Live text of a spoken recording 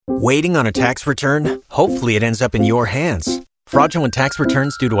Waiting on a tax return? Hopefully it ends up in your hands. Fraudulent tax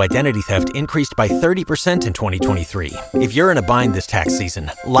returns due to identity theft increased by 30% in 2023. If you're in a bind this tax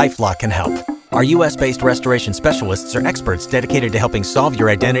season, LifeLock can help. Our U.S.-based restoration specialists are experts dedicated to helping solve your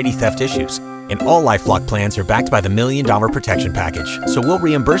identity theft issues. And all LifeLock plans are backed by the $1 Million Protection Package. So we'll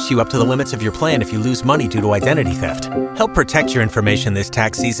reimburse you up to the limits of your plan if you lose money due to identity theft. Help protect your information this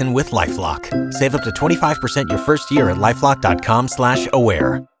tax season with LifeLock. Save up to 25% your first year at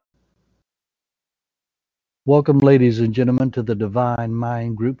LifeLock.com/aware. Welcome, ladies and gentlemen, to the Divine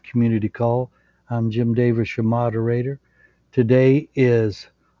Mind Group Community Call. I'm Jim Davis, your moderator. Today is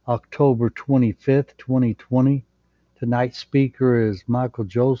October 25th, 2020. Tonight's speaker is Michael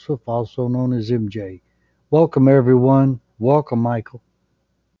Joseph, also known as MJ. Welcome, everyone. Welcome, Michael.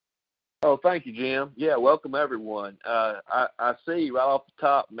 Oh, thank you, Jim. Yeah, welcome, everyone. I see right off the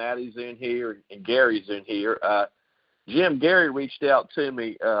top, Maddie's in here and Gary's in here. Jim, Gary reached out to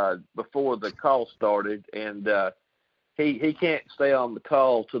me before the call started, and he can't stay on the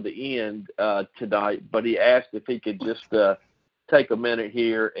call to the end tonight, but he asked if he could just take a minute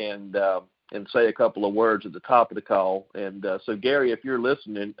here and say a couple of words at the top of the call. And so, Gary, if you're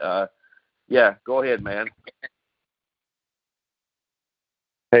listening, yeah, go ahead, man.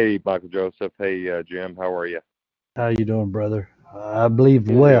 Hey, Michael Joseph. Hey, Jim. How are you? How you doing, brother? I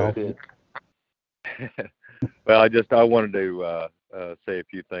believe well. Good. Well, I wanted to say a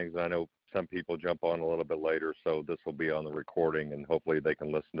few things. I know some people jump on a little bit later, so this will be on the recording, and hopefully they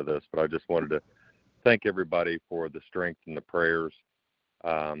can listen to this. But I just wanted to thank everybody for the strength and the prayers.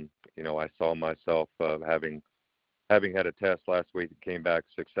 I saw myself having had a test last week. It came back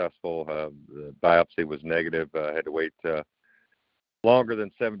successful. The biopsy was negative. I had to wait longer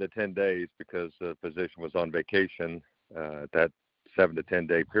than 7 to 10 days because the physician was on vacation at that 7 to 10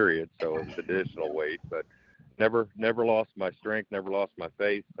 day period. So it was additional wait, but never lost my strength, never lost my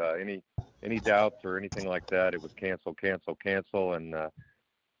faith. Any doubts or anything like that, it was cancel. And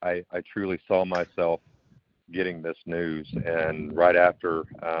I truly saw myself getting this news. And right after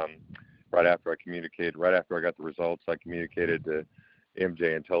I communicated, right after I got the results, I communicated to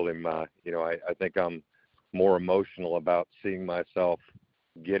MJ and told him, I think I'm more emotional about seeing myself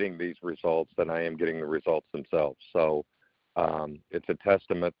getting these results than I am getting the results themselves. So it's a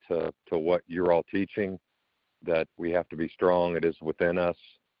testament to what you're all teaching, that we have to be strong. It is within us.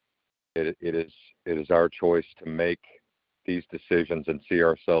 It is our choice to make these decisions and see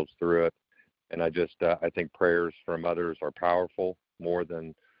ourselves through it. And I think prayers from others are powerful, more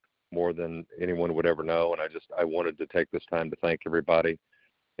than anyone would ever know. And I wanted to take this time to thank everybody,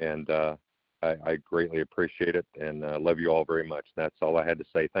 and I greatly appreciate it, and love you all very much. That's all I had to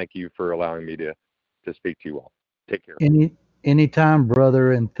say. Thank you for allowing me to speak to you all. Take care. Anytime,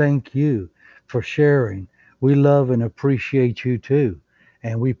 brother, and thank you for sharing. We love and appreciate you too,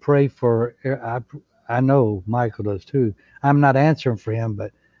 and we pray for. I know Michael does too. I'm not answering for him,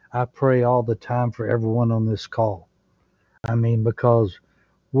 but I pray all the time for everyone on this call. I mean, because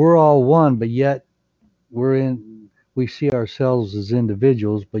we're all one, but yet we see ourselves as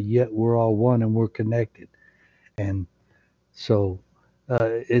individuals, but yet we're all one and we're connected. And so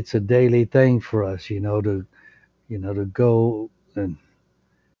it's a daily thing for us, to go and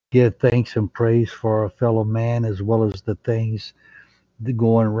give thanks and praise for our fellow man, as well as the things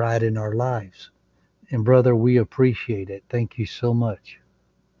going right in our lives. And brother, we appreciate it. Thank you so much.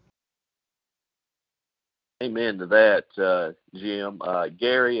 Amen to that, Jim.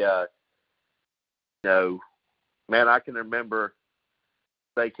 Gary, man, I can remember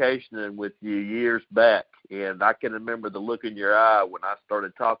vacationing with you years back, and I can remember the look in your eye when I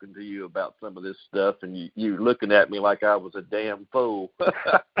started talking to you about some of this stuff, and you looking at me like I was a damn fool.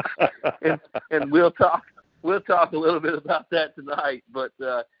 and we'll talk a little bit about that tonight, but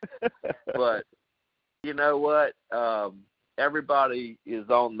you know what? Everybody is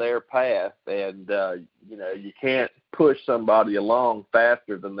on their path, and you can't push somebody along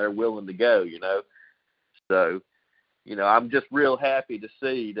faster than they're willing to go. So, I'm just real happy to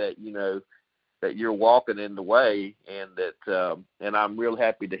see that that you're walking in the way, and that and I'm real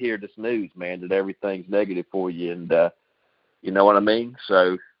happy to hear this news, man, that everything's negative for you, and you know what I mean.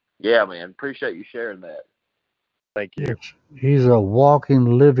 So, yeah, man, appreciate you sharing that. Thank you. He's a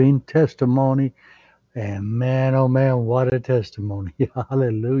walking, living testimony. And man, oh man, what a testimony.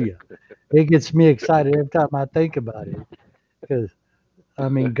 Hallelujah. It gets me excited every time I think about it. Because,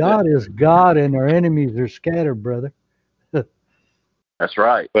 God is God and our enemies are scattered, brother. That's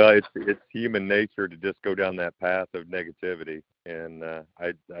right. Well, it's human nature to just go down that path of negativity. And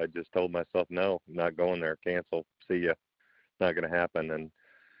I just told myself, no, I'm not going there. Cancel. See ya. It's not going to happen. And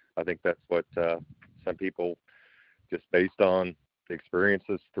I think that's what some people, just based on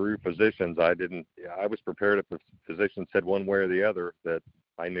experiences through physicians. I was prepared if the physician said one way or the other that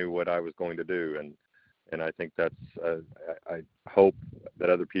I knew what I was going to do. And I think that's, I hope that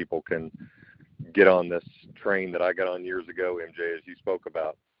other people can get on this train that I got on years ago, MJ, as you spoke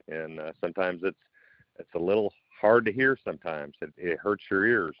about. And sometimes it's a little hard to hear sometimes. It hurts your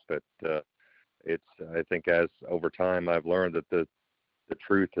ears, but I think as over time I've learned that the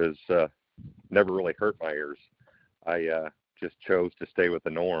truth has never really hurt my ears. I just chose to stay with the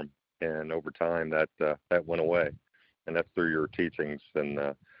norm, and over time that went away. And that's through your teachings and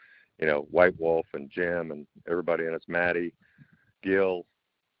White Wolf and Jim and everybody in us, Maddie, Gil,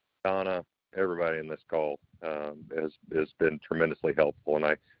 Donna, everybody in this call has been tremendously helpful. And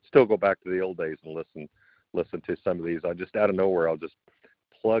I still go back to the old days and listen to some of these. I just out of nowhere I'll just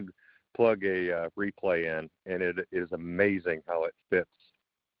plug a replay in, and it is amazing how it fits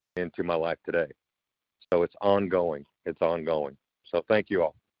into my life today. So it's ongoing. So thank you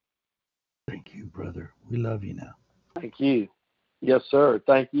all. Thank you, brother. We love you now. Thank you. Yes, sir.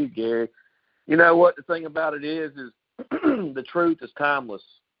 Thank you, Gary. You know what the thing about it is the truth is timeless.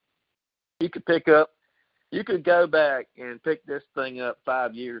 You could go back and pick this thing up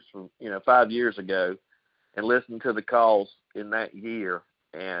 5 years ago and listen to the calls in that year,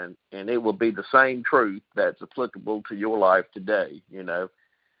 and it will be the same truth that's applicable to your life today, Amen.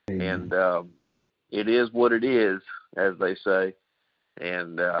 And it is what it is, as they say.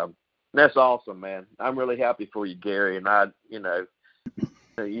 And that's awesome, man. I'm really happy for you, Gary, and you know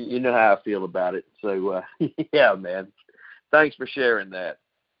how I feel about it. So, yeah, man, thanks for sharing that.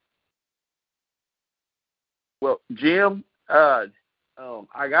 Well, Jim, I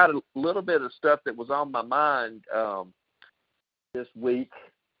got a little bit of stuff that was on my mind this week.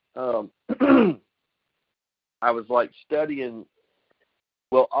 I was studying,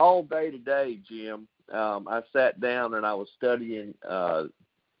 all day today, Jim. I sat down and I was studying the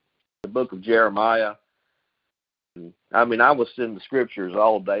book of Jeremiah. I was in the scriptures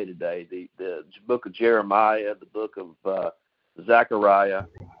all day today. The book of Jeremiah, the book of Zechariah,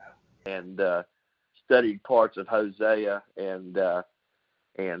 and studied parts of Hosea and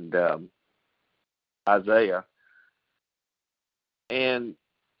Isaiah. And,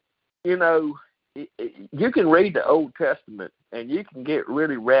 you can read the Old Testament and you can get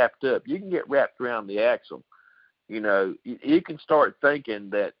really wrapped up. You can get wrapped around the axle. You can start thinking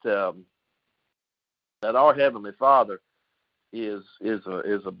that our Heavenly Father is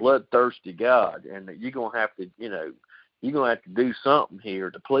a bloodthirsty God, and that you're gonna have to do something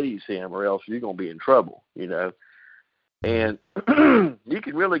here to please Him, or else you're gonna be in trouble. And you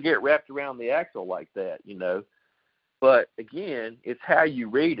can really get wrapped around the axle like that. But again, it's how you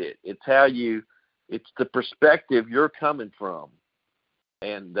read it. It's the perspective you're coming from,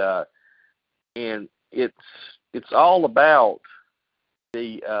 and it's all about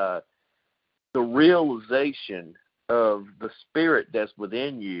the realization of the Spirit that's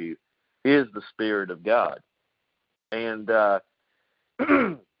within you is the Spirit of God. And now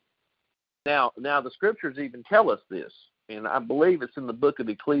the scriptures even tell us this, and I believe it's in the book of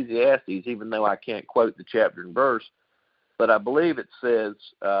Ecclesiastes, even though I can't quote the chapter and verse, but I believe it says,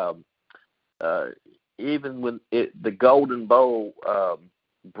 even when the golden bowl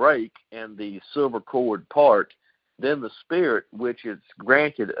break and the silver cord part, then the Spirit which is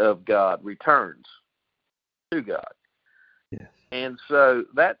granted of God returns to God. Yes. And so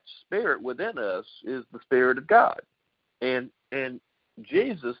that Spirit within us is the Spirit of God. And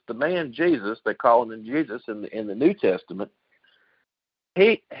Jesus, the man Jesus, they call him Jesus in the New Testament,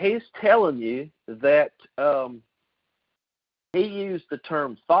 he's telling you that he used the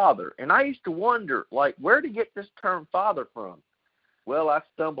term Father. And I used to wonder, where to get this term Father from? Well, I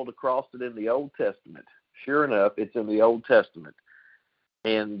stumbled across it in the Old Testament. Sure enough, it's in the Old Testament.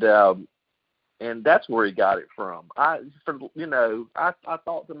 And that's where he got it from. I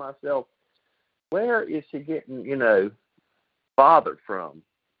thought to myself, where is he getting, Father from?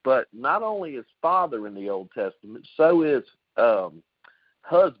 But not only is Father in the Old Testament, so is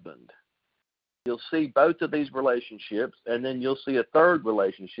husband. You'll see both of these relationships, and then you'll see a third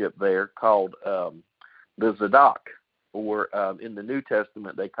relationship there called the Zadok, or in the New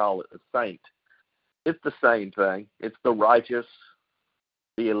Testament they call it a saint. It's the same thing. It's the righteous,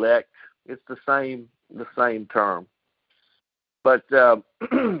 the elect. It's the same term. But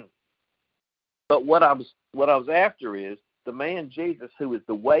but what I was after is the man Jesus, who is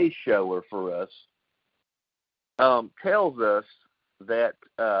the way shower for us, tells us that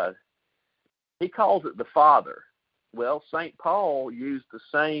he calls it the Father. Well, St. Paul used the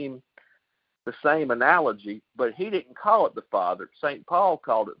same analogy, but he didn't call it the Father. St. Paul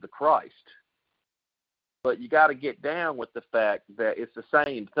called it the Christ. But you got to get down with the fact that it's the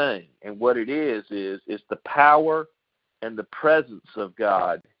same thing. And what it is it's the power and the presence of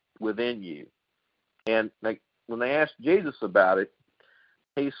God within you. And like when they asked Jesus about it,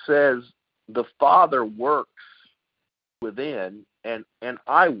 he says, the Father works within, and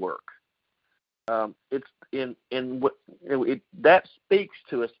I work. It's that speaks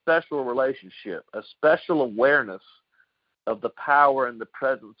to a special relationship, a special awareness of the power and the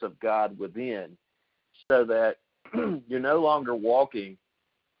presence of God within, so that you're no longer walking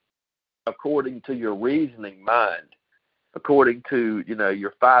according to your reasoning mind, according to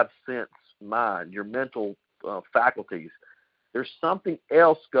your 5 sense mind, your mental faculties. There's something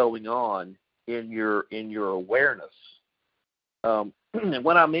else going on in your awareness. And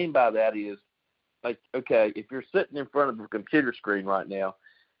what I mean by that is, like, okay, if you're sitting in front of a computer screen right now,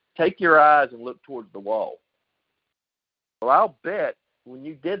 take your eyes and look towards the wall. Well, I'll bet when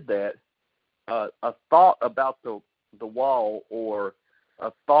you did that, a thought about the wall, or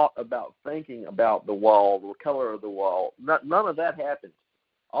a thought about thinking about the wall, the color of the wall, none of that happened.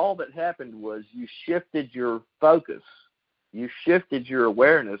 All that happened was you shifted your focus. You shifted your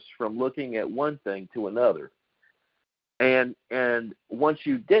awareness from looking at one thing to another. And once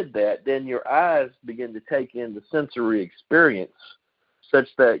you did that, then your eyes begin to take in the sensory experience such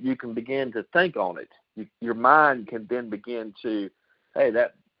that you can begin to think on it. Your mind can then begin to, hey,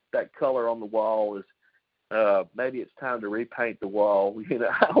 that color on the wall is, maybe it's time to repaint the wall,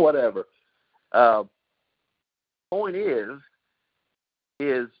 whatever. Point is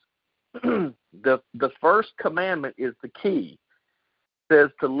the first commandment is the key. It says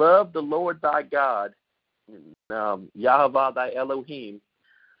to love the Lord thy God, Yahweh thy Elohim,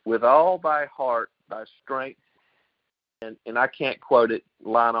 with all thy heart, thy strength, and I can't quote it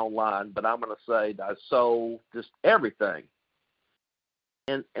line on line, but I'm going to say thy soul, just everything.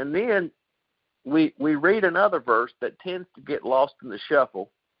 And then we read another verse that tends to get lost in the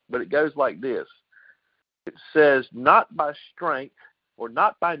shuffle, but it goes like this. It says, not by strength, or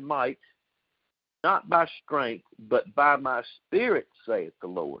not by might, not by strength, but by my spirit, saith the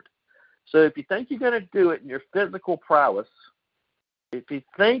Lord. So if you think you're going to do it in your physical prowess, if you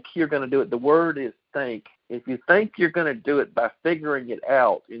think you're going to do it, the word is think. If you think you're going to do it by figuring it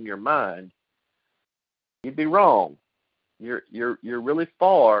out in your mind, you'd be wrong. You're really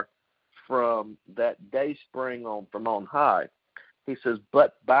far from that day spring from on high. He says,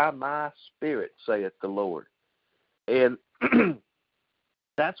 but by my spirit, saith the Lord. And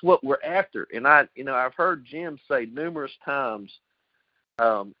that's what we're after. And I've heard Jim say numerous times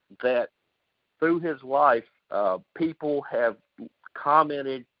that through his life, people have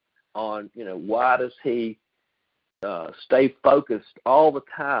commented on, why does he stay focused all the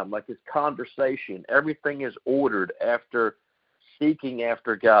time? Like his conversation, everything is ordered after seeking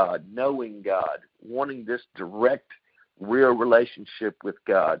after God, knowing God, wanting this direct, real relationship with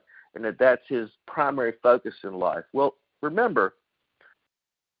God, and that's his primary focus in life. Well, remember,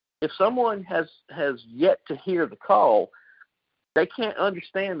 if someone has yet to hear the call, they can't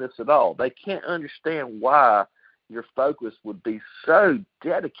understand this at all. They can't understand why your focus would be so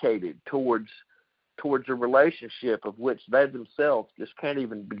dedicated towards a relationship of which they themselves just can't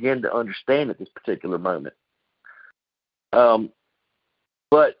even begin to understand at this particular moment.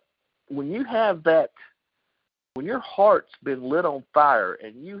 But when you have that, when your heart's been lit on fire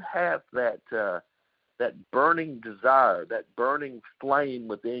and you have that burning desire, that burning flame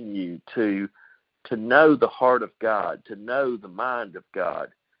within you to know the heart of God, to know the mind of God,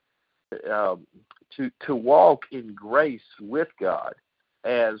 to walk in grace with God,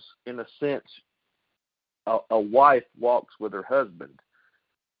 as in a sense a wife walks with her husband,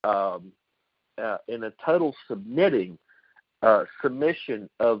 in a total submission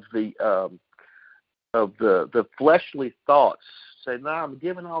of the fleshly thoughts. Say, no, I'm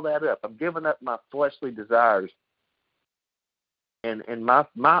giving all that up. I'm giving up my fleshly desires. And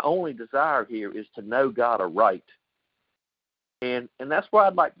my only desire here is to know God aright. And that's where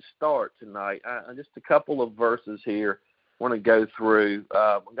I'd like to start tonight. Just a couple of verses here I want to go through.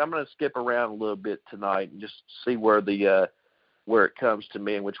 I'm going to skip around a little bit tonight and just see where it comes to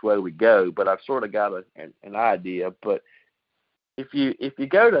me and which way we go. But I've sort of got an idea. But if you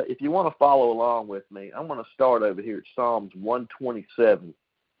want to follow along with me, I'm going to start over here at Psalms 127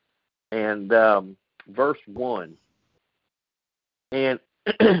 and verse 1. And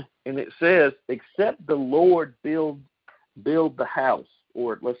it says, except the Lord build the house,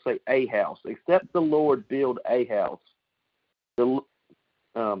 or let's say a house, except the Lord build a house,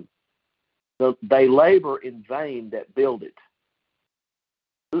 they labor in vain that build it.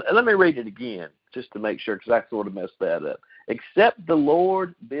 Let me read it again just to make sure, because I sort of messed that up. Except the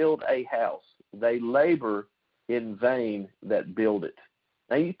Lord build a house. they labor in vain that build it.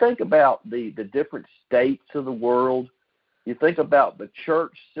 Now, you think about the different states of the world. You think about the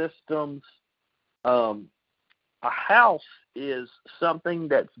church systems. A house is something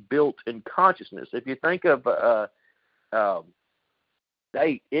that's built in consciousness. If you think of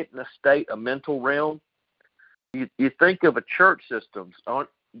state, it in a state, a mental realm, you think of a church systems.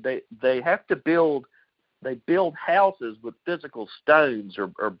 They have to build. They build houses with physical stones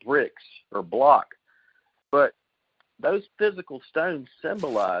or bricks or block, but those physical stones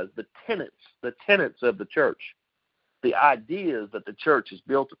symbolize the tenets of the church, the ideas that the church is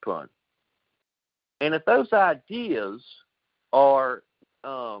built upon. And if those ideas are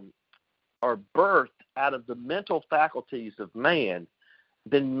birthed out of the mental faculties of man,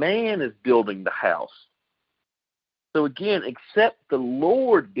 then man is building the house. So again, except the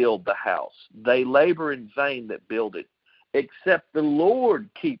Lord build the house, they labor in vain that build it. Except the Lord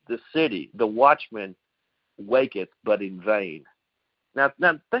keep the city, the watchman waketh but in vain. Now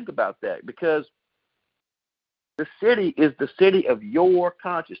think about that, because the city is the city of your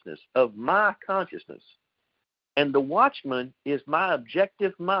consciousness, of my consciousness. And the watchman is my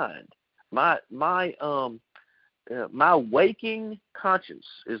objective mind. My waking conscience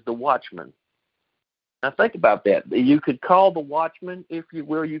is the watchman. Now think about that. You could call the watchman, if you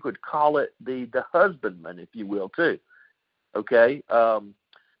will. You could call it the husbandman, if you will, too. Okay?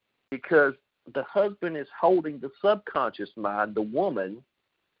 Because the husband is holding the subconscious mind, the woman,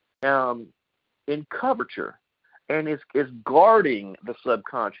 in coverture, and is guarding the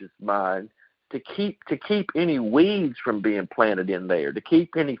subconscious mind to keep any weeds from being planted in there, to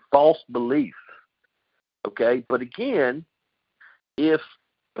keep any false belief. Okay? But again, if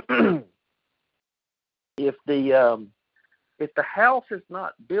if the house is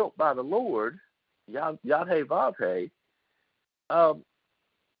not built by the Lord, Yad-Heh Vav-Heh,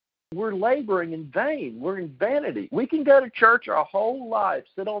 we're laboring in vain. We're in vanity. We can go to church our whole life,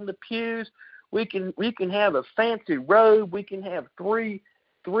 sit on the pews. We can have a fancy robe. We can have three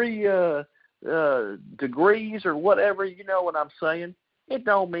degrees or whatever. You know what I'm saying? It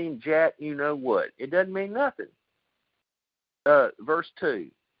don't mean jack. You know what? It doesn't mean nothing. Verse 2.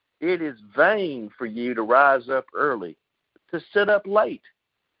 It is vain for you to rise up early, to sit up late,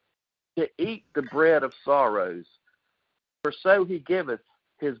 to eat the bread of sorrows, for so he giveth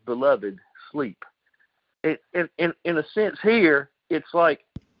his beloved sleep. In a sense here, it's like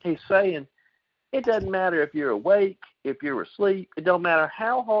he's saying, it doesn't matter if you're awake, if you're asleep. It don't matter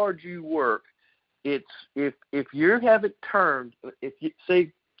how hard you work. It's if you haven't turned. If you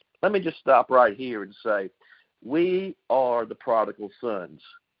see, let me just stop right here and say, we are the prodigal sons.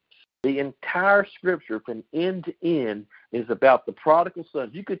 The entire scripture from end to end is about the prodigal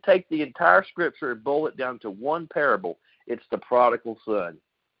sons. You could take the entire scripture and boil it down to one parable. It's the prodigal son.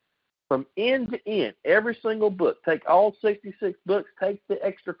 From end to end, every single book, take all 66 books, take the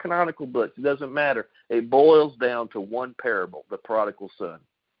extra canonical books, it doesn't matter. It boils down to one parable, the prodigal son.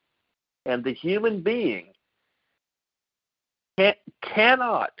 And the human being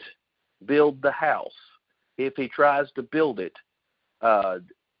cannot build the house if he tries to build it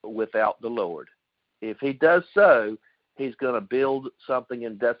without the Lord. If he does so, he's going to build something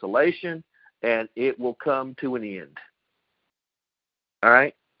in desolation, and it will come to an end. All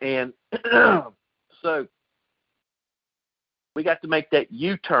right? And so we got to make that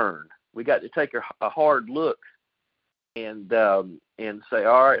U-turn. We got to take a hard look and say,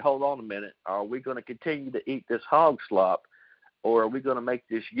 all right, hold on a minute. Are we going to continue to eat this hog slop, or are we going to make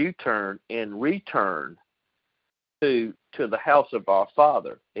this U-turn and return to the house of our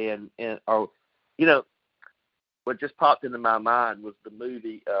Father? And our, you know, what just popped into my mind was the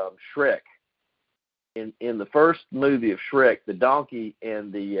movie Shrek. In the first movie of Shrek, the donkey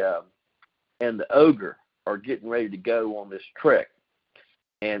and the ogre are getting ready to go on this trek,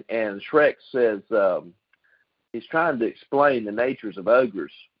 and Shrek says he's trying to explain the natures of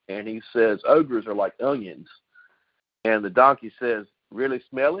ogres, and he says ogres are like onions, and the donkey says, really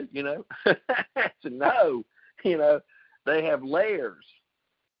smelly, you know? So no, you know, they have layers.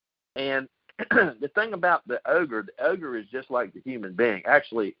 And the thing about the ogre is just like the human being.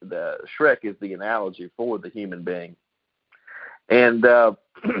 Actually, the Shrek is the analogy for the human being. And the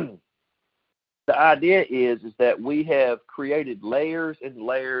idea is that we have created layers and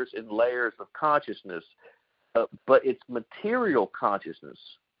layers and layers of consciousness, but it's material consciousness.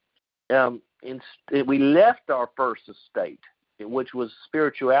 We left our first estate, which was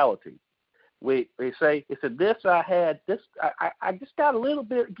spirituality. We say, it said, this I had, this I just got a little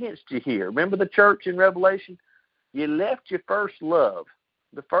bit against you here. Remember the church in Revelation? You left your first love.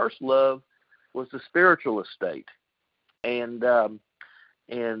 The first love was the spiritual estate. And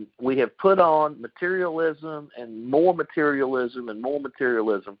and we have put on materialism and more materialism and more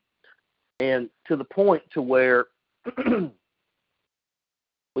materialism, and to the point to where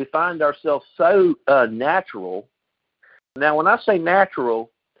we find ourselves so natural. Now, when I say natural,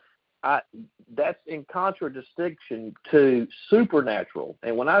 that's in contradistinction to supernatural.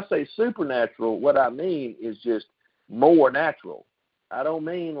 And when I say supernatural, what I mean is just more natural. I don't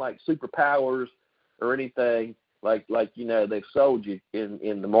mean like superpowers or anything like they've sold you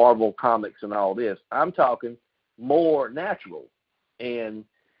in the Marvel comics and all this. I'm talking more natural, and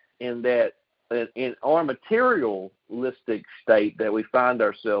in that in our materialistic state that we find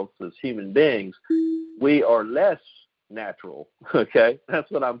ourselves as human beings, we are less natural. Okay,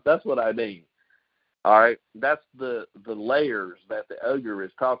 that's what I mean. All right, that's the layers that the ogre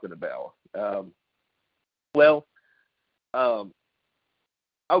is talking about.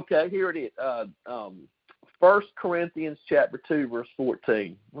 Okay, here it is. 1 Corinthians chapter 2, verse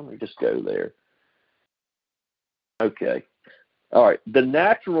 14. Let me just go there. Okay. All right. The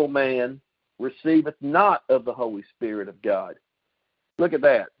natural man receiveth not of the Holy Spirit of God. Look at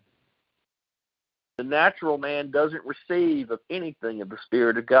that. The natural man doesn't receive of anything of the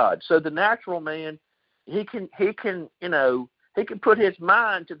Spirit of God. So the natural man, he can put his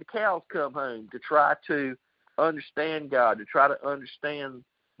mind to the cows come home to try to understand God, to try to understand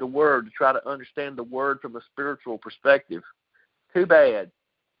the Word, to try to understand the Word from a spiritual perspective. Too bad.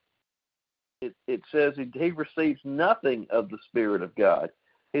 It says he receives nothing of the Spirit of God.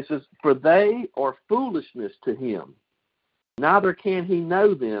 It says, for they are foolishness to him. Neither can he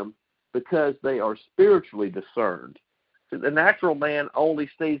know them, because they are spiritually discerned. So the natural man only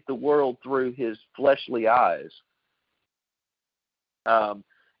sees the world through his fleshly eyes.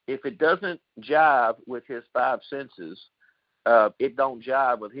 If it doesn't jive with his five senses, it don't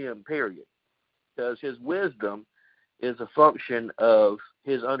jive with him, period. Because his wisdom is a function of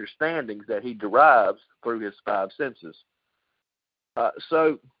his understandings that he derives through his five senses.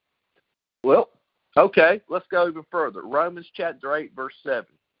 Okay, let's go even further. Romans chapter 8, verse 7.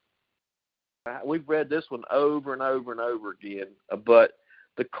 We've read this one over and over and over again, but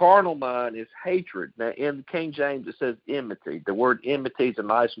the carnal mind is hatred. Now, in King James, it says enmity. The word enmity is a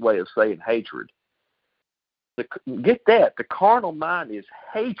nice way of saying hatred. Get that. The carnal mind is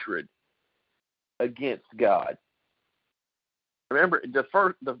hatred against God. Remember,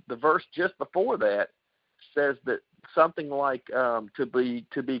 the verse just before that says that something like to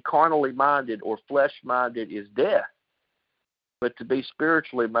be carnally minded or flesh minded is death, but to be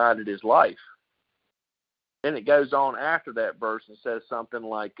spiritually minded is life. Then it goes on after that verse and says something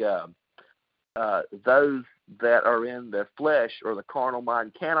like those that are in the flesh or the carnal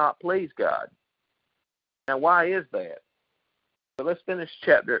mind cannot please God. Now, why is that? So let's finish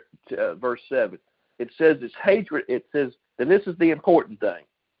chapter verse 7. It says it's hatred. It says, and this is the important thing.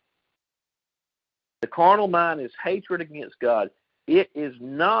 The carnal mind is hatred against God. It is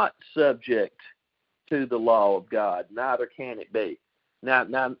not subject to the law of God. Neither can it be. Now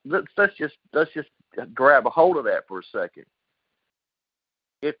let's just grab a hold of that for a second.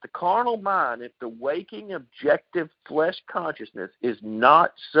 If the carnal mind, if the waking objective flesh consciousness is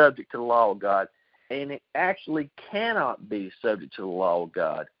not subject to the law of God, and it actually cannot be subject to the law of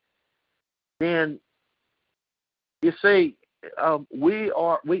God, then you see, we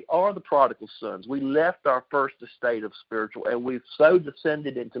are the prodigal sons. We left our first estate of spiritual, and we've so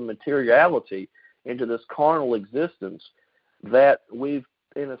descended into materiality, into this carnal existence, that we've,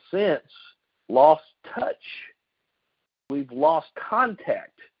 in a sense, lost touch. We've lost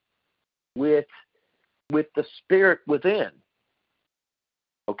contact with the spirit within.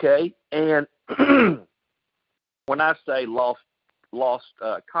 Okay, and when I say lost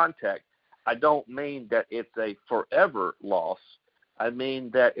contact, I don't mean that it's a forever loss. I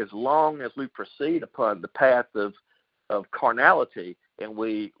mean that as long as we proceed upon the path of carnality, and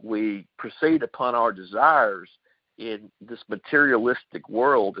we proceed upon our desires in this materialistic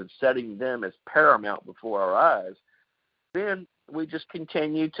world and setting them as paramount before our eyes, then we just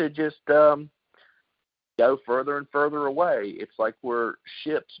continue to just go further and further away. It's like we're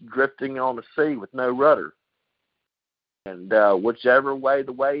ships drifting on the sea with no rudder. And whichever way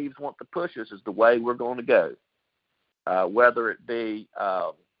the waves want to push us is the way we're going to go. Whether it be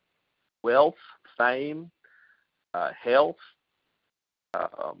wealth, fame, health,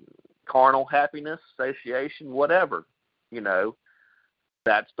 carnal happiness, satiation, whatever,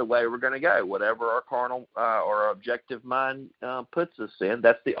 that's the way we're going to go. Whatever our carnal or our objective mind puts us in,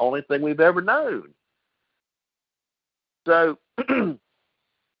 that's the only thing we've ever known. So,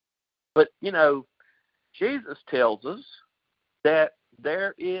 but, Jesus tells us that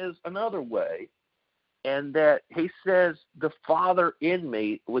there is another way and that he says the Father in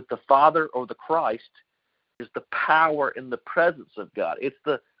me, with the Father or the Christ, is the power and the presence of God. It's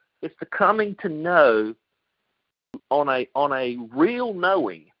the coming to know on a real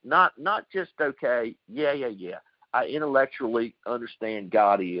knowing, not just okay, yeah. I intellectually understand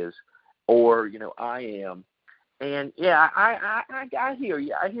God is, or I am, and yeah, I hear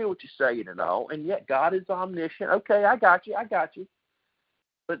you. I hear what you're saying and all, and yet God is omniscient. Okay, I got you.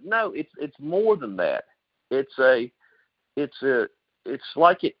 But no, it's more than that. It's like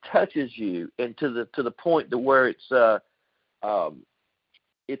it touches you, and to the point to where it's a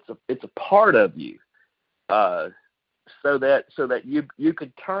part of you, so that you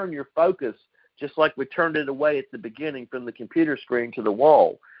could turn your focus, just like we turned it away at the beginning from the computer screen to the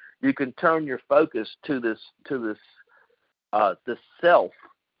wall. You can turn your focus to this self,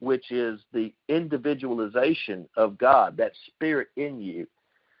 which is the individualization of God, that spirit in you.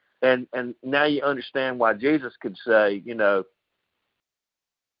 And now you understand why Jesus could say, the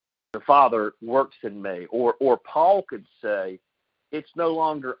Father works in me, or Paul could say, it's no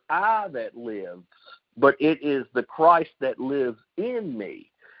longer I that lives, but it is the Christ that lives in me.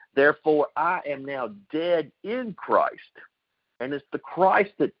 Therefore, I am now dead in Christ, and it's the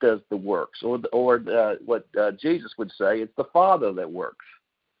Christ that does the works, or what Jesus would say, it's the Father that works.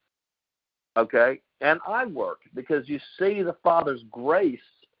 Okay, and I work because you see the Father's grace.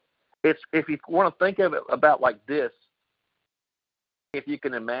 It's, if you want to think of it about like this, if you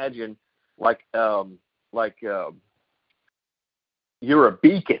can imagine, you're a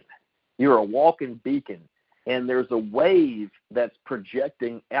beacon, you're a walking beacon, and there's a wave that's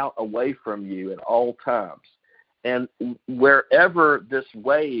projecting out away from you at all times. And wherever this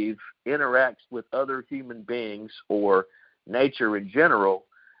wave interacts with other human beings or nature in general,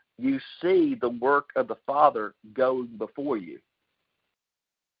 you see the work of the Father going before you.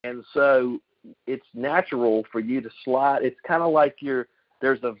 And so it's natural for you to slide. It's kind of like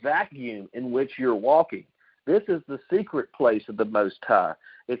there's a vacuum in which you're walking. This is the secret place of the Most High.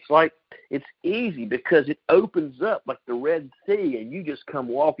 It's like it's easy because it opens up like the Red Sea, and you just come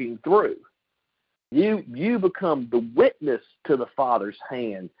walking through. You become the witness to the Father's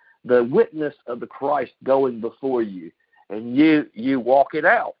hand, the witness of the Christ going before you, and you walk it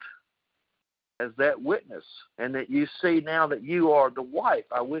out as that witness, and that you see now that you are the wife.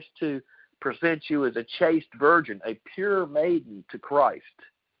 I wish to present you as a chaste virgin, a pure maiden to Christ.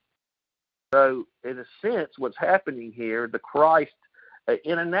 So, in a sense, what's happening here, the Christ,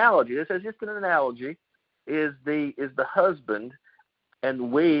 in analogy, this is just an analogy, is the husband,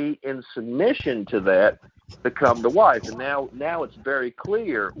 and we, in submission to that, become the wife. And now it's very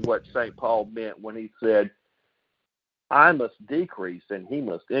clear what St. Paul meant when he said, I must decrease and he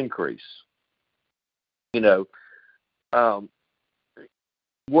must increase.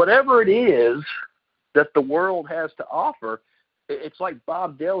 Whatever it is that the world has to offer, it's like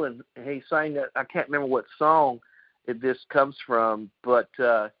Bob Dylan. He sang that, I can't remember what song this comes from, but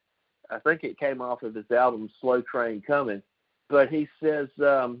I think it came off of his album Slow Train Coming. But he says,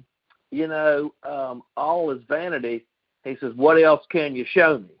 all is vanity. He says, what else can you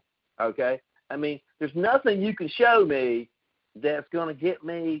show me? Okay? I mean, there's nothing you can show me that's going to get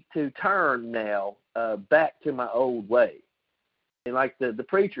me to turn now back to my old way. And like the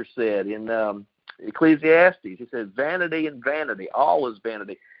preacher said in Ecclesiastes, he said, vanity and vanity, all is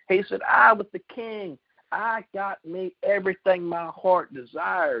vanity. He said, I was the king. I got me everything my heart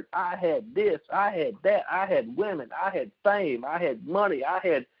desired. I had this, I had that, I had women, I had fame, I had money, I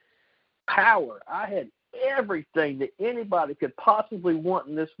had power, I had everything that anybody could possibly want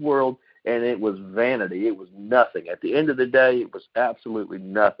in this world, and it was vanity. It was nothing. At the end of the day, it was absolutely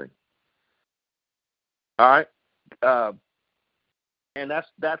nothing. All right? And that's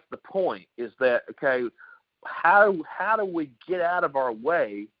the point, is that, okay, how do we get out of our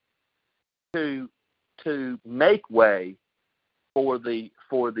way to make way for the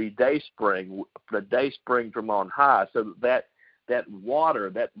day spring from on high, so that water,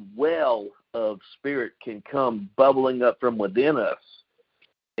 that well of spirit can come bubbling up from within us.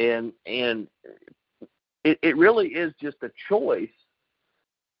 And it really is just a choice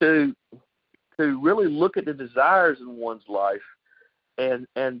to really look at the desires in one's life and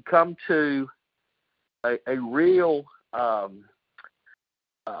come to a real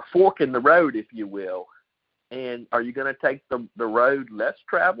fork in the road, if you will. And are you going to take the road less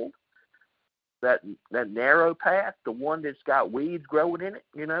traveled, that narrow path, the one that's got weeds growing in it,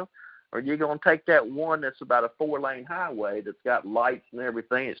 or are you going to take that one that's about a 4-lane highway that's got lights and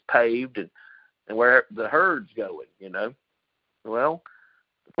everything, it's paved and where the herd's going, Well,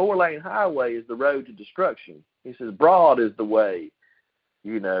 the 4-lane highway is the road to destruction. He says, broad is the way,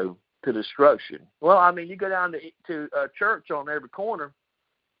 to destruction. Well, I mean, you go down to a church on every corner,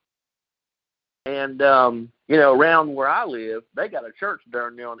 and you know, around where I live, they got a church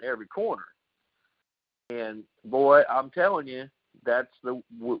down there on every corner. And boy, I'm telling you,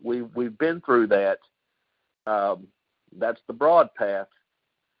 we've been through that. That's the broad path,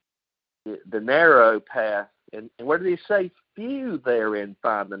 the narrow path. And what did he say? Few therein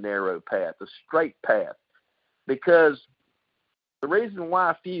find the narrow path, the straight path. Because the reason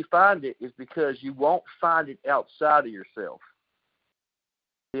why few find it is because you won't find it outside of yourself.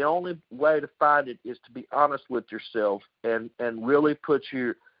 The only way to find it is to be honest with yourself and really put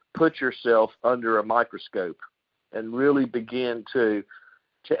yourself under a microscope and really begin to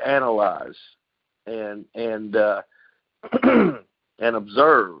analyze and and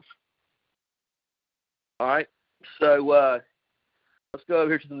observe. All right, so let's go over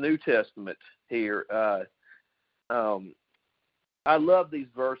here to the New Testament here. I love these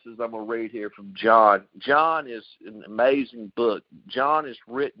verses I'm going to read here from John. John is an amazing book. John is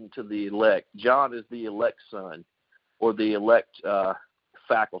written to the elect. John is the elect son, or the elect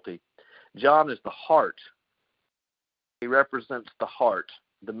faculty. John is the heart. He represents the heart,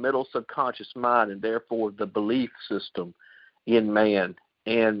 the middle subconscious mind, and therefore the belief system in man.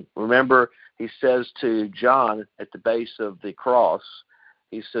 And remember, he says to John at the base of the cross,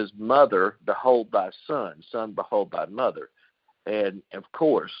 he says, "Mother, behold thy son. Son, behold thy mother." And of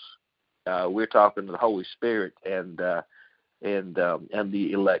course, we're talking to the Holy Spirit and the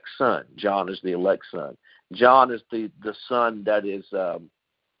elect son. John is the elect son. John is the son that is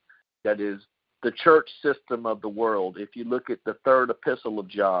the church system of the world. If you look at the third epistle of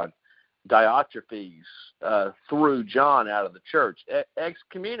John, Diotrephes threw John out of the church,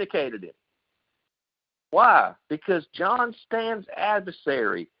 excommunicated him. Why? Because John stands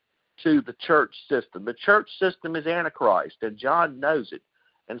adversary to the church system. The church system is Antichrist, and John knows it.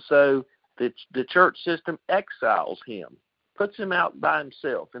 And so the church system exiles him, puts him out by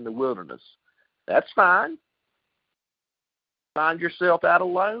himself in the wilderness. That's fine. Find yourself out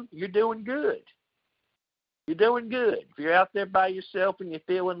alone, you're doing good. You're doing good. If you're out there by yourself and you're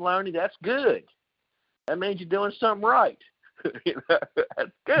feeling lonely, that's good. That means you're doing something right.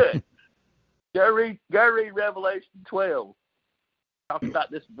 That's good. Go read Revelation 12. Talk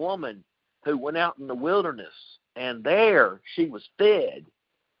about this woman who went out in the wilderness, and there she was fed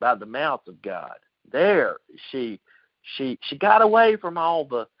by the mouth of God. There she got away from all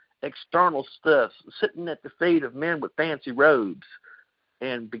the external stuff, sitting at the feet of men with fancy robes,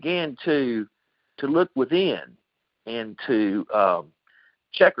 and began to look within and to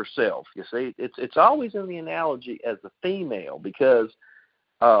check herself. You see, it's always in the analogy as the female, because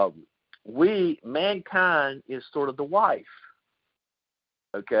mankind is sort of the wife.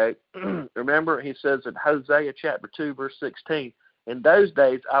 Okay, remember he says in Hosea chapter 2 verse 16, "In those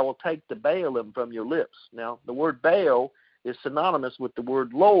days I will take the Baalim from your lips." Now the word Baal is synonymous with the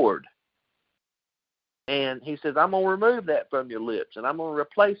word Lord. And he says, I'm going to remove that from your lips, and I'm going to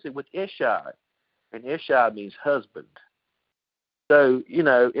replace it with Ishai. And Ishai means husband. So, you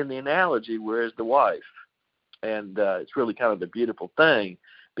know, in the analogy, where is the wife? And it's really kind of the beautiful thing,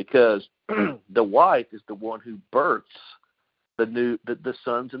 because the wife is the one who births the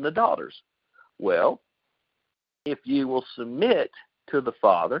sons and the daughters. Well, if you will submit to the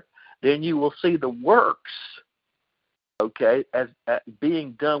Father, then you will see the works, okay, as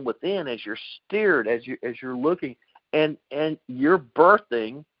being done within, as you're steered, as you're looking, and you're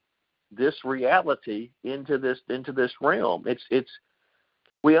birthing this reality into this realm. It's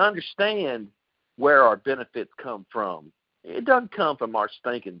we understand where our benefits come from. It doesn't come from our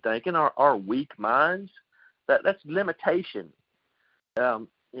stinking thinking, our weak minds. That's limitation.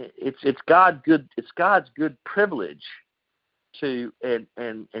 It's God's good privilege to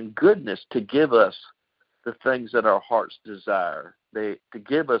and goodness to give us the things that our hearts desire. To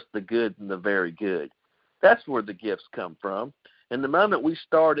give us the good and the very good. That's where the gifts come from. And the moment we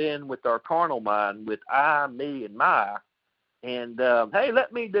start in with our carnal mind, with I, me, and my, and hey,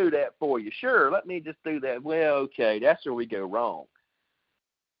 let me do that for you. Sure, let me just do that. Well, okay, that's where we go wrong.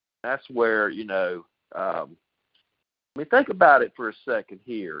 That's where, I mean, think about it for a second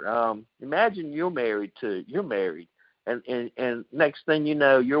here. Imagine you're married, and next thing you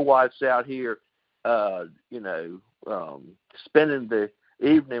know, your wife's out here, spending the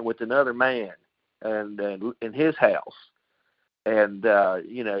evening with another man, and in his house, and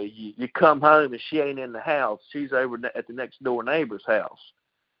you come home and she ain't in the house. She's over at the next door neighbor's house.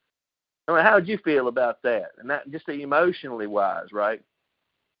 I mean, how would you feel about that? And that just emotionally wise, right?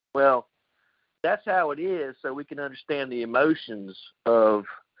 Well, that's how it is, so we can understand the emotions of,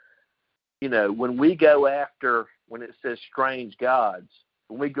 when we go after, when it says strange gods,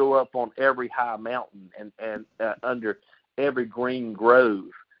 when we go up on every high mountain and under every green grove,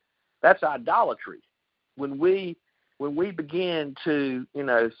 that's idolatry. When we begin to,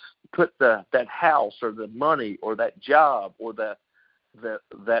 put that house or the money or that job or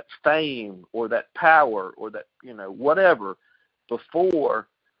that fame or that power or that, whatever before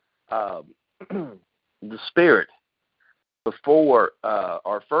the Spirit, before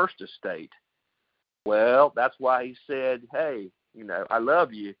our first estate, well, that's why he said, hey, I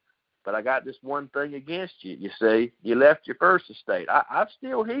love you, but I got this one thing against you. You see, you left your first estate. I'm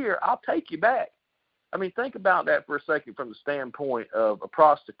still here. I'll take you back. I mean, think about that for a second from the standpoint of a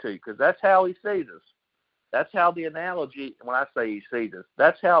prostitute, because that's how he sees us. That's how the analogy, when I say he sees us,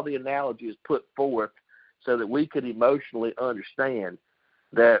 that's how the analogy is put forth so that we could emotionally understand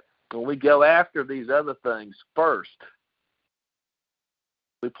that when we go after these other things first,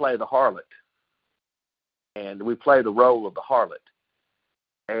 we play the harlot. And we play the role of the harlot.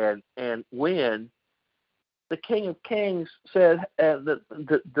 And when the King of Kings said, the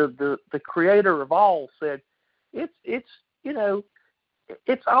Creator of all said, it's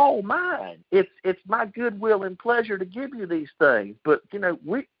all mine. It's my goodwill and pleasure to give you these things. But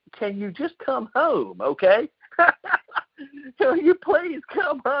can you just come home, okay? Can you please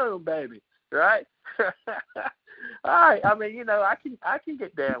come home, baby? Right? All right. I mean, I can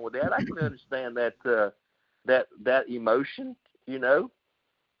get down with that. I can understand that emotion,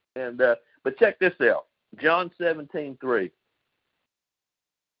 and but check this out. John 17:3.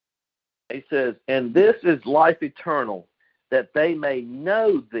 He says, and this is life eternal, that they may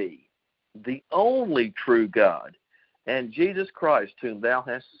know thee, the only true God, and Jesus Christ, whom thou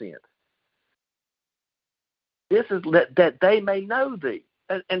hast sent. This is that they may know thee.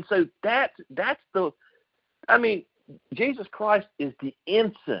 And so that's Jesus Christ is the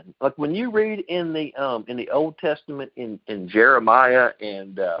ensign. Like when you read in the Old Testament in Jeremiah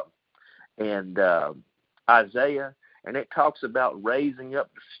and Isaiah, and it talks about raising up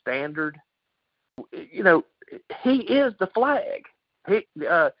the standard. He is the flag. He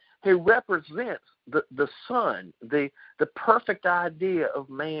represents the Son, the perfect idea of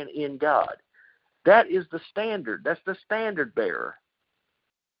man in God. That is the standard. That's the standard bearer.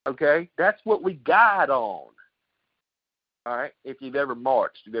 Okay, that's what we guide on. All right, if you've ever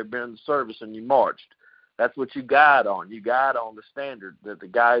marched, you've ever been in the service and you marched, that's what you guide on. You guide on the standard, the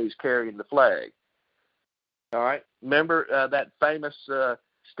guy who's carrying the flag. All right, remember that famous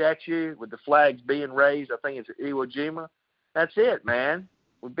statue with the flags being raised? I think it's at Iwo Jima. That's it, man.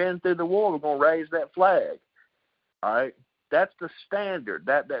 We've been through the war. We're going to raise that flag. All right, that's the standard.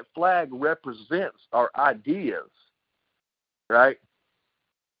 That flag represents our ideas, right?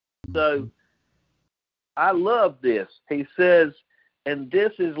 So I love this. He says, and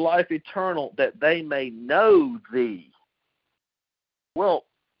this is life eternal, that they may know thee. Well,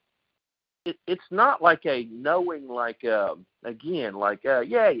 it's not like a knowing, like, again, like,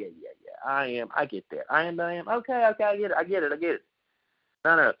 yeah, I am, I get that. I am, okay, I get it.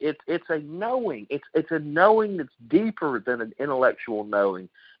 No, it's a knowing. It's a knowing that's deeper than an intellectual knowing.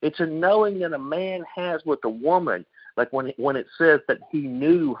 It's a knowing that a man has with a woman, like when it says that he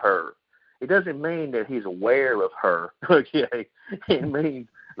knew her. It doesn't mean that he's aware of her, okay? It means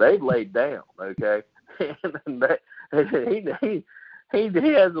they've laid down, okay? And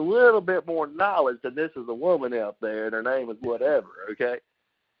he has a little bit more knowledge that this is a woman out there and her name is whatever, okay?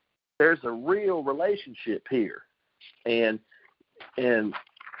 There's a real relationship here. And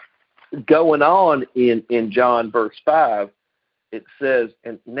going on in John verse 5, it says,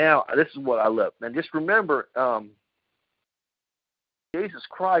 and now this is what I love. And just remember, Jesus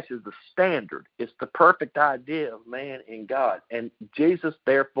Christ is the standard. It's the perfect idea of man and God. And Jesus,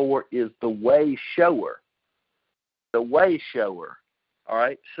 therefore, is the way shower. The way shower. All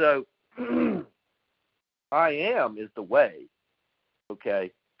right? So, I am is the way. Okay?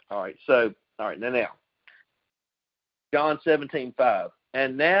 All right. So, all right. Now, John 17:5.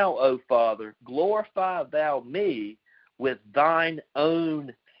 And now, O Father, glorify thou me with thine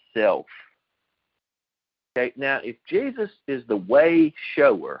own self. Okay, now if Jesus is the way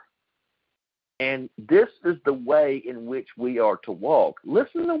shower, and this is the way in which we are to walk,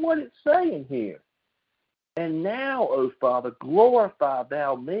 listen to what it's saying here. And now, O Father, glorify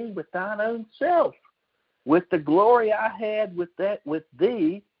thou me with thine own self, with the glory I had with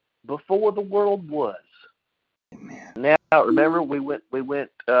thee before the world was. Amen. Now, remember, we went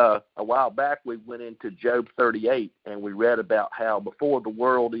a while back. We went into Job 38, and we read about how before the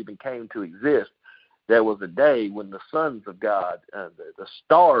world even came to exist, there was a day when the sons of God, the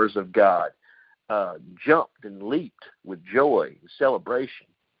stars of God, jumped and leaped with joy and celebration.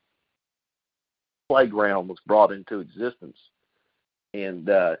 The playground was brought into existence. And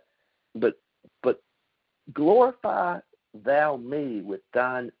but glorify thou me with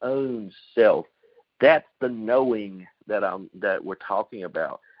thine own self. That's the knowing that we're talking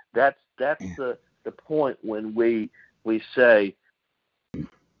about. That's the point when we say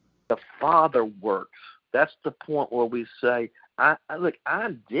the Father works. That's the point where we say, look,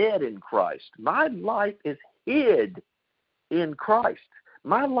 I'm dead in Christ. My life is hid in Christ.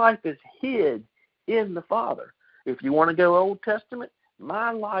 My life is hid in the Father. If you want to go Old Testament,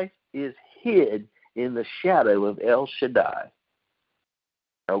 my life is hid in the shadow of El Shaddai.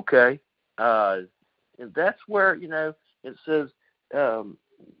 Okay? And that's where, it says,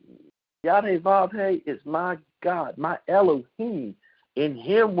 Yahweh is my God, my Elohim. In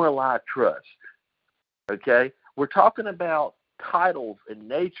him will I trust. Okay? We're talking about titles and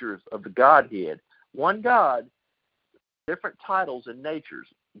natures of the Godhead. One God, different titles and natures,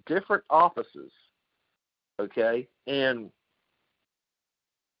 different offices. Okay? And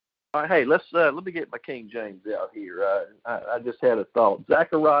hey, let me get my King James out here. I just had a thought.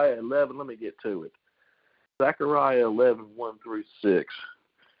 Zechariah 11, let me get to it. Zechariah 11, 1 through 6.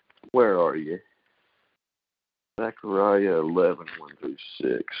 Where are you? Zechariah 11, 1 through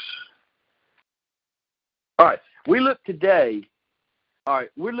 6. All right, we look today. All right,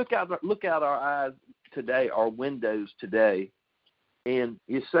 we look out our eyes today, our windows today, and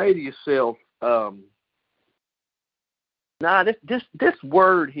you say to yourself, this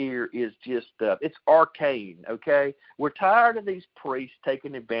word here is just it's arcane. Okay, we're tired of these priests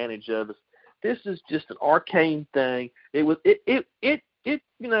taking advantage of us. This is just an arcane thing. It was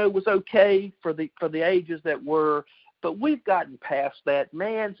okay for the ages that were, but we've gotten past that.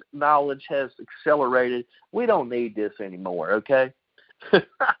 Man's knowledge has accelerated. We don't need this anymore. Okay.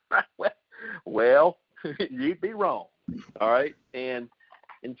 Well, you'd be wrong. All right. And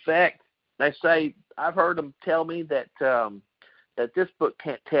in fact, they say, I've heard them tell me that this book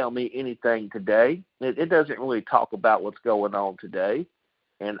can't tell me anything today. It doesn't really talk about what's going on today.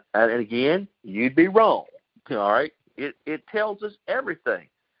 And again, you'd be wrong. All right. It tells us everything.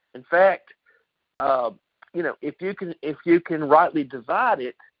 In fact, if you can rightly divide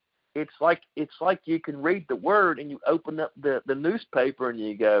it, it's like you can read the word and you open up the newspaper and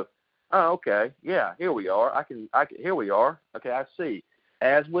you go, oh, okay, yeah, here we are. Here we are. Okay, I see.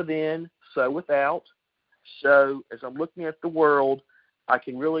 As within, so without. So as I'm looking at the world, I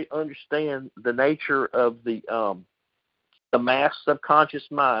can really understand the nature of the mass subconscious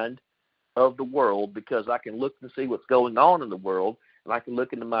mind of the world, because I can look and see what's going on in the world, and I can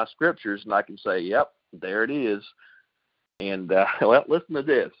look into my scriptures and I can say, yep, there it is. And well, listen to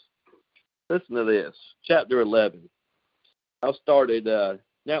this. Listen to this. Chapter 11. I started.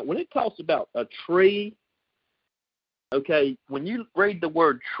 Now, when it talks about a tree, okay, when you read the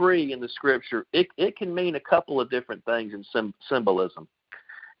word tree in the scripture, it can mean a couple of different things in symbolism.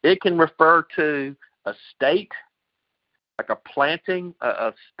 It can refer to a state, like a planting,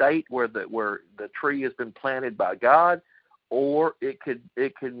 a state where the tree has been planted by God, or it could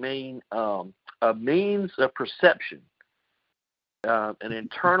mean a means of perception, an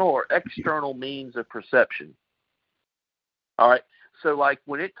internal or external means of perception. All right. So, like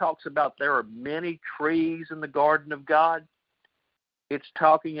when it talks about there are many trees in the garden of God, it's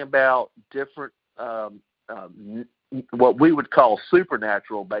talking about different, what we would call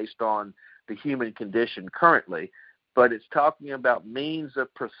supernatural based on the human condition currently, but it's talking about means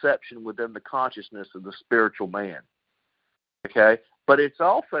of perception within the consciousness of the spiritual man. Okay, but it's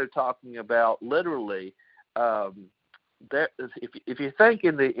also talking about literally. If you think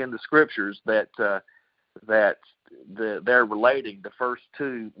in the scriptures that they're relating the first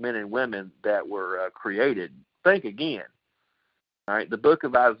two men and women that were created, think again. All right, the book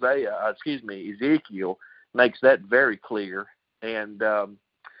of Ezekiel makes that very clear, and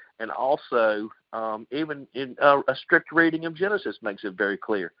also even in a strict reading of Genesis makes it very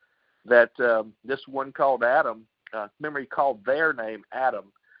clear that this one called Adam, remember he called their name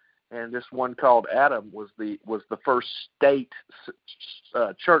Adam, and this one called Adam was the first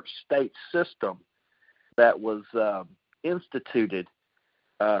church state system that was instituted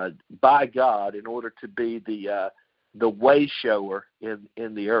by God in order to be the way shower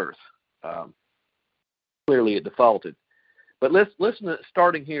in the earth. Clearly, it defaulted. But let's listen to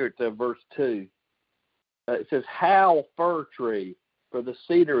starting here at verse 2. It says, "Howl, fir tree, for the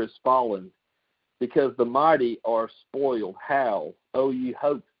cedar is fallen, because the mighty are spoiled. Howl, O you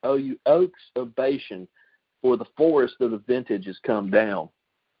oaks of Bashan, for the forest of the vintage is come down."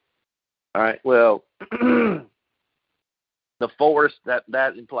 All right. Well, the forest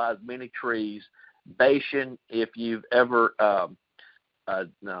that implies many trees. Bashan, if you've ever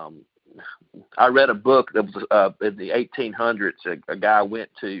I read a book that was in the 1800s. A guy went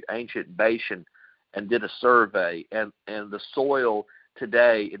to ancient Bashan and did a survey, and the soil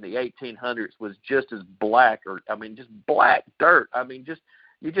today in the 1800s was just as black, just black dirt.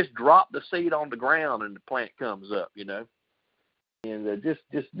 You just drop the seed on the ground and the plant comes up, and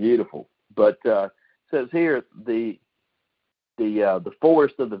just beautiful. But it says here the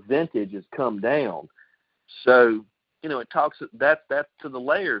forest of the vintage has come down. So it talks that's to the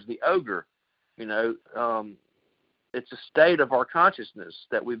layers, the ogre. It's a state of our consciousness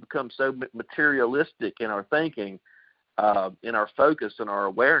that we've become so materialistic in our thinking, in our focus and our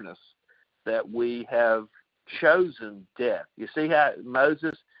awareness, that we have chosen death. You see how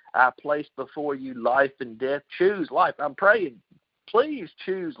Moses, I place before you life and death. Choose life. I'm praying, please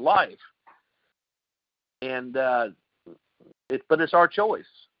choose life. And but it's our choice.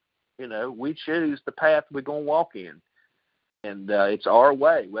 We choose the path we're going to walk in. And it's our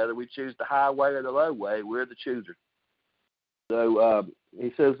way. Whether we choose the highway or the low way, we're the chooser. So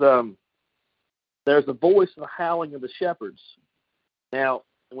he says, there's a voice and the howling of the shepherds. Now,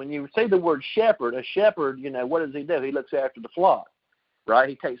 when you say the word shepherd, a shepherd, what does he do? He looks after the flock, right?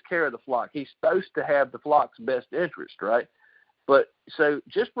 He takes care of the flock. He's supposed to have the flock's best interest, right? But so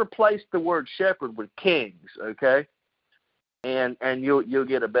just replace the word shepherd with kings, okay? And you'll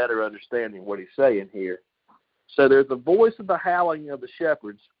get a better understanding of what he's saying here. So there's the voice of the howling of the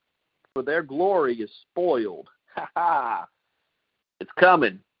shepherds, for their glory is spoiled. Ha ha! It's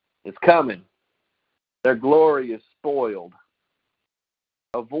coming. It's coming. Their glory is spoiled.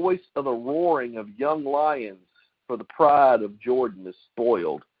 A voice of the roaring of young lions, for the pride of Jordan is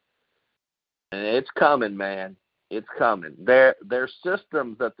spoiled. And it's coming, man. It's coming. Their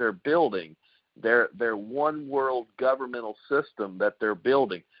systems that they're building, their one world governmental system that they're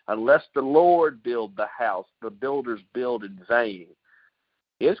building, unless the Lord build the house, the builders build in vain.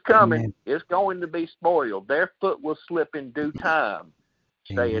 It's coming. Amen. It's going to be spoiled. Their foot will slip in due time.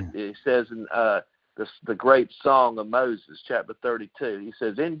 It says in the great song of Moses, chapter 32. He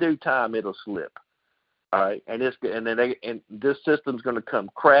says, in due time it'll slip. All right, and this system's going to come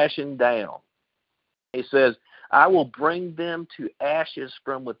crashing down. He says, I will bring them to ashes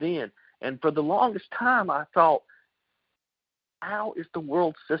from within. And for the longest time, I thought, how is the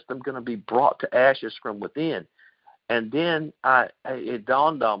world system going to be brought to ashes from within? And then it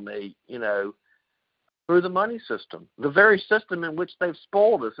dawned on me, through the money system, the very system in which they've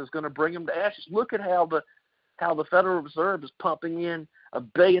spoiled us is going to bring them to ashes. Look at how the Federal Reserve is pumping in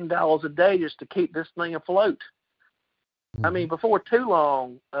 $1 billion a day just to keep this thing afloat. Before too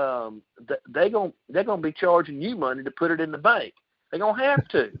long, they're gonna be charging you money to put it in the bank. They're gonna have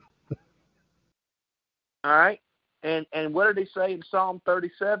to. All right. And what did he say in Psalm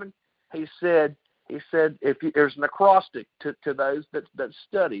 37? He said there's an acrostic to those that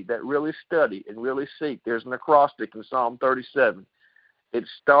study, that really study and really seek. There's an acrostic in Psalm 37. It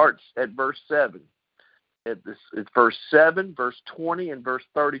starts at verse 7. It's verse 7, verse 20, and verse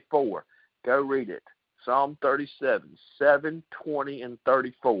 34. Go read it. Psalm 37, 7, 20, and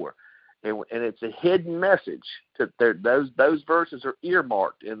 34. And it's a hidden message. Those verses are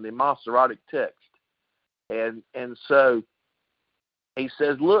earmarked in the Masoretic text. And so he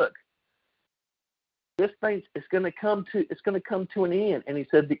says, look, this thing is going to come to an end. And he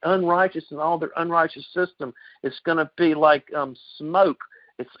said the unrighteous and all their unrighteous system is going to be like smoke.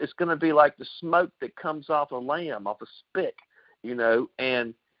 It's going to be like the smoke that comes off a lamb, off a spit,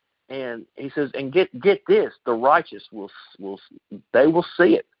 And he says, and get this, the righteous will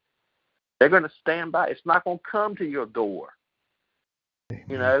see it. They're going to stand by. It's not going to come to your door.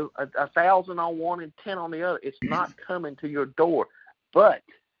 Amen. 1,000 on one and 10 on the other. It's not coming to your door. But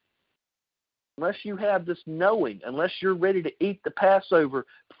unless you have this knowing, unless you're ready to eat the Passover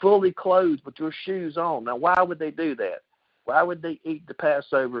fully clothed with your shoes on. Now, why would they do that? Why would they eat the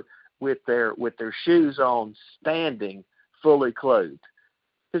Passover with their shoes on, standing fully clothed?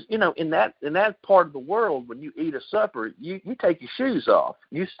 Because, in that part of the world, when you eat a supper, you take your shoes off.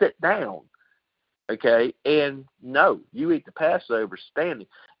 You sit down, okay? And no, you eat the Passover standing.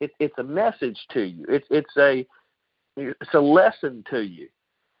 It's a message to you. It's a lesson to you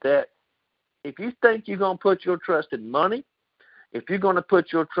that if you think you're going to put your trust in money, if you're going to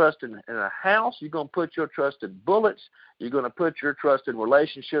put your trust in a house, you're going to put your trust in bullets, you're going to put your trust in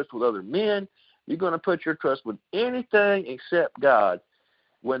relationships with other men, you're going to put your trust with anything except God,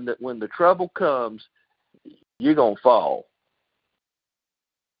 when the trouble comes, you're going to fall.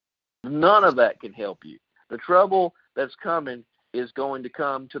 None of that can help you. The trouble that's coming is going to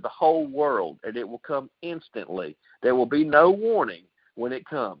come to the whole world, and it will come instantly. There will be no warning when it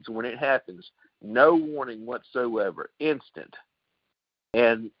comes, when it happens. No warning whatsoever. Instant.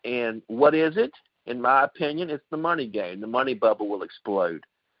 And what is it? In my opinion, it's the money game. The money bubble will explode.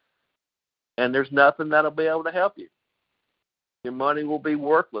 And there's nothing that'll be able to help you. Your money will be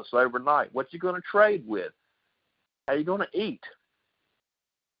worthless overnight. What you going to trade with? How you going to eat?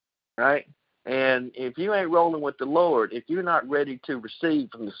 Right? And if you ain't rolling with the Lord, if you're not ready to receive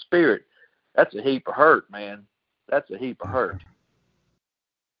from the Spirit, that's a heap of hurt, man. That's a heap of hurt.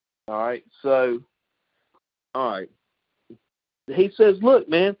 All right? So, all right. He says, look,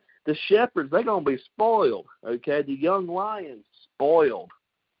 man, the shepherds, they're going to be spoiled, okay? The young lions, spoiled.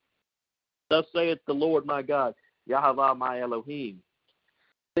 Thus saith the Lord my God, Yahweh my Elohim,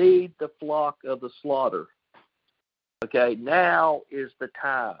 feed the flock of the slaughter. Okay, now is the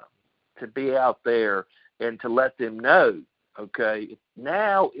time to be out there and to let them know, okay,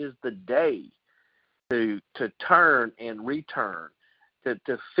 now is the day to turn and return,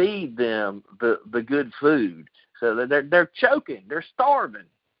 to feed them the good food. So that they're choking, they're starving.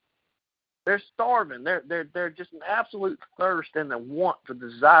 They're starving. They're just an absolute thirst and a want, the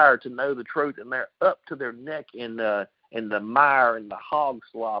desire to know the truth, and they're up to their neck in the mire and the hog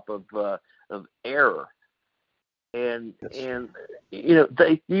slop of error. And you know,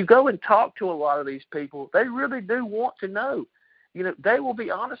 you go and talk to a lot of these people. They really do want to know. You know, they will be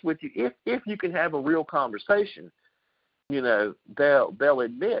honest with you if you can have a real conversation. You know, they'll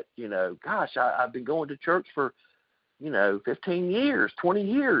admit, you know, gosh, I've been going to church for 15 years, 20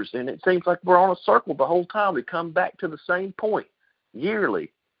 years, and it seems like we're on a circle the whole time. We come back to the same point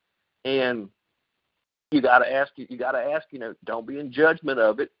yearly, and you got to ask, don't be in judgment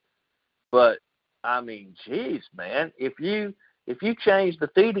of it, but I mean, geez, man, if you change the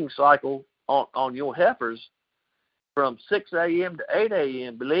feeding cycle on your heifers from 6 a.m. to 8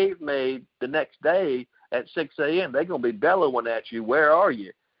 a.m., believe me, the next day at 6 a.m. they're gonna be bellowing at you, where are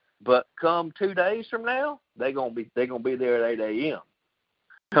you? But come 2 days from now, they're gonna be there at 8 a.m.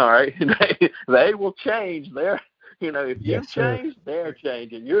 All right, they will change their, if you change, they're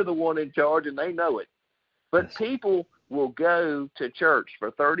changing. You're the one in charge, and they know it. But people will go to church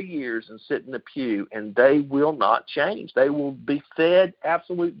for 30 years and sit in the pew, and they will not change. They will be fed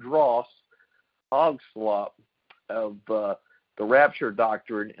absolute dross, hog slop of the rapture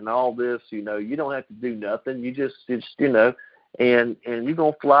doctrine and all this. You don't have to do nothing. You just and you're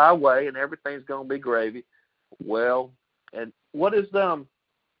going to fly away, and everything's going to be gravy. Well, and what does the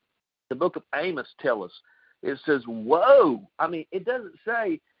book of Amos tell us? It says, woe. I mean, it doesn't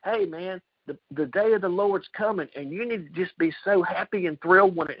say, hey, man, the day of the Lord's coming, and you need to just be so happy and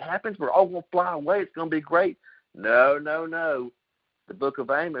thrilled when it happens. We're all going to fly away. It's going to be great. No. The book of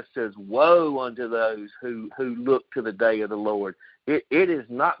Amos says, woe unto those who look to the day of the Lord. It is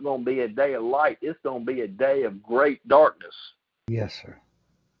not going to be a day of light. It's going to be a day of great darkness. Yes, sir.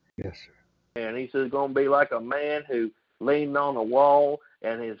 Yes, sir. And he says it's going to be like a man who leaned on a wall,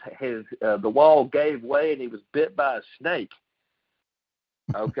 and the wall gave way, and he was bit by a snake.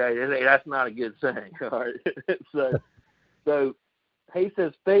 Okay, that's not a good thing. All right. So he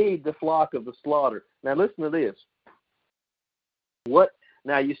says, feed the flock of the slaughter. Now listen to this.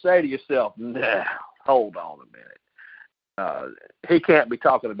 Now you say to yourself, now hold on a minute. He can't be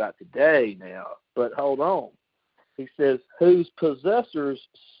talking about today now, but hold on. He says, whose possessors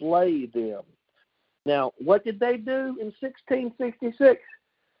slay them. Now, what did they do in 1666?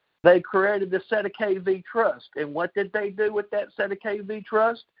 They created the Sedekiah Trust. And what did they do with that Sedekiah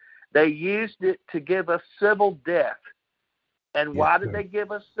Trust? They used it to give us civil death. And why did they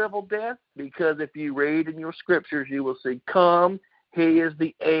give us civil death? Because if you read in your scriptures, you will see, come, he is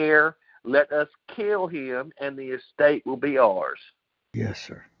the heir, let us kill him, and the estate will be ours. Yes,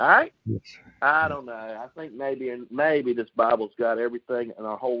 sir. All right? Yes, sir. I don't know. I think maybe this Bible's got everything and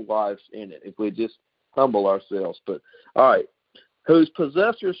our whole lives in it if we just humble ourselves. But, all right. Whose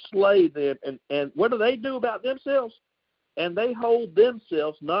possessors slay them, and what do they do about themselves? And they hold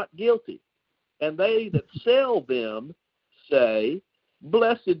themselves not guilty. And they that sell them say,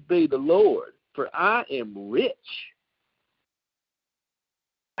 blessed be the Lord, for I am rich.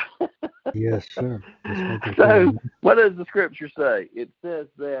 Yes, sir. So what does the scripture say? It says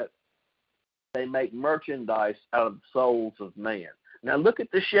that they make merchandise out of the souls of man. Now look at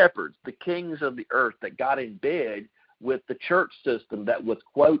the shepherds, the kings of the earth that got in bed with the church system that was,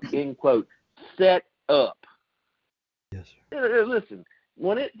 quote, end quote, set up. Yes, sir. Listen,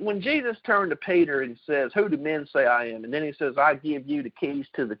 when Jesus turned to Peter and says, who do men say I am? And then he says, I give you the keys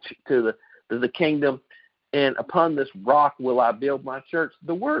to the kingdom, and upon this rock will I build my church.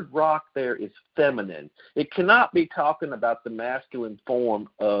 The word rock there is feminine. It cannot be talking about the masculine form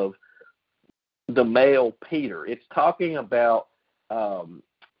of the male Peter. It's talking about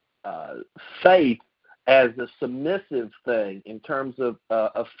faith as a submissive thing in terms of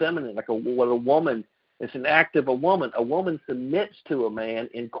feminine, like what a woman. It's an act of a woman. A woman submits to a man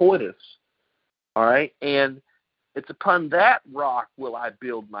in coitus. All right, and it's upon that rock will I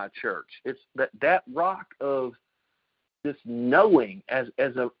build my church. It's that rock of this knowing as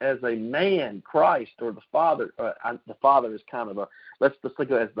a man, Christ or the Father. The Father is kind of let's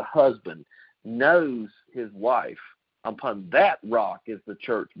think of it as the husband knows his wife. Upon that rock is the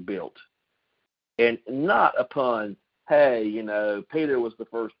church built, and not upon, hey, Peter was the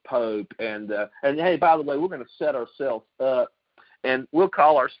first pope, and hey, by the way, we're going to set ourselves up, and we'll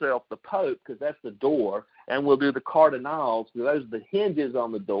call ourselves the Pope because that's the door, and we'll do the cardinals because those are the hinges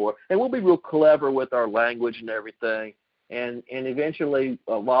on the door, and we'll be real clever with our language and everything, and eventually,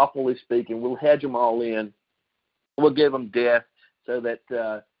 lawfully speaking, we'll hedge them all in. We'll give them death so that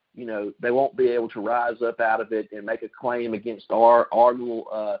they won't be able to rise up out of it and make a claim against our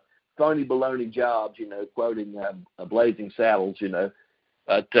little phony baloney jobs, quoting Blazing Saddles,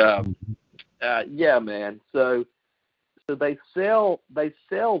 But yeah, man. So they sell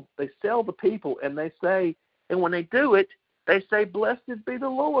the people, and they say, and when they do it, they say, "Blessed be the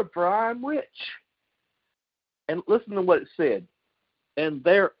Lord, for I am rich." And listen to what it said. And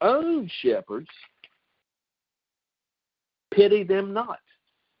their own shepherds pity them not.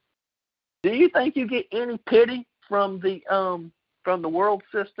 Do you think you get any pity from the world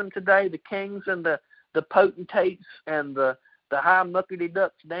system today? The kings and the potentates and the high muckety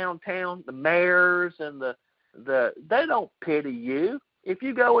ducks downtown, the mayors and they don't pity you. If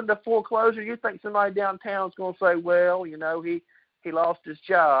you go into foreclosure, you think somebody downtown is going to say, well, he lost his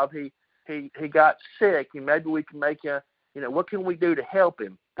job, he got sick, and maybe we can make what can we do to help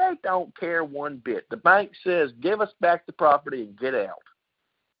him? They don't care one bit. The bank says, give us back the property and get out.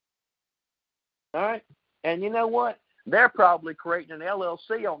 All right? And you know what? They're probably creating an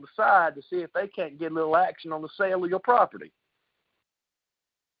LLC on the side to see if they can't get a little action on the sale of your property.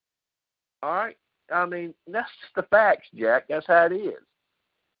 All right? I mean, that's just the facts, Jack. That's how it is.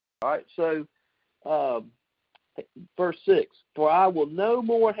 All right? So, verse 6, for I will no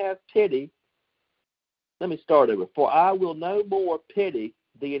more have pity. Let me start over. For I will no more pity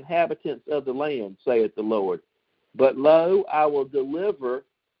the inhabitants of the land, saith the Lord. But lo, I will deliver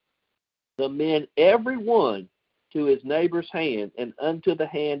the men every one to his neighbor's hand, and unto the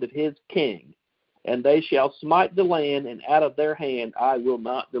hand of his king. And they shall smite the land, and out of their hand I will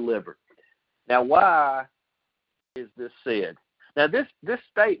not deliver. Now, why is this said? Now, this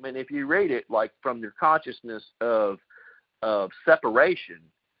statement, if you read it like from your consciousness of separation,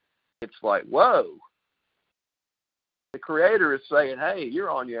 it's like, whoa. The Creator is saying, hey, you're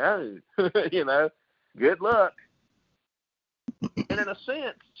on your own. Good luck. And in a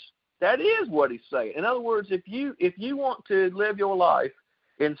sense, that is what he's saying. In other words, if you want to live your life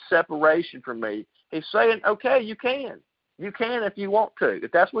in separation from me, he's saying, okay, you can. You can if you want to.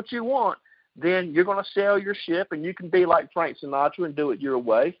 If that's what you want, then you're going to sell your ship and you can be like Frank Sinatra and do it your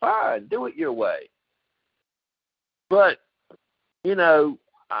way. Fine, do it your way. But,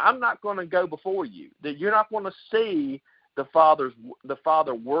 I'm not going to go before you. That you're not going to see the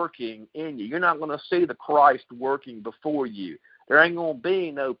Father working in you. You're not going to see the Christ working before you. There ain't going to be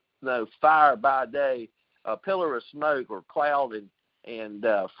no fire by day, a pillar of smoke or cloud and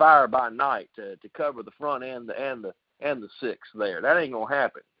fire by night to cover the front end and the six there. That ain't going to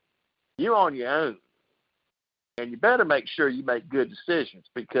happen. You're on your own. And you better make sure you make good decisions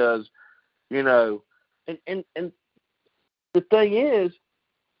because, and the thing is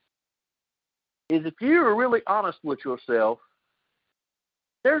if you're really honest with yourself,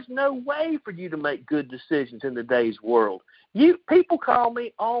 there's no way for you to make good decisions in today's world. People call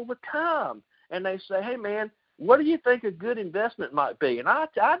me all the time, and they say, hey, man, what do you think a good investment might be? And I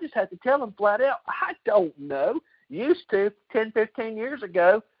just have to tell them flat out, I don't know. Used to 10, 15 years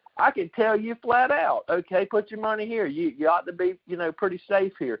ago, I could tell you flat out, okay, put your money here. You ought to be, pretty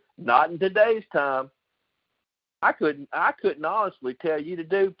safe here. Not in today's time. I couldn't honestly tell you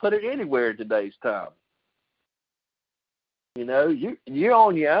put it anywhere in today's time. You're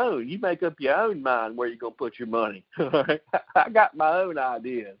on your own. You make up your own mind where you're going to put your money. I got my own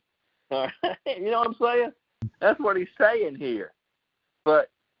ideas. All right? You know what I'm saying? That's what he's saying here.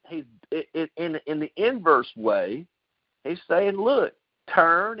 But he's in the inverse way, he's saying, look,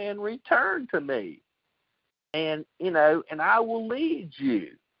 turn and return to me. And, and I will lead you.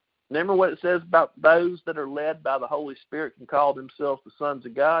 Remember what it says about those that are led by the Holy Spirit can call themselves the sons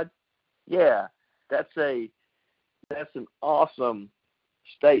of God? Yeah, that's an awesome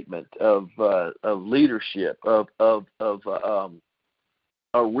statement of leadership, of a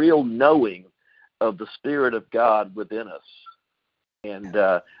real knowing of the Spirit of God within us, and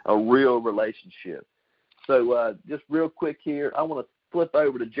a real relationship. So just real quick here, I want to flip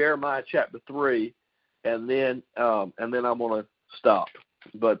over to Jeremiah chapter 3, and then I'm going to stop.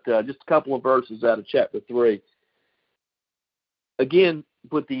 But just a couple of verses out of chapter 3. Again,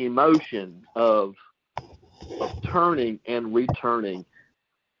 with the emotion of turning and returning.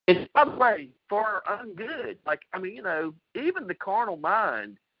 And by the way, for our own good, even the carnal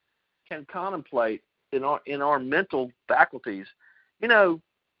mind can contemplate in our mental faculties.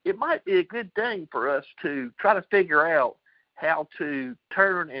 It might be a good thing for us to try to figure out how to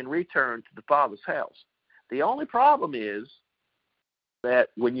turn and return to the Father's house. The only problem is that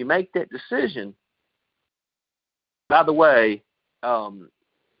when you make that decision, by the way,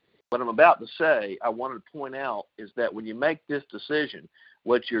 what I'm about to say, I wanted to point out is that when you make this decision,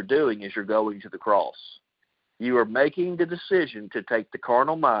 what you're doing is you're going to the cross. You are making the decision to take the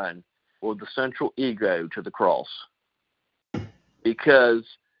carnal mind or the central ego to the cross, because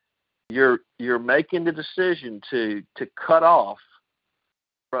you're making the decision to cut off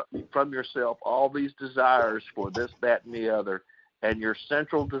from yourself all these desires for this, that, and the other, and your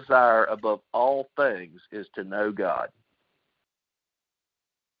central desire above all things is to know God.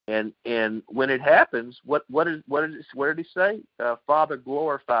 And when it happens, what did he say? Father,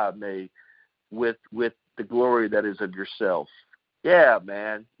 glorify me with the glory that is of yourself. Yeah,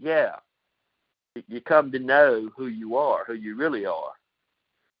 man. Yeah. You come to know who you are, who you really are.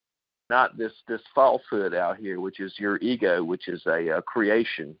 Not this falsehood out here, which is your ego, which is a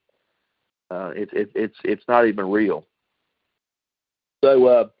creation. It's not even real.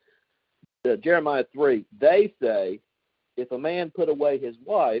 So Jeremiah 3, they say, if a man put away his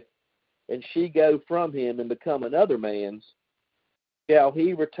wife, and she go from him and become another man's, shall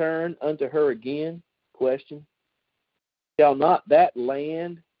he return unto her again? Question. Shall not that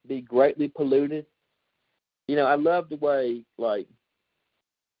land be greatly polluted? I love the way, like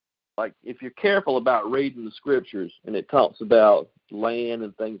if you're careful about reading the scriptures and it talks about land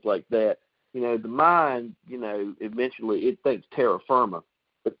and things like that, the mind, eventually it thinks terra firma.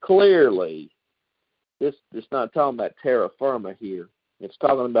 But clearly, this is not talking about terra firma here. It's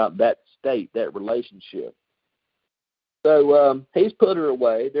talking about that state, that relationship. So he's put her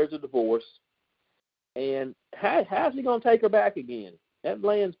away. There's a divorce. And how's he going to take her back again? That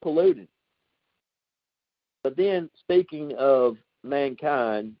land's polluted. But then, speaking of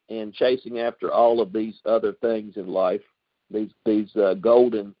mankind and chasing after all of these other things in life, these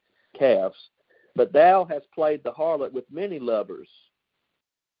golden calves, but thou hast played the harlot with many lovers,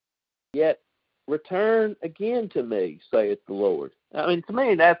 yet return again to me, saith the Lord. To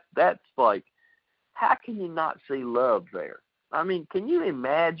me, that's like, how can you not see love there? Can you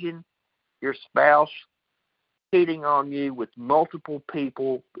imagine your spouse cheating on you with multiple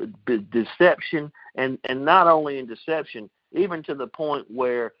people, deception, and not only in deception, even to the point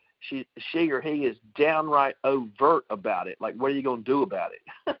where she or he is downright overt about it. Like, what are you going to do about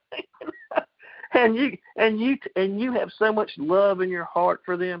it? and you have so much love in your heart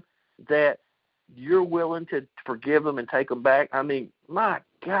for them that you're willing to forgive them and take them back. My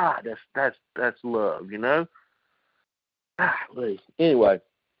God, that's love, Anyway,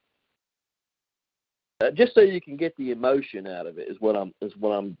 just so you can get the emotion out of it is what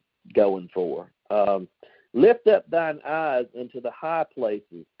I'm going for. Lift up thine eyes into the high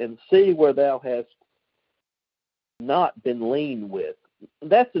places and see where thou hast not been lean with.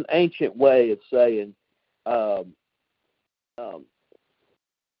 That's an ancient way of saying,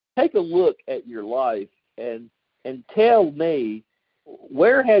 take a look at your life and tell me,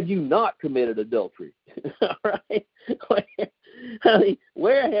 where have you not committed adultery? All right?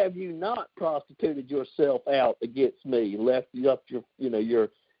 Where have you not prostituted yourself out against me and left your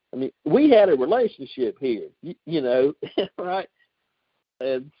we had a relationship here, right?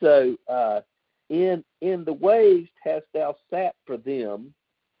 And so in the ways hast thou sat for them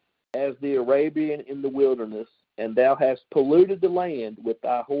as the Arabian in the wilderness, and thou hast polluted the land with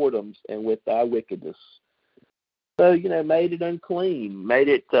thy whoredoms and with thy wickedness. So, made it unclean, made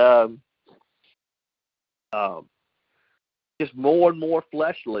it just more and more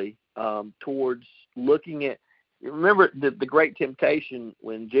fleshly towards looking at. Remember the great temptation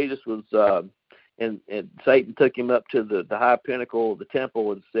when Jesus was, and Satan took him up to the high pinnacle of the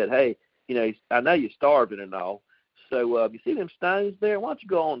temple and said, hey, I know you're starving and all, so you see them stones there? Why don't you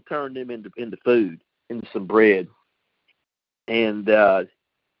go on and turn them into food, into some bread? And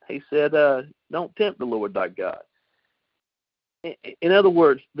he said, don't tempt the Lord thy God. In other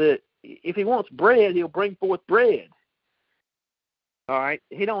words, if he wants bread, he'll bring forth bread. All right?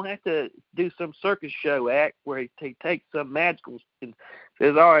 He don't have to do some circus show act where he takes some magical and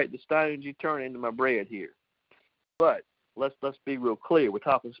says, all right, the stones you turn into my bread here. But let's be real clear. We're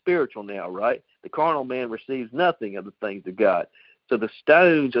talking spiritual now, right? The carnal man receives nothing of the things of God. So the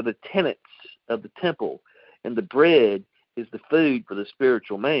stones are the tenants of the temple, and the bread is the food for the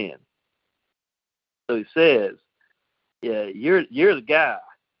spiritual man. So he says, yeah, you're the guy.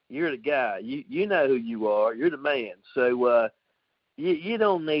 You're the guy. You know who you are. You're the man. So you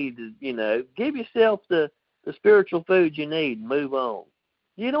don't need to, give yourself the spiritual food you need and move on.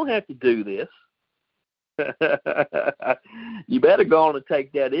 You don't have to do this. You better go on and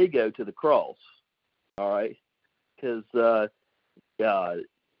take that ego to the cross, all right? Because,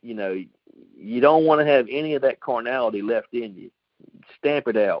 you don't want to have any of that carnality left in you. Stamp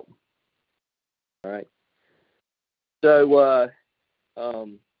it out, all right? So,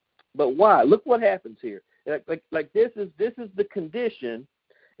 but why? Look what happens here. Like this is the condition,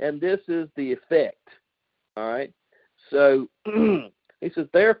 and this is the effect, all right? So he says,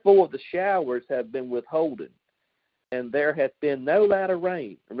 therefore the showers have been withholden, and there hath been no latter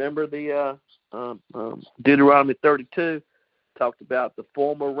rain. Remember the Deuteronomy 32 talked about the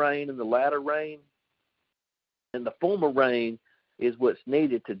former rain and the latter rain? And the former rain is what's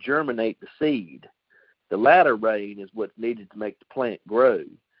needed to germinate the seed. The latter rain is what's needed to make the plant grow.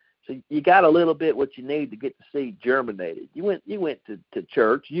 So you got a little bit what you need to get the seed germinated. You went to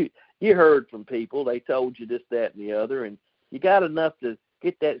church. You heard from people. They told you this, that, and the other, and you got enough to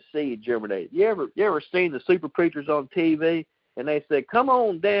get that seed germinated. You ever seen the super preachers on TV, and they say, come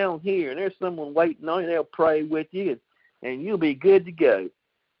on down here, and there's someone waiting on you. They'll pray with you, and you'll be good to go.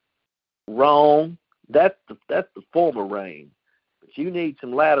 Wrong. That's the former rain. But you need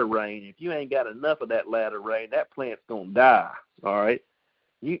some latter rain. If you ain't got enough of that latter rain, that plant's going to die, all right?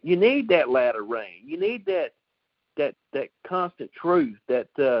 You need that latter rain. You need that constant truth, that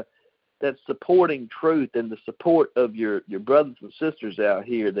supporting truth, and the support of your brothers and sisters out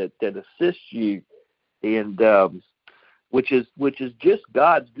here that assist you, and which is just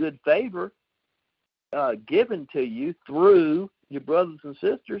God's good favor given to you through your brothers and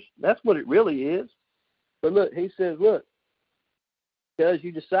sisters. That's what it really is. But look, he says, look, because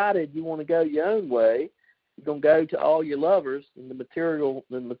you decided you want to go your own way, you're going to go to all your lovers in the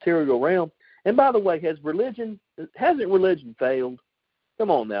material realm. And by the way, hasn't religion failed?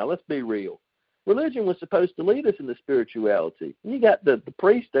 Come on now, let's be real. Religion was supposed to lead us into spirituality. And you got the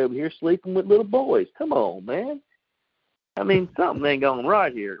priest over here sleeping with little boys. Come on, man. I mean, something ain't going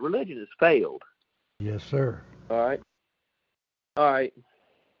right here. Religion has failed. Yes, sir. All right.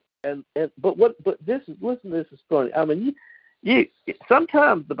 And but this is funny. I mean, you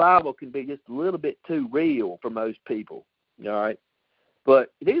sometimes the Bible can be just a little bit too real for most people. All right.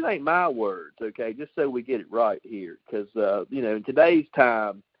 But these ain't my words, okay? Just so we get it right here, because in today's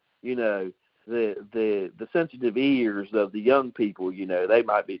time, the sensitive ears of the young people, they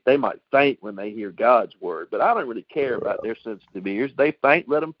might faint when they hear God's word, but I don't really care about their sensitive ears. They faint,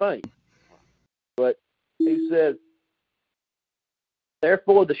 let them faint. But he says,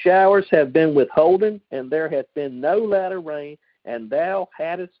 therefore the showers have been withholden, and there hath been no latter rain, and thou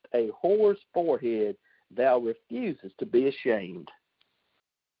hadst a whore's forehead, thou refusest to be ashamed.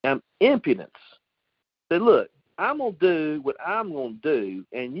 Impudence. Say, look, I'm going to do what I'm going to do,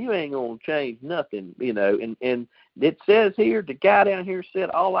 and you ain't going to change nothing, And it says here, the guy down here said,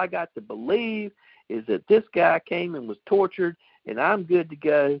 all I got to believe is that this guy came and was tortured, and I'm good to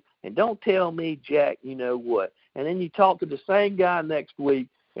go, and don't tell me, Jack, you know what. And then you talk to the same guy next week,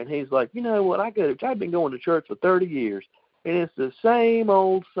 and he's like, you know what, I've been going to church for 30 years, and it's the same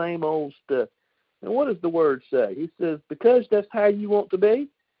old stuff. And what does the word say? He says, because that's how you want to be,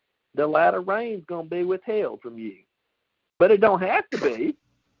 the latter rain's going to be withheld from you. But it don't have to be.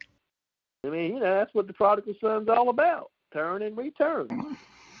 I mean, that's what the prodigal son's all about, turn and return.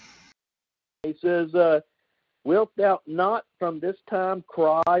 He says, wilt thou not from this time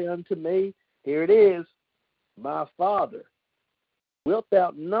cry unto me? Here it is, my Father. Wilt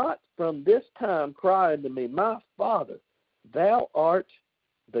thou not from this time cry unto me, my Father? Thou art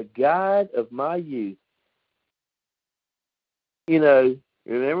the guide of my youth.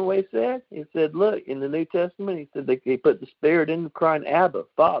 Remember what he said? He said, look, in the New Testament, he said he put the Spirit in crying, Abba,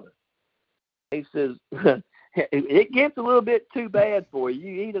 Father. He says, it gets a little bit too bad for you.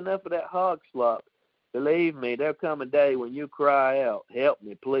 You eat enough of that hog slop. Believe me, there'll come a day when you cry out, help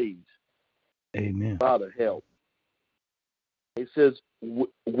me, please. Amen. Father, help. He says,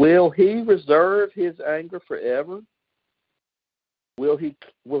 will he reserve his anger forever? Will he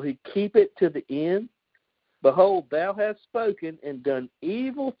keep it to the end? Behold, thou hast spoken and done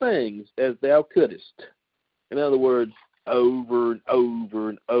evil things as thou couldest. In other words, over and over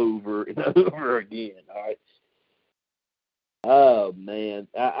and over and over again. All right. Oh, man.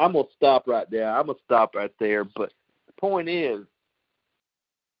 I'm going to stop right there. But the point is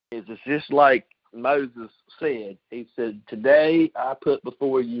it's just like Moses said. He said, "Today I put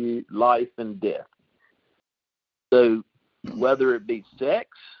before you life and death." So whether it be sex,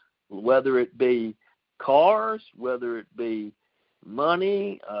 whether it be cars, whether it be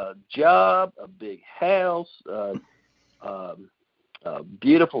money, a job, a big house, a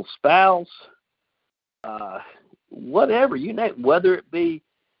beautiful spouse, whatever, you name it, whether it be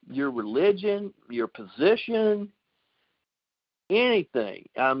your religion, your position, anything.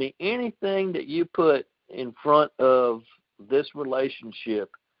 I mean, anything that you put in front of this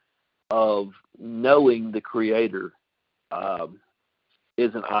relationship of knowing the Creator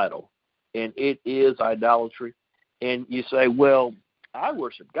is an idol, and it is idolatry. And you say, well, I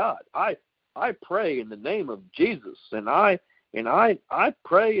worship God. I pray in the name of Jesus, and I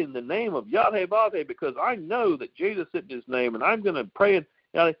pray in the name of Yahweh because I know that Jesus said His name, and I'm going to pray.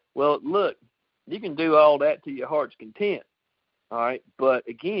 Well, look, you can do all that to your heart's content, all right? But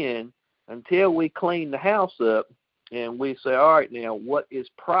again, until we clean the house up and we say, all right, now what is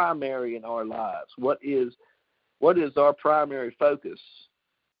primary in our lives? What is our primary focus?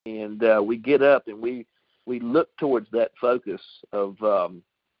 And we get up and we look towards that focus of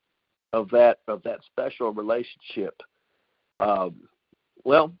that special relationship.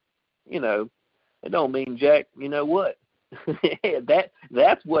 Well, it don't mean jack. You know what?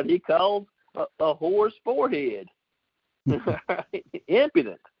 That's what he calls a whore's forehead.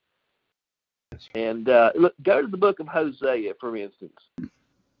 Impudent. And look, go to the book of Hosea, for instance.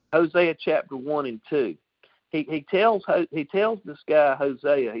 Hosea chapter 1 and 2. He tells this guy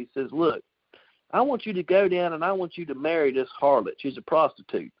Hosea. He says, "Look, I want you to go down and I want you to marry this harlot. She's a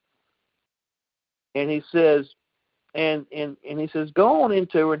prostitute." And he says, and he says, "Go on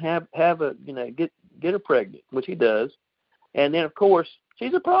into her and have a get her pregnant," which he does. And then of course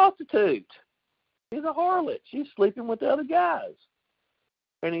she's a prostitute. She's a harlot. She's sleeping with the other guys.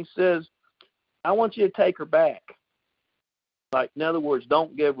 And he says, "I want you to take her back." Like, in other words,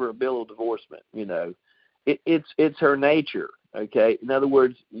 don't give her a bill of divorcement. It's her nature. Okay. In other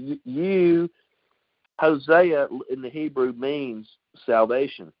words, you Hosea in the Hebrew means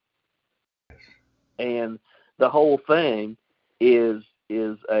salvation, and the whole thing is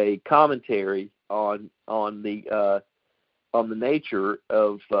a commentary on the nature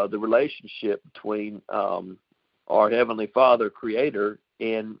of the relationship between our Heavenly Father, Creator,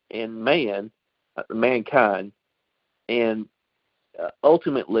 and mankind, and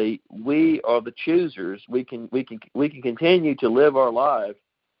ultimately we are the choosers. We can continue to live our lives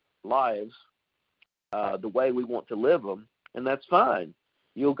the way we want to live them, and that's fine.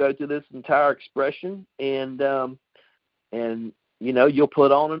 You'll go through this entire expression, and you'll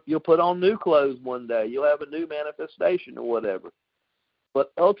put on new clothes one day. You'll have a new manifestation or whatever.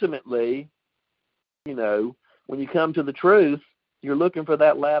 But ultimately, when you come to the truth, you're looking for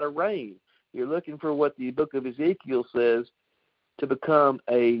that latter rain. You're looking for what the book of Ezekiel says, to become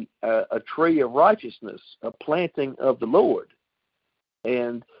a tree of righteousness, a planting of the Lord,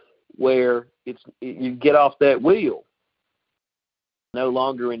 and where you get off that wheel, no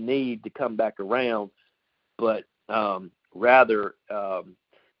longer in need to come back around, but rather to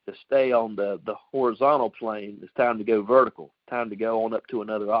stay on the horizontal plane. It's time to go vertical, time to go on up to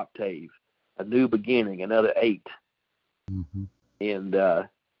another octave, a new beginning, another 8. Mm-hmm. And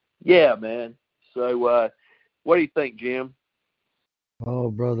yeah, man. So what do you think, Jim?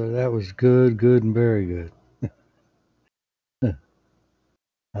 Oh, brother, that was good and very good.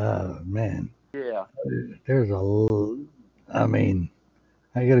 Man. Yeah.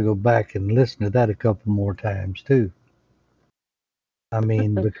 I got to go back and listen to that a couple more times too.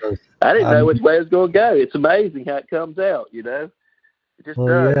 Because I didn't know which way it was going to go. It's amazing how it comes out, It just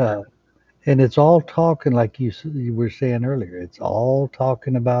does. Yeah. And it's all talking, like you were saying earlier, it's all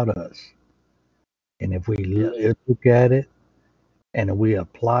talking about us. And if we look at it and we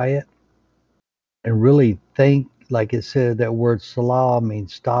apply it and really think, like it said, that word salah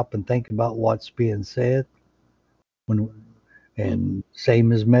means stop and think about what's being said. And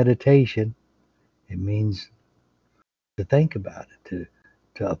same as meditation, it means to think about it,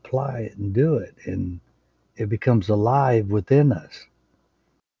 to apply it and do it, and it becomes alive within us.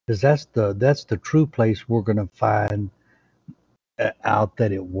 Because that's the true place we're going to find out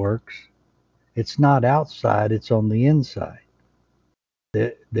that it works. It's not outside, it's on the inside.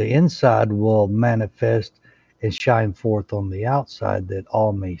 The inside will manifest and shine forth on the outside, that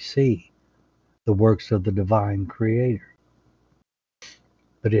all may see the works of the divine Creator.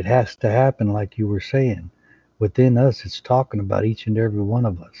 But it has to happen, like you were saying. Within us, it's talking about each and every one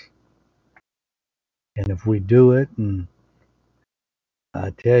of us. And if we do it, and I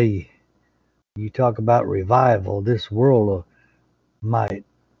tell you, you talk about revival, this world might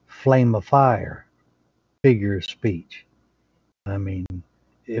flame of fire, figure of speech. I mean,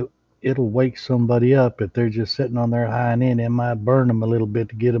 it it'll wake somebody up if they're just sitting on their hind end. It might burn them a little bit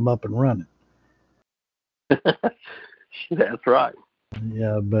to get them up and running. That's right.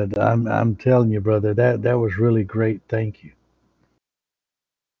 Yeah, but I'm telling you, brother, that was really great. Thank you.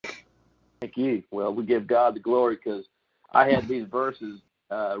 Thank you. Well, we give God the glory because I had these verses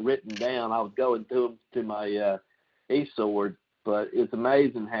written down. I was going through them to my e-sword, but it's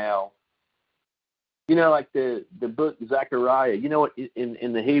amazing how, like the book Zechariah. You know what?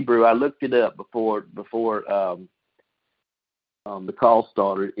 In the Hebrew, I looked it up before the call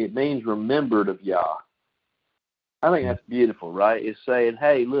started. It means remembered of Yah. I think that's beautiful, right? It's saying,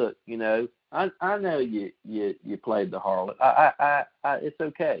 hey, look, I know you played the harlot. It's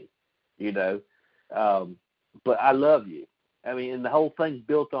okay, but I love you. I mean, and the whole thing's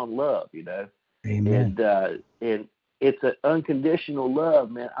built on love, Amen. and it's an unconditional love,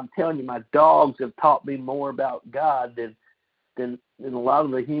 man. I'm telling you, my dogs have taught me more about God than a lot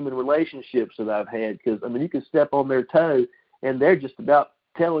of the human relationships that I've had. Because you can step on their toe, and they're just about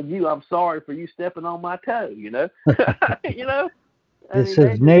telling you, "I'm sorry for you stepping on my toe." It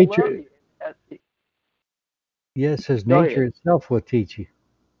says nature. You. Yes, it says Go nature ahead. itself will teach you.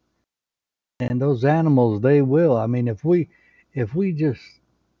 And those animals, they will. I mean, if we just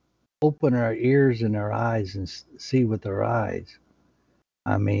open our ears and our eyes and see with our eyes,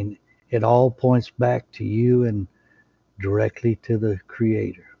 I mean, it all points back to you and directly to the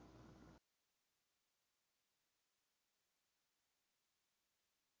Creator.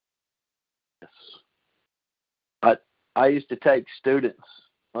 Yes. I used to take students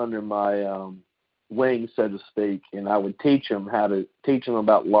under my wing, so to speak, and I would teach them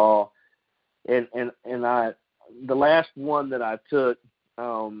about law. And the last one that I took,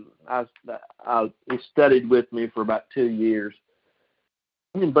 he studied with me for about 2 years.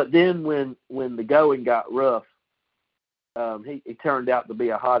 But then when the going got rough, he turned out to be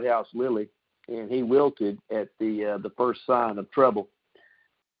a hothouse lily, and he wilted at the first sign of trouble.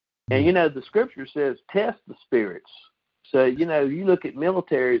 And the scripture says, test the spirits. So you look at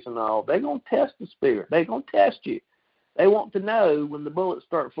militaries and all, they're gonna test the spirit. They're gonna test you. They want to know when the bullets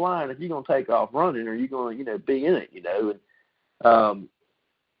start flying if you're gonna take off running or you're gonna be in it.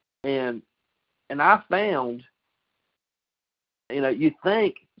 And I found, you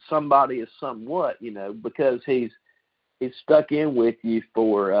think somebody is somewhat, because he's stuck in with you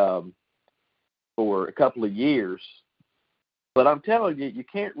for a couple of years. But I'm telling you, you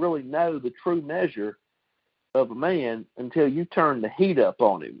can't really know the true measure of a man until you turn the heat up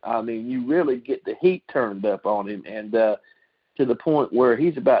on him. I mean, you really get the heat turned up on him, and to the point where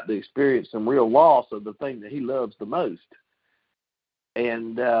he's about to experience some real loss of the thing that he loves the most.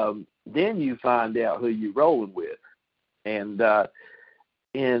 And then you find out who you're rolling with. And the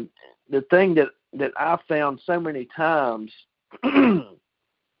thing that I found so many times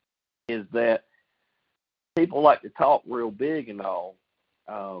is that people like to talk real big and all,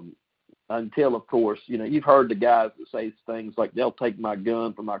 until, of course, you've heard the guys that say things like, they'll take my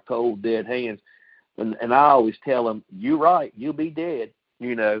gun from my cold, dead hands. And I always tell them, you're right, you'll be dead,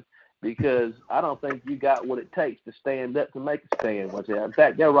 because I don't think you got what it takes to stand up to make a stand. In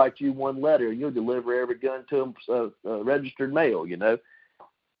fact, they'll write you one letter and you'll deliver every gun to them registered mail,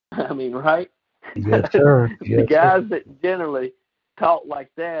 I mean, right? Yes, sir. The guys that generally talk like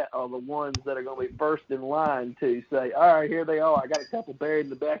that are the ones that are going to be first in line to say, all right, here they are. I got a couple buried in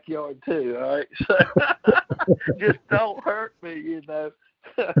the backyard too. All right. So just don't hurt me, So,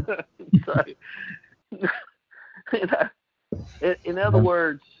 in other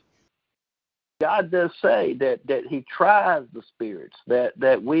words, God does say that he tries the spirits,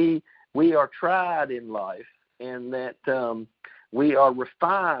 that we are tried in life, and that we are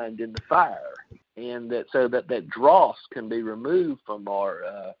refined in the fire, and that dross can be removed from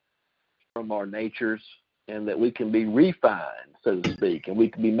our natures, and that we can be refined, so to speak, and we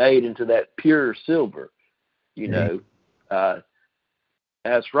can be made into that pure silver.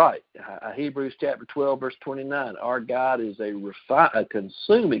 That's right. Hebrews chapter 12, verse 29. Our God is a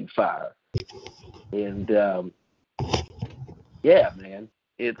consuming fire, and yeah, man,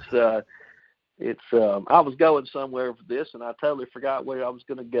 it's. I was going somewhere with this, and I totally forgot where I was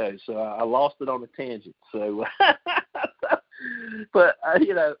going to go, so I lost it on a tangent. So, but I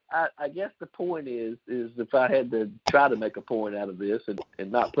guess the point is if I had to try to make a point out of this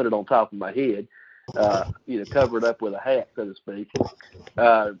and not put it on top of my head, cover it up with a hat, so to speak,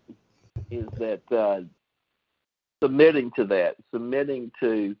 is that submitting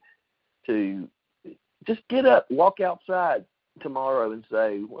to just get up, walk outside tomorrow and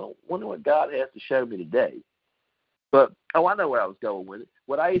say, well, wonder what God has to show me today. But, I know where I was going with it.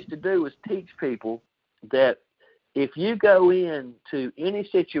 What I used to do was teach people that if you go into any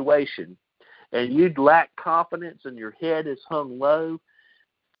situation and you lack confidence and your head is hung low,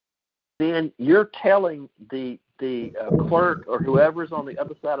 then you're telling the clerk or whoever's on the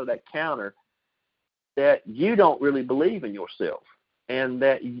other side of that counter that you don't really believe in yourself, and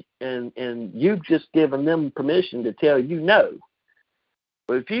that and you've just given them permission to tell you no.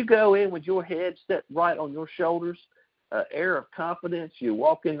 But if you go in with your head set right on your shoulders, air of confidence, you're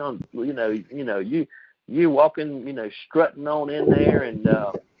walking on, you walking, strutting on in there and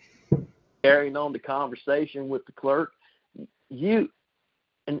carrying on the conversation with the clerk.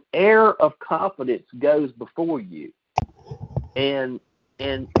 An air of confidence goes before you, and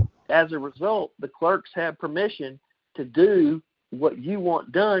as a result, the clerks have permission to do what you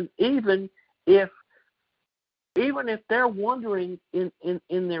want done, even if they're wondering in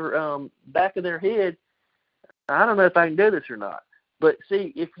their back of their head, I don't know if I can do this or not. But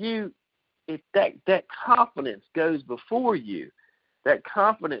see, if that confidence goes before you, and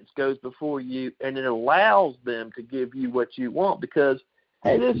it allows them to give you what you want, because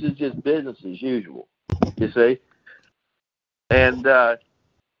hey, this is just business as usual, you see? And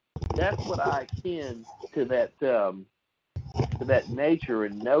that's what I akin to that nature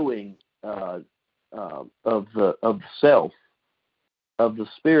and knowing of the self, of the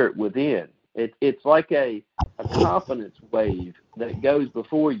spirit within. It's like a confidence wave that goes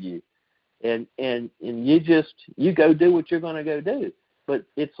before you, and you go do what you're going to go do. But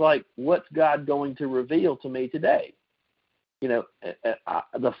it's like, what's God going to reveal to me today?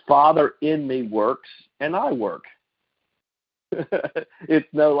 The Father in me works, and I work. It's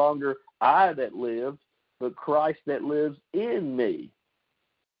no longer I that lives, but Christ that lives in me.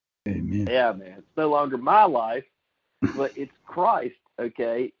 Amen. Yeah, man. It's no longer my life, but it's Christ,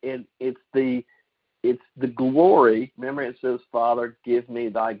 okay? And it's the glory. Remember, it says, Father, give me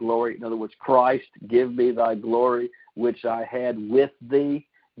thy glory. In other words, Christ, give me thy glory, which I had with thee.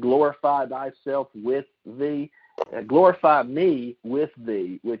 Glorify thyself with thee. Glorify me with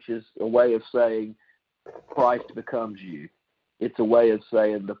thee, which is a way of saying Christ becomes you. It's a way of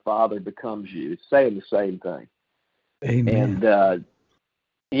saying the Father becomes you. It's saying the same thing. Amen. And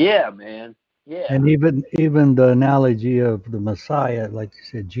yeah, man. Yeah. And even the analogy of the Messiah, like you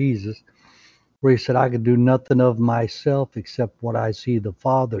said, Jesus, where he said, I could do nothing of myself except what I see the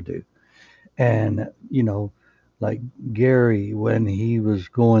Father do. And, like Gary, when he was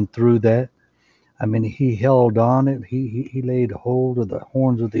going through that, I mean, he held on it. He laid hold of the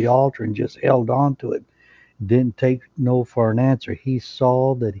horns of the altar and just held on to it. Didn't take no for an answer. He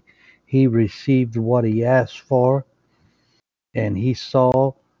saw that he received what he asked for, and he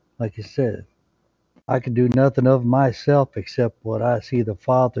saw, like he said, I can do nothing of myself except what I see the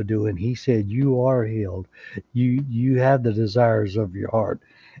Father do. And he said, you are healed. You have the desires of your heart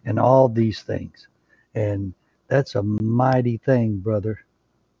and all these things. And that's a mighty thing, brother.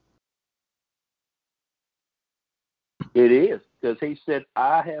 It is, because he said,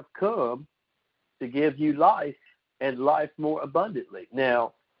 I have come to give you life and life more abundantly.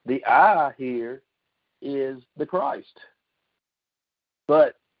 Now, the I here is the Christ.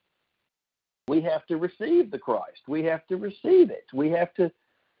 But we have to receive the Christ. We have to receive it. We have to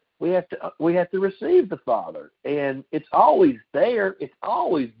receive the Father. And it's always there. It's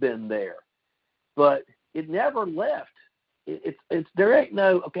always been there. But it never left. It's there ain't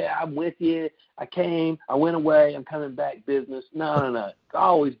no, okay, I'm with you. I came, I went away, I'm coming back business. No. It's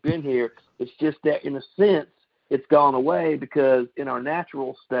always been here. It's just that in a sense it's gone away because in our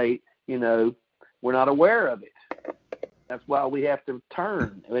natural state, we're not aware of it. That's why we have to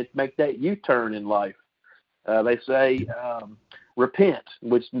turn. Let's make that U-turn in life. They say repent,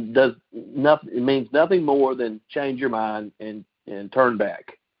 which does nothing. It means nothing more than change your mind and turn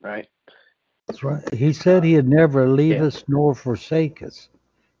back. Right. That's right. He said he'd never leave us nor forsake us.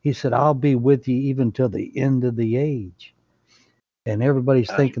 He said, I'll be with you even till the end of the age. And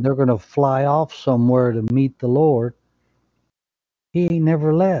everybody's thinking they're going to fly off somewhere to meet the Lord. He ain't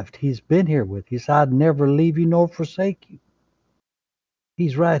never left. He's been here with you. He said, I'd never leave you nor forsake you.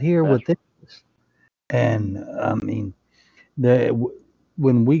 He's right here within us. And I mean,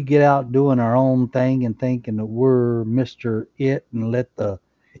 when we get out doing our own thing and thinking that we're Mr. It and let the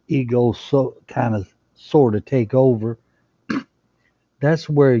ego sort of take over, that's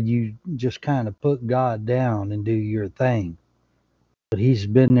where you just kind of put God down and do your thing. But he's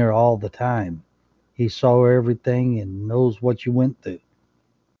been there all the time. He saw everything and knows what you went through.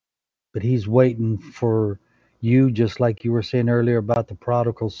 But he's waiting for you, just like you were saying earlier about the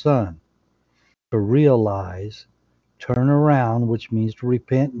prodigal son, to realize, turn around, which means to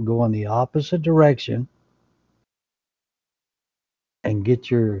repent and go in the opposite direction, and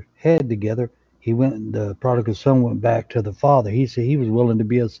get your head together. The prodigal son went back to the father. He said he was willing to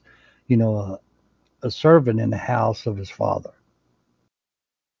be a servant in the house of his father.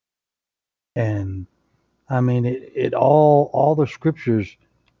 And I mean, it all the scriptures,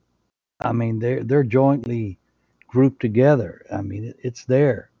 I mean, they're jointly grouped together. I mean, it's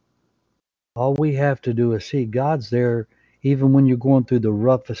there. All we have to do is see God's there, even when you're going through the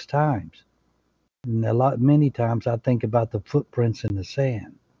roughest times. And many times, I think about the footprints in the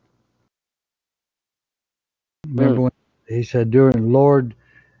sand. Remember when he said, Lord,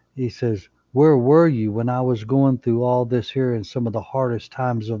 he says, where were you when I was going through all this here in some of the hardest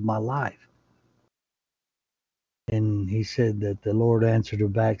times of my life? And he said that the Lord answered her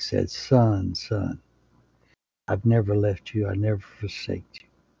back, said, son, I've never left you. I never forsake you.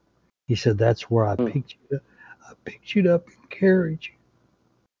 He said, that's where I picked you up. I picked you up and carried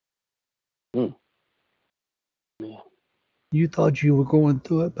you. Yeah. You thought you were going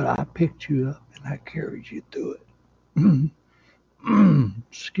through it, but I picked you up and I carried you through it.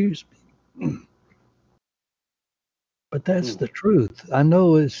 Excuse me. But that's the truth. I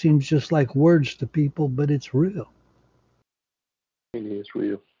know it seems just like words to people, but it's real. It is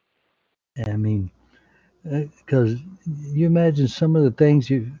real. I mean, because you imagine some of the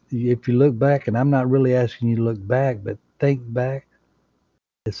things if you look back, and I'm not really asking you to look back, but think back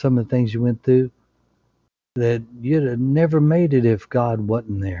at some of the things you went through, that you'd have never made it if God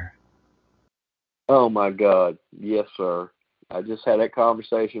wasn't there. Oh my God, yes, sir. I just had that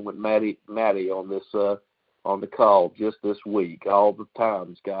conversation with Maddie on this on the call just this week. All the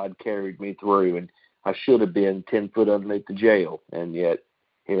times God carried me through, and I should have been 10 foot underneath the jail, and yet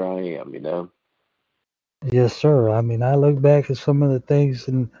here I am. Yes, sir. I mean, I look back at some of the things,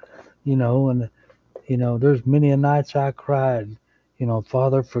 and there's many a nights I cried.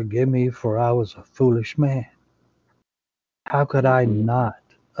 Father, forgive me, for I was a foolish man. How could I not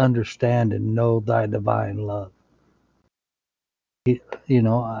understand and know thy divine love?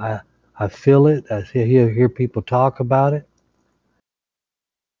 I feel it. I hear people talk about it.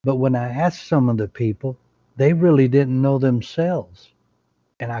 But when I asked some of the people, they really didn't know themselves.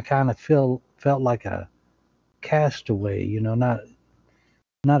 And I kind of felt like a castaway, not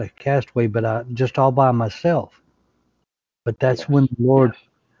a castaway, but just all by myself. But that's when the Lord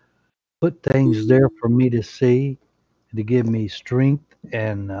put things there for me to see, to give me strength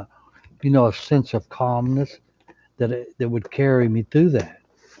and a sense of calmness that would carry me through that.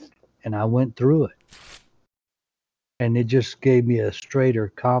 And I went through it. And it just gave me a straighter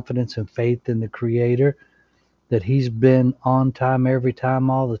confidence and faith in the Creator that He's been on time every time,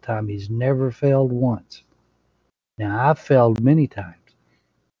 all the time. He's never failed once. Now, I've failed many times,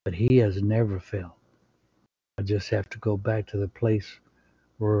 but He has never failed. I just have to go back to the place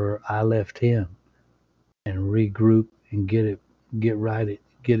where I left Him and regroup and get it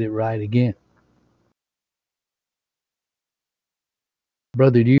right again.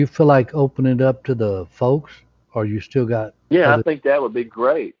 Brother, do you feel like opening it up to the folks, or you still got? Yeah, I think that would be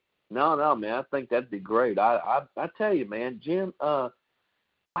great. No, man, I think that'd be great. I tell you, man, Jim.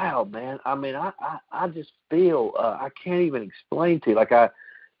 Wow, man. I mean, I just feel I can't even explain to you. Like I've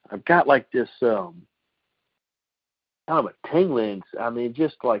got like this kind of a tingling. I mean,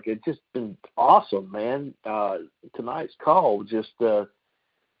 just like it's just been awesome, man. Tonight's call, just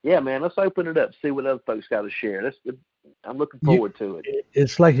yeah, man. Let's open it up, see what other folks got to share. I'm looking forward to it.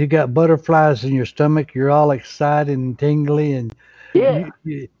 It's like you got butterflies in your stomach. You're all excited and tingly, and yeah,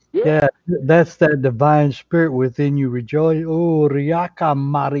 that's that divine spirit within you. Rejoice. Oh, Riaka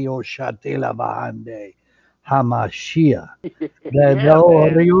Mario Shatela Bahande Hamashia.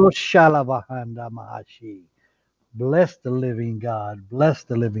 Rio Shalavahanda Mahashi. Bless the living God. Bless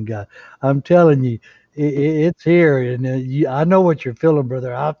the living God. I'm telling you, it's here. And I know what you're feeling,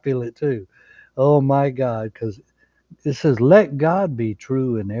 brother. I feel it too. Oh, my God. Because it says, let God be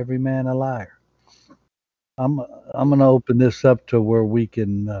true and every man a liar. I'm going to open this up to where we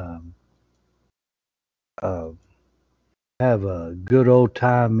can have a good old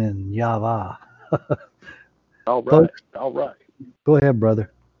time in Yava. All right. Folks, all right. Go ahead,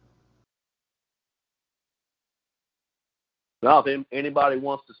 brother. No, if anybody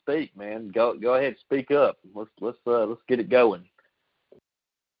wants to speak, man, go ahead, speak up. Let's get it going.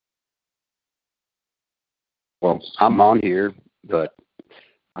 Well, I'm on here, but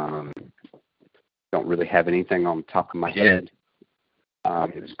don't really have anything on the top of my head.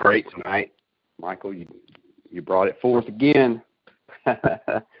 It was great tonight, Michael. You brought it forth again.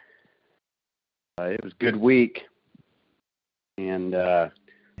 It was a good week, and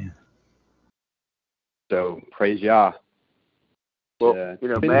so praise Yah. Well,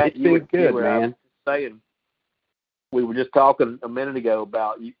 Matt, it's been good, man. we were just talking a minute ago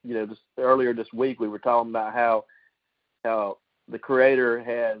about, just earlier this week, we were talking about how the Creator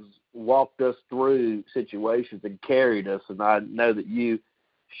has walked us through situations and carried us. And I know that you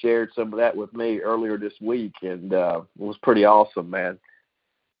shared some of that with me earlier this week, and it was pretty awesome, man.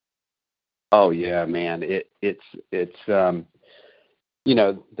 Oh yeah, man. It's they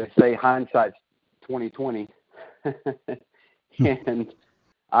say hindsight's 20/20. And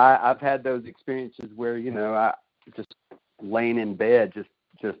I've had those experiences where, I just laying in bed,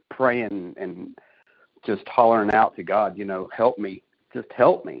 just praying and just hollering out to God, help me, just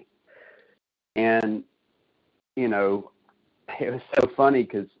help me. And, it was so funny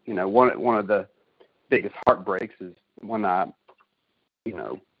because, one of the biggest heartbreaks is when my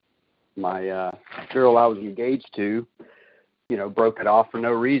girl I was engaged to, broke it off for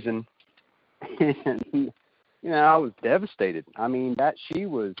no reason. And, I was devastated. I mean, that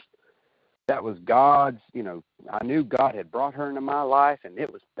was God's, I knew God had brought her into my life, and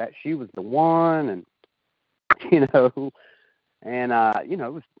it was that she was the one, and,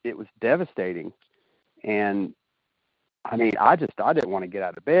 it was devastating. And I mean, I didn't want to get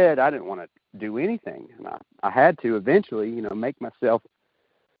out of bed. I didn't want to do anything. And I had to eventually, make myself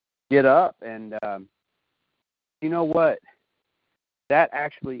get up. And you know what? That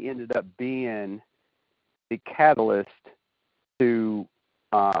actually ended up being the catalyst to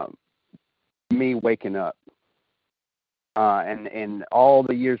me waking up. And all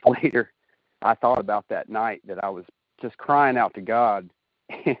the years later, I thought about that night that I was just crying out to God.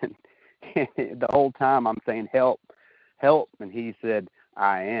 And the whole time I'm saying, help. And he said,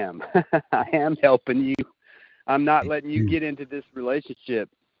 I am. I am helping you. I'm not letting you get into this relationship.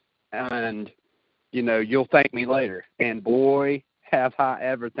 And, you'll thank me later. And boy, have I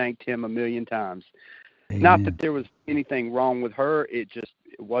ever thanked him a million times. Amen. Not that there was anything wrong with her. It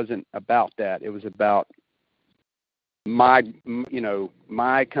wasn't about that. It was about my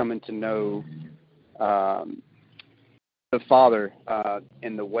coming to know the Father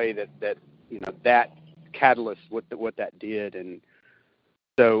in the way that that catalyst, what that did. And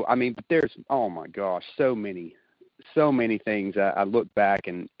so, I mean, but there's, oh my gosh, so many things. I look back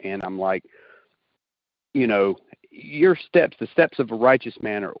and I'm like, your steps, the steps of a righteous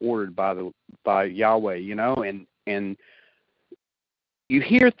man are ordered by Yahweh, and you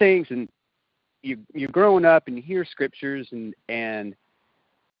hear things, and you're growing up and you hear scriptures, and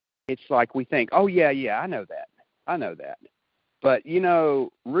it's like we think, oh yeah, I know that. But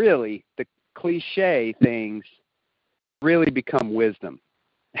really the cliche things really become wisdom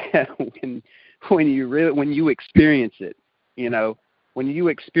when you experience it. When you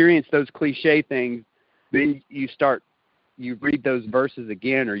experience those cliche things, then you read those verses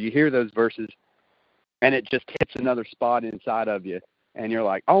again, or you hear those verses, and it just hits another spot inside of you, and you're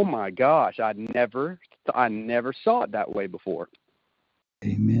like, oh my gosh, I never saw it that way before.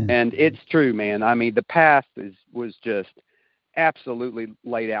 Amen. And it's true, man. I mean, the path was just absolutely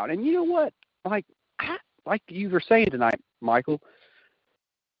laid out. And you know what? Like you were saying tonight, Michael,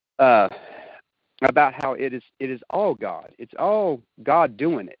 about how it is all God. It's all God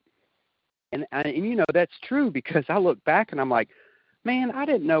doing it. And that's true, because I look back and I'm like, man, I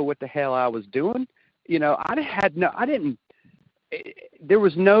didn't know what the hell I was doing. I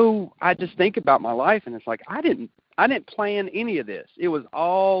just think about my life, and it's like, I didn't plan any of this. It was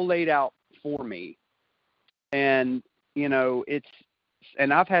all laid out for me. And,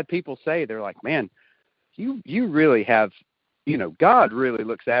 and I've had people say, they're like, man, you really have, God really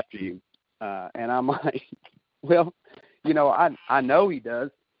looks after you. And I'm like, well, I know he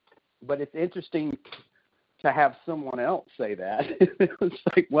does, but it's interesting to have someone else say that. It's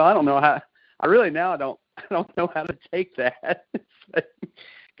like, well, I don't know how. I really now I don't know how to take that. Like,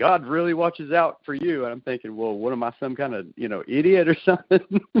 God really watches out for you, and I'm thinking, well, what am I, some kind of idiot or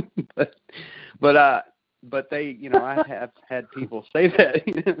something? but they, I have had people say that.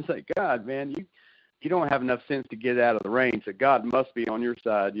 It's like, God, man, you don't have enough sense to get out of the rain, so God must be on your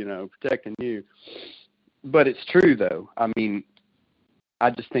side, protecting you. But it's true, though. I mean, I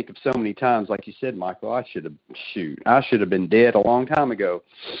just think of so many times, like you said, Michael, I should have been dead a long time ago.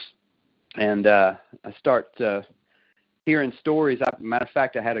 And I start hearing stories. Matter of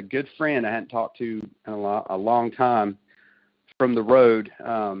fact, I had a good friend I hadn't talked to in a long time from the road,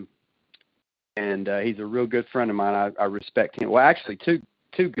 and he's a real good friend of mine. I respect him. Well, actually, two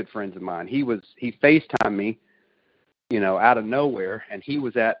good friends of mine. He FaceTimed me, out of nowhere, and he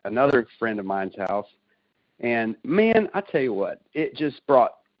was at another friend of mine's house. And man, I tell you what, it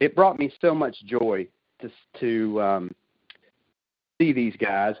brought me so much joy to see these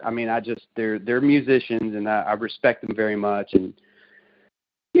guys. I mean, they're musicians, and I respect them very much. And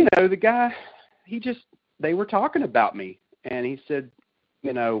the guy, he just they were talking about me. And he said,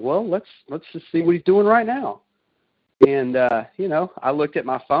 well, let's just see what he's doing right now. And, I looked at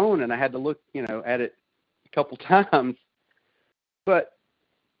my phone and I had to look, at it a couple times. But,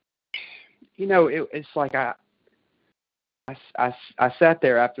 it's like I sat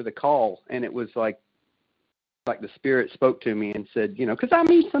there after the call, and it was like the Spirit spoke to me and said, because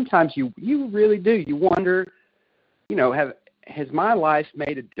sometimes you really do. You wonder, has my life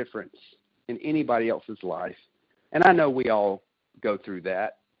made a difference in anybody else's life? And I know we all go through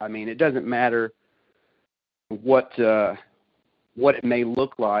that. It doesn't matter what it may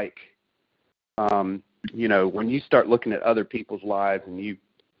look like. When you start looking at other people's lives and you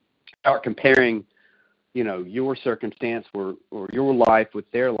start comparing, your circumstance or your life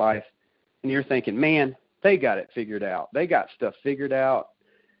with their life, and you're thinking, man, they got it figured out. They got stuff figured out.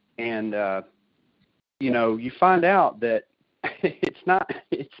 And, you find out that it's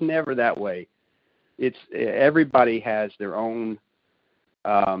never that way. Everybody has their own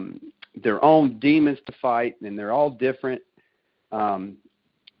demons to fight, and they're all different. But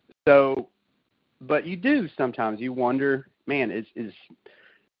you do sometimes, you wonder, man,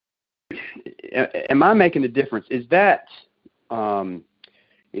 am I making a difference? Is that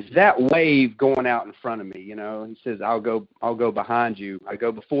wave going out in front of me? He says, I'll go behind you. I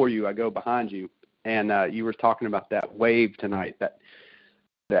go before you. I go behind you. And you were talking about that wave tonight, that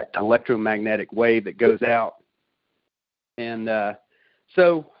electromagnetic wave that goes out. And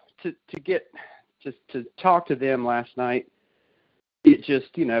so to talk to them last night, it just,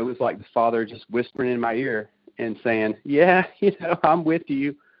 it was like the Father just whispering in my ear and saying, yeah, I'm with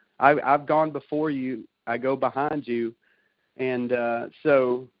you. I've gone before you. I go behind you. And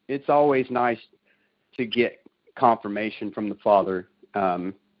so it's always nice to get confirmation from the Father,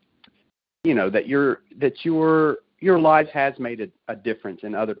 that your life has made a difference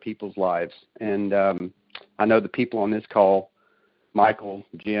in other people's lives. And I know the people on this call, Michael,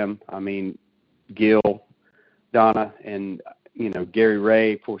 Jim, Gil, Donna, and, Gary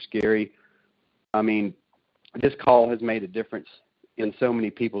Ray, of course, Gary. This call has made a difference in so many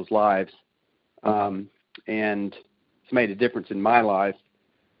people's lives. And it's made a difference in my life.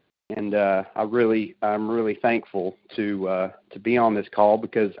 And I'm really thankful to be on this call,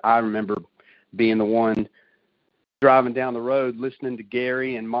 because I remember being the one driving down the road, listening to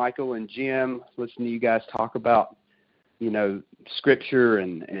Gary and Michael and Jim, listening to you guys talk about, Scripture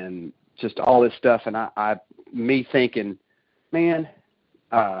and just all this stuff. And me thinking, man,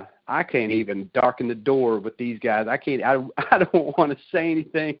 I can't even darken the door with these guys. I don't want to say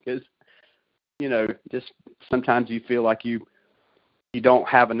anything, because, just sometimes you feel like you don't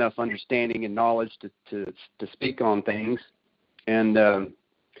have enough understanding and knowledge to speak on things. And,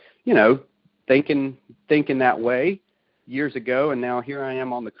 thinking that way years ago, and now here I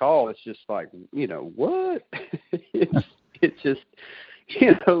am on the call. It's just like, what? it's just,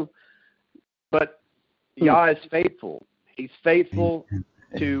 but Yah is faithful. He's faithful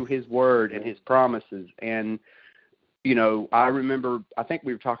to his word and his promises. And, I remember, I think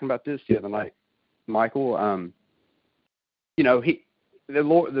we were talking about this the other night, Michael. The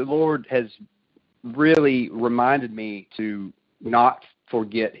Lord has really reminded me to not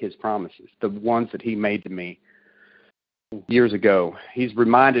forget his promises, the ones that he made to me years ago. He's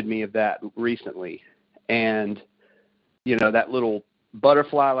reminded me of that recently. And, that little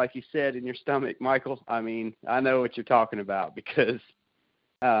butterfly, like you said, in your stomach, Michael, I know what you're talking about, because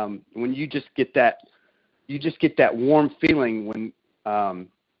when you just get that warm feeling when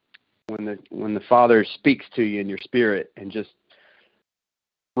the Father speaks to you in your spirit and just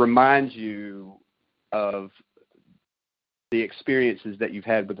reminds you of the experiences that you've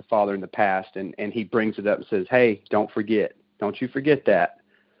had with the Father in the past, and he brings it up and says, hey, don't you forget that.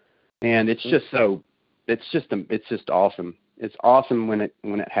 And it's just awesome. It's awesome when it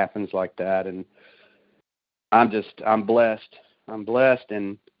happens like that. And I'm blessed. I'm blessed.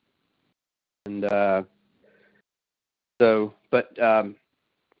 And I'm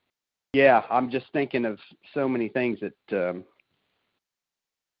just thinking of so many things that,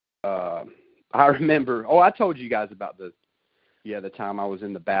 I remember. I told you guys about the time I was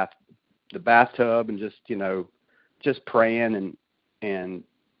in the bathtub and just praying and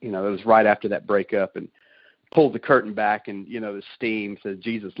it was right after that breakup, and pulled the curtain back, and the steam said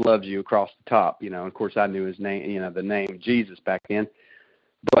Jesus loves you across the top, and of course I knew his name, the name Jesus back then.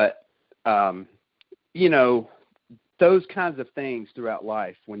 But those kinds of things throughout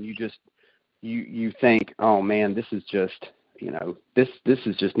life, when you just you think, oh man, this is just this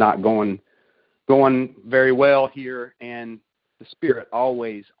is just not going very well here. And the Spirit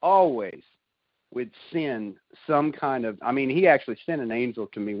always would send some kind of, he actually sent an angel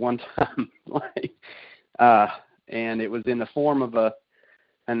to me one time, like, and it was in the form of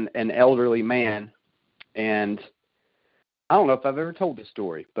an elderly man. And I don't know if I've ever told this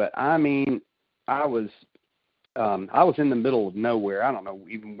story, but I mean, I was in the middle of nowhere. I don't know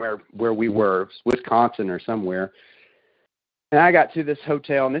even where we were, Wisconsin or somewhere. And I got to this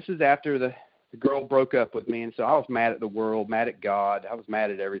hotel, and this is after the girl broke up with me, and so I was mad at the world, mad at God. I was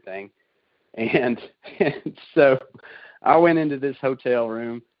mad at everything. And so I went into this hotel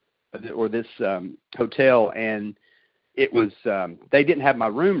room, or this hotel, and it was they didn't have my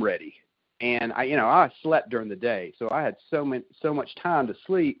room ready. And I slept during the day, so I had so much time to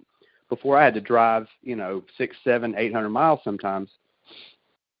sleep before I had to drive 600, 700, 800 miles sometimes.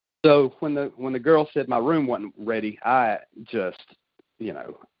 So when the girl said my room wasn't ready, I just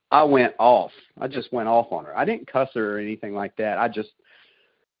I went off. I just went off on her. I didn't cuss her or anything like that. I just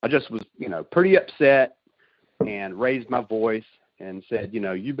was pretty upset and raised my voice and said,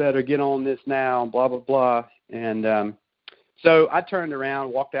 you better get on this now, blah blah blah. And so I turned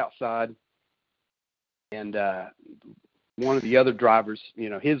around, walked outside, and one of the other drivers,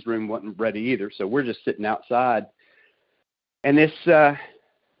 his room wasn't ready either. So we're just sitting outside. And this,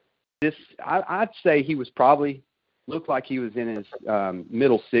 I'd say he was probably, looked like he was in his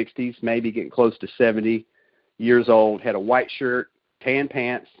middle 60s, maybe getting close to 70 years old, had a white shirt, tan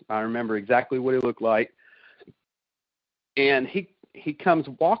pants. I remember exactly what he looked like. And he comes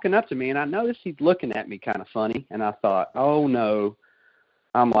walking up to me, and I noticed he's looking at me kind of funny. And I thought, oh, no.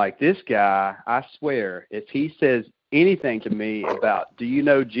 I'm like, this guy, I swear, if he says anything to me about, do you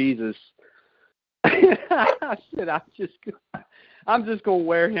know Jesus? I said, I'm just going to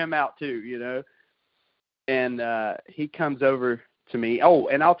wear him out too, And he comes over to me. Oh,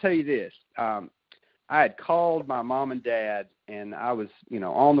 and I'll tell you this. I had called my mom and dad, and I was,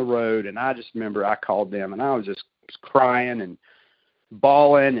 on the road, and I just remember I called them, and I was just crying and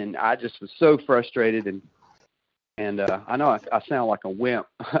bawling, and I just was so frustrated. And I know I sound like a wimp.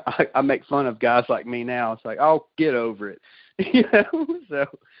 I make fun of guys like me now. It's like, oh, get over it, So,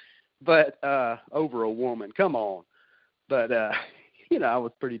 but over a woman, come on. But I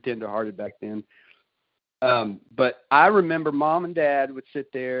was pretty tenderhearted back then. But I remember Mom and Dad would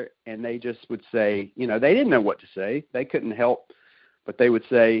sit there, and they just would say, they didn't know what to say. They couldn't help, but they would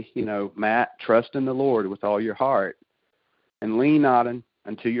say, Matt, trust in the Lord with all your heart, and lean not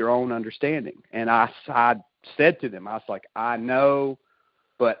unto your own understanding. And I said to them, I was like, I know,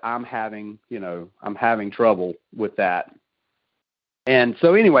 but I'm having trouble with that. And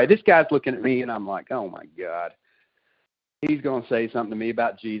so anyway, this guy's looking at me, and I'm like, oh my God, he's going to say something to me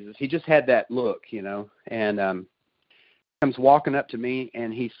about Jesus. He just had that look, and comes walking up to me,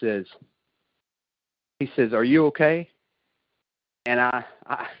 and he says, are you okay? And I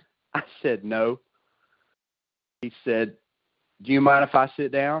said, no. He said, do you mind if I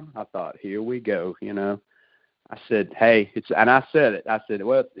sit down? I thought, here we go, I said, hey, and I said it. I said,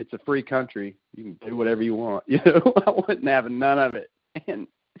 well, it's a free country. You can do whatever you want. I wasn't having none of it. And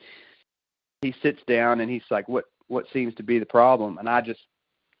he sits down, and he's like, what seems to be the problem? And I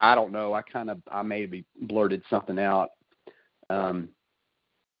don't know. I maybe blurted something out. And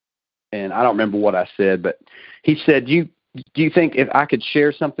I don't remember what I said, but he said, do you think if I could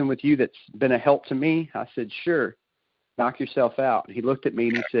share something with you that's been a help to me? I said, sure. Knock yourself out. He looked at me,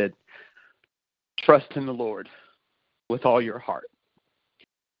 and he said, trust in the Lord with all your heart,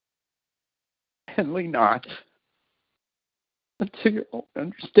 and lean not unto your own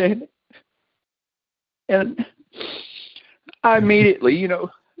understanding. And I immediately,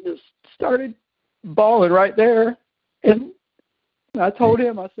 just started bawling right there. And I told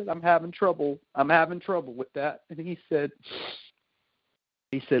him, I said, I'm having trouble with that. And he said,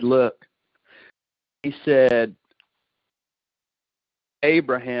 look, he said,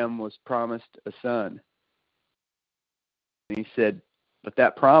 Abraham was promised a son. And he said, but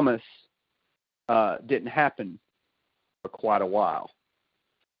that promise didn't happen for quite a while.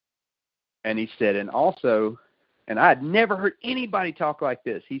 And he said, and also, and I had never heard anybody talk like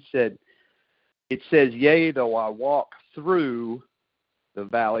this. He said, it says, yea, though I walk through the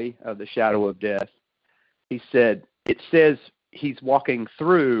valley of the shadow of death. He said, it says he's walking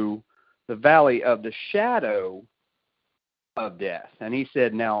through the valley of the shadow of death. And he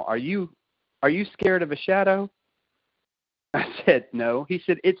said, now, are you scared of a shadow? I said, no. He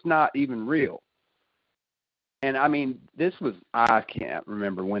said, it's not even real. And I mean, I can't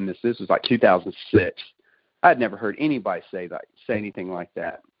remember when this was like 2006. I'd never heard anybody say anything like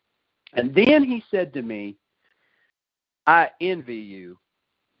that. And then he said to me, I envy you.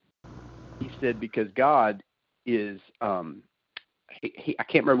 He said, because God is, I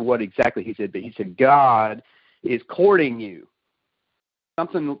can't remember what exactly he said, but he said, God is courting you.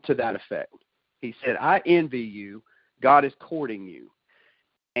 Something to that effect. He said, I envy you. God is courting you.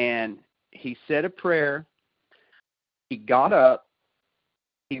 And he said a prayer. He got up.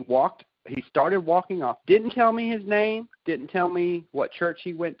 He started walking off. Didn't tell me his name. Didn't tell me what church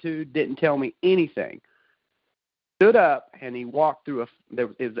he went to. Didn't tell me anything. Stood up and he walked through it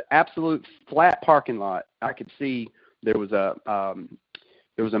was an absolute flat parking lot. I could see there was a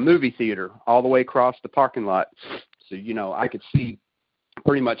movie theater all the way across the parking lot. So, I could see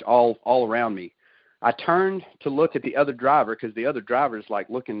pretty much all around me. I turned to look at the other driver because the other driver is like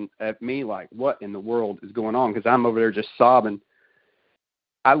looking at me like, what in the world is going on? Because I'm over there just sobbing.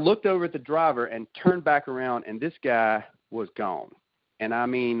 I looked over at the driver and turned back around, and this guy was gone. And I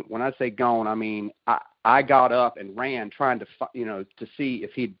mean, when I say gone, I mean, I got up and ran trying to, to see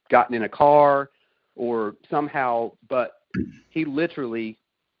if he'd gotten in a car or somehow, but he literally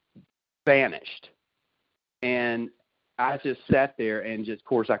vanished. And I just sat there and of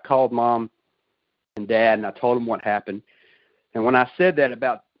course, I called Mom and Dad, and I told them what happened. And when I said that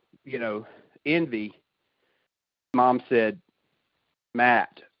about, envy, Mom said,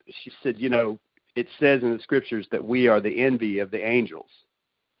 Matt, she said, it says in the scriptures that we are the envy of the angels.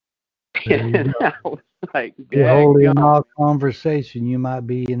 And I was like, you're holding off conversation. You might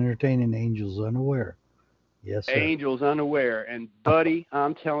be entertaining angels unaware. Yes, sir. Angels unaware. And buddy,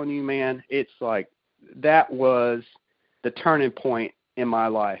 I'm telling you, man, it's like that was the turning point in my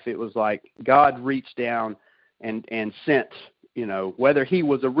life. It was like God reached down and sent, whether he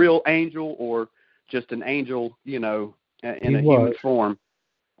was a real angel or just an angel, in a human form.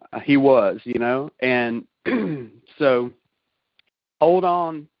 He was, and so hold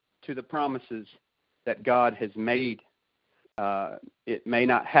on to the promises that God has made. It may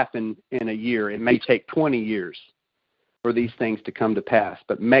not happen in a year. It may take 20 years for these things to come to pass,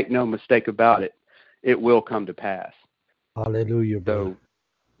 but make no mistake about it, it will come to pass. Hallelujah, brother. So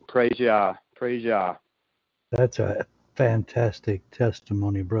praise Yah. Praise Yah. That's a fantastic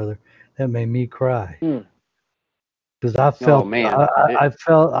testimony, brother. That made me cry. Because I felt,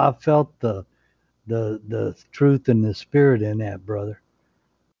 I felt the truth and the spirit in that, brother.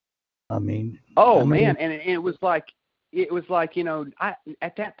 I mean, man, and it was like,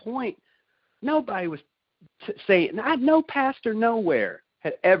 at that point, nobody was saying, no pastor nowhere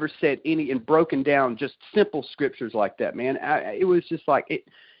had ever said any and broken down just simple scriptures like that, man. It was just like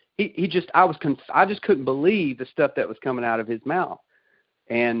I just couldn't believe the stuff that was coming out of his mouth,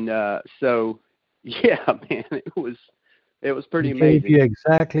 and so yeah, man, it was pretty amazing. Gave you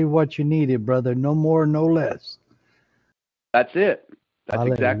exactly what you needed, brother. No more, no less. That's it. That's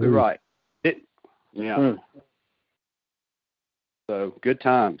Hallelujah. exactly right. Yeah. So good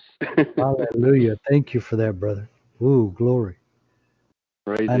times. Hallelujah. Thank you for that, brother. Ooh, glory.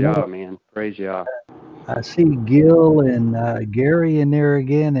 Praise Yah, man. Praise Yah. I see Gil and Gary in there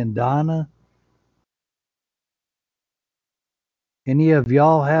again, and Donna. Any of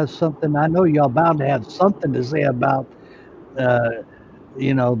y'all have something? I know y'all bound to have something to say about, the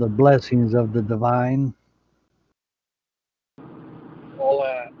blessings of the divine. Well,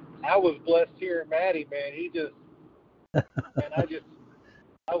 I was blessed here, Maddie, man. He just, and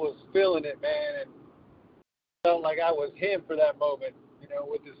I was feeling it, man, and felt like I was him for that moment,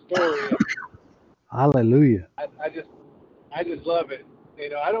 with his story. And Hallelujah. I just love it.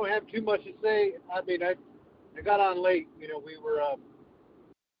 I don't have too much to say. I mean, I got on late. We were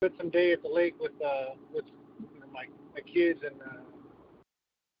spent some day at the lake with my kids and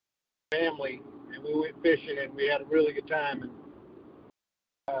family, and we went fishing, and we had a really good time. And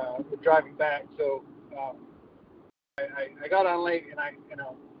we're driving back, so I got on late, and I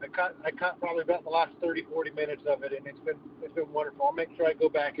caught probably about the last 30-40 minutes of it, and it's been wonderful. I'll make sure I go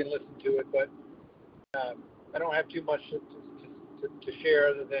back and listen to it, but I don't have too much to share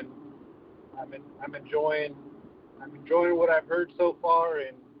other than I'm enjoying what I've heard so far,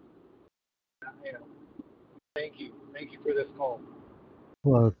 and thank you for this call.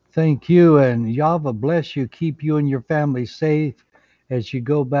 Well, thank you, and Yahweh bless you, keep you and your family safe as you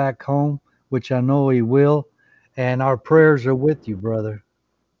go back home, which I know he will, and our prayers are with you, brother.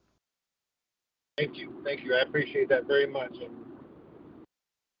 Thank you. I appreciate that very much,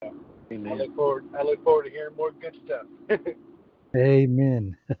 and I look forward to hearing more good stuff.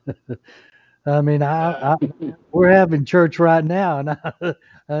 Amen. I mean, we're having church right now, and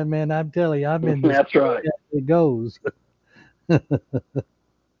I'm telling you, I'm in. That's right. It goes.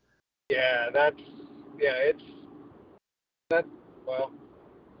 Well,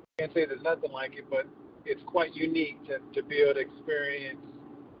 I can't say there's nothing like it, but it's quite unique to be able to experience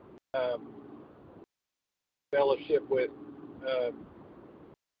fellowship with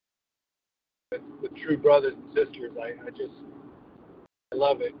true brothers and sisters. I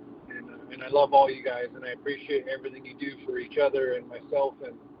love it, and and I love all you guys, and I appreciate everything you do for each other and myself,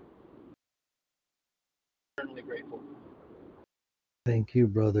 and I'm eternally grateful. Thank you,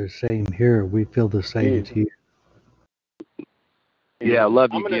 brother. Same here. We feel the same to you. Yeah, I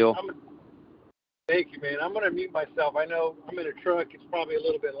love you, Gil. Thank you, man. I'm going to mute myself. I know I'm in a truck. It's probably a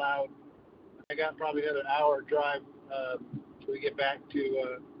little bit loud. I got probably another hour drive till we get back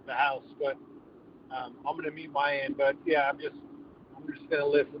to the house, but I'm going to mute my end. But yeah, I'm just going to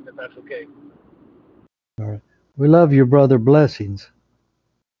listen if that's okay. All right. We love you, brother. Blessings.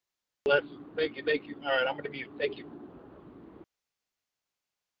 Blessings. Thank you. All right, I'm going to mute. Thank you.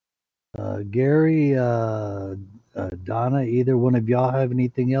 Gary, Donna, either one of y'all have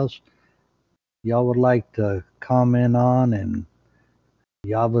anything else y'all would like to comment on and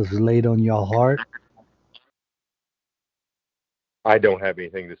y'all was laid on your heart? I don't have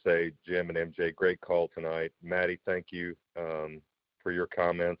anything to say, Jim and MJ. Great call tonight. Maddie, thank you for your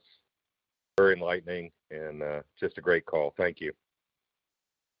comments. Very enlightening and just a great call. Thank you.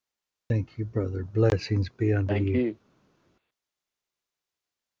 Thank you, brother. Blessings be unto you. Thank you.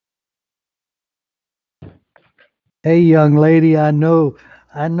 Hey, young lady, I know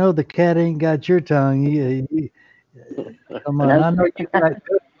the cat ain't got your tongue. Come on,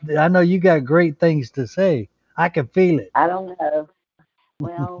 I know you got great things to say. I can feel it. I don't know.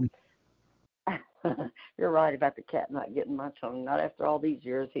 Well, you're right about the cat not getting my tongue. Not after all these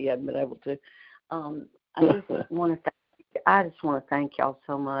years, he hadn't been able to. I just want to thank y'all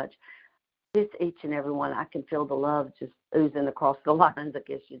so much. Just each and every one. I can feel the love just oozing across the lines, I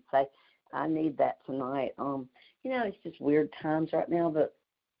guess you'd say. I need that tonight. It's just weird times right now, but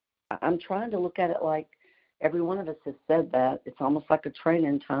I'm trying to look at it like every one of us has said that. It's almost like a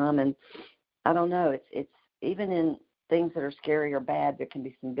training time, and I don't know. It's even in things that are scary or bad, there can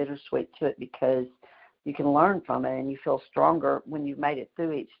be some bittersweet to it because you can learn from it and you feel stronger when you've made it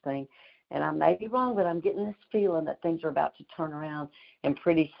through each thing. And I may be wrong, but I'm getting this feeling that things are about to turn around, and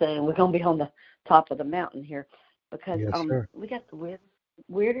pretty soon we're going to be on the top of the mountain here because we got the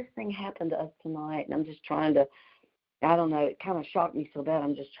weirdest thing happened to us tonight, and I'm just trying to, I don't know, it kind of shocked me so bad.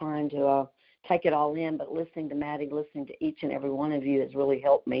 I'm just trying to take it all in, but listening to Maddie, listening to each and every one of you has really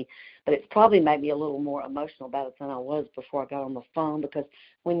helped me. But it's probably made me a little more emotional about it than I was before I got on the phone, because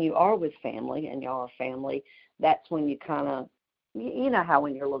when you are with family and y'all are family, that's when you kind of, you know how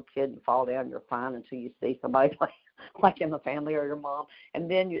when you're a little kid, you fall down, you're fine until you see somebody like in the family or your mom, and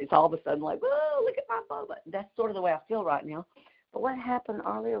then it's all of a sudden like, whoa, look at my mama. That's sort of the way I feel right now. But what happened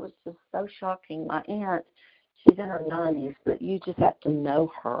earlier was just so shocking. My aunt, she's in her 90s, but you just have to know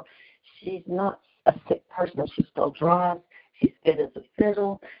her. She's not a sick person. She still drives. She's fit as a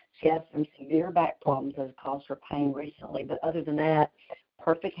fiddle. She has some severe back problems that have caused her pain recently. But other than that,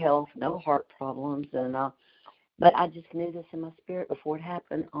 perfect health, no heart problems. And but I just knew this in my spirit before it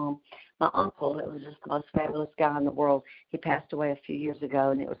happened. My uncle, it was just the most fabulous guy in the world. He passed away a few years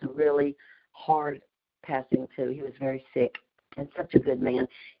ago, and it was a really hard passing too. He was very sick and such a good man.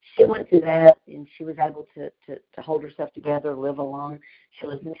 She went through that, and she was able to hold herself together, live alone. She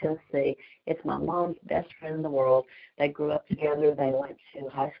lives in Tennessee. It's my mom's best friend in the world. They grew up together. They went to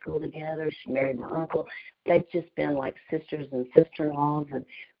high school together. She married my uncle. They've just been like sisters and sister-in-laws, and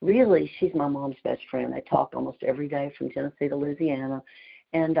really, she's my mom's best friend. They talk almost every day from Tennessee to Louisiana,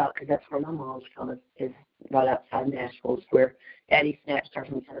 and because that's where my mom's from, is right outside Nashville, is where Daddy snatched her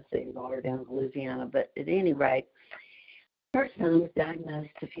from Tennessee and brought her down to Louisiana. But at any rate, her son was diagnosed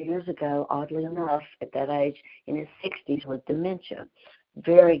a few years ago, oddly enough, at that age, in his 60s with dementia.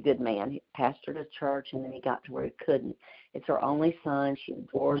 Very good man. He pastored a church, and then he got to where he couldn't. It's her only son. She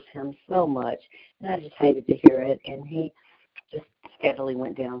adores him so much, and I just hated to hear it. And he just steadily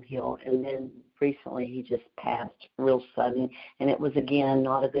went downhill, and then recently he just passed real sudden, and it was, again,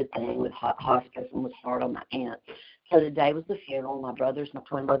 not a good thing with hospice and was hard on my aunt. So today was the funeral. My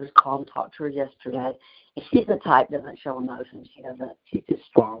twin brothers called and talked to her yesterday. And she's the type that doesn't show emotion. She's a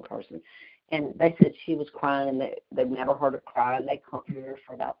strong person. And they said she was crying, and they've never heard her cry. And they comforted her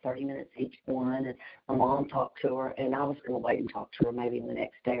for about 30 minutes each one. And my mom talked to her, and I was going to wait and talk to her maybe in the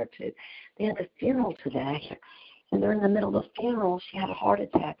next day or two. They had the funeral today, and during the middle of the funeral, she had a heart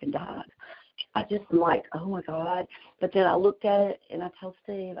attack and died. I just am like, oh, my God. But then I looked at it, and I told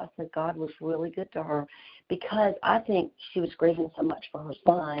Steve, I said, God was really good to her, because I think she was grieving so much for her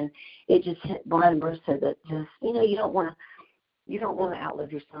son. It just hit Brian and Bruce said that just, you don't want to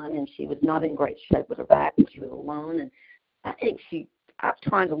outlive your son, and she was not in great shape with her back, and she was alone. And I think I'm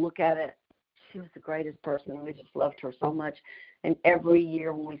trying to look at it, she was the greatest person, and we just loved her so much. And every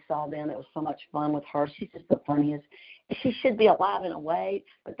year when we saw them, it was so much fun with her. She's just the funniest. She should be alive in a way,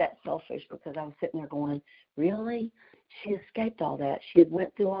 but that's selfish, because I was sitting there going, really? she escaped all that. She had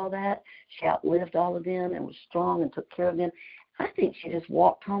went through all that. She outlived all of them and was strong and took care of them. I think she just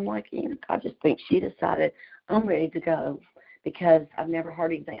walked home like Enoch. I just think she decided, I'm ready to go, because I've never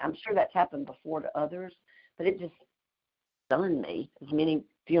heard anything. I'm sure that's happened before to others, but it just stunned me. As many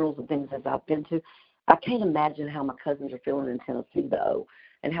funerals and things as I've been to, I can't imagine how my cousins are feeling in Tennessee, though,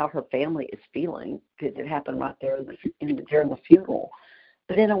 and how her family is feeling, because it happened right there during the funeral.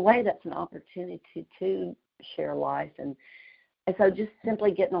 But in a way, that's an opportunity to share life. And so just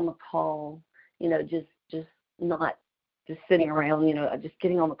simply getting on the call, just not just sitting around, just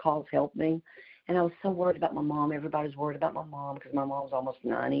getting on the calls helped me. And I was so worried about my mom. Everybody's worried about my mom because my mom's almost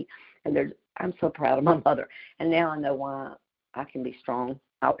 90. And I'm so proud of my mother. And now I know why I can be strong.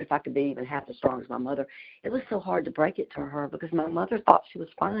 If I could be even half as strong as my mother. It was so hard to break it to her because my mother thought she was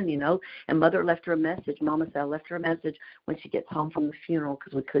fine, and Mother left her a message. Mama said I left her a message when she gets home from the funeral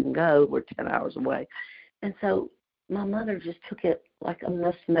because we couldn't go. We're 10 hours away. And so my mother just took it like,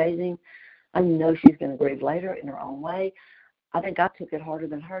 that's amazing. I know she's going to grieve later in her own way. I think I took it harder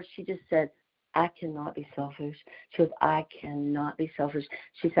than her. She just said, I cannot be selfish. She goes, I cannot be selfish.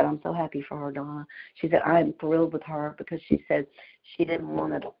 She said, I'm so happy for her, Donna. She said, I'm thrilled with her because she said she didn't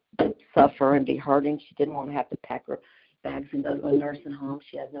want to suffer and be hurting. She didn't want to have to pack her bags and go to a nursing home.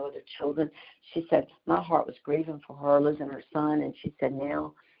 She has no other children. She said, my heart was grieving for her, losing her son. And she said,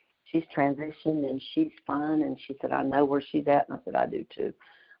 now she's transitioned and she's fine. And she said, I know where she's at. And I said, I do too.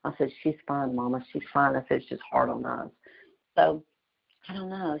 I said, she's fine, Mama. She's fine. I said, it's just hard on us. So I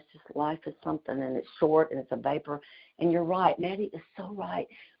don't know. It's just life is something, and it's short, and it's a vapor. And you're right. Maddie is so right.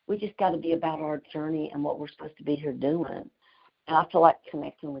 We just got to be about our journey and what we're supposed to be here doing. And I feel like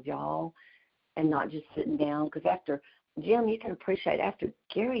connecting with y'all and not just sitting down. Because after, Jim, you can appreciate, after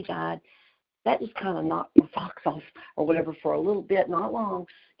Gary died, that just kind of knocked my socks off or whatever for a little bit, not long,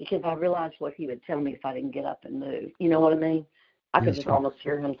 because I realized what he would tell me if I didn't get up and move. You know what I mean? I could just almost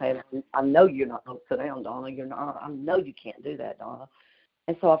hear him saying, I know you're not going to sit down, Donna. You're not. I know you can't do that, Donna.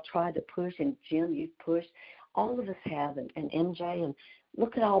 And so I've tried to push, and Jim, you've pushed. All of us have, and MJ, and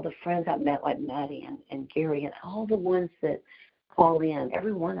look at all the friends I've met, like Maddie and Gary, and all the ones that call in,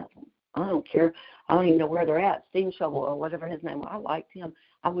 every one of them. I don't care. I don't even know where they're at. Steam Shovel or whatever his name was. I liked him.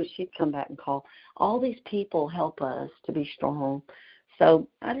 I wish he'd come back and call. All these people help us to be strong. So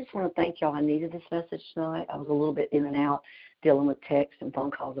I just want to thank y'all. I needed this message tonight. I was a little bit in and out dealing with texts and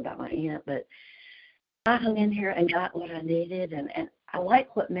phone calls about my aunt, but I hung in here and got what I needed. And I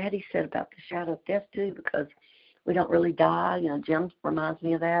like what Maddie said about the shadow of death, too, because we don't really die. Jim reminds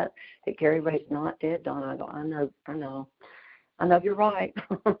me of that Gary Ray's not dead. Donna, I go, I know you're right.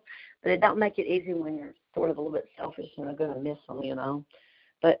 But it don't make it easy when you're sort of a little bit selfish and I'm going to miss them,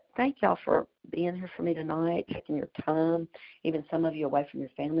 But thank y'all for being here for me tonight, taking your time, even some of you away from your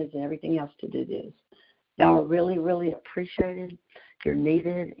families and everything else to do this. Y'all are really, really appreciated. You're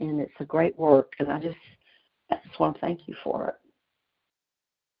needed, and it's a great work. And I just want to thank you for it.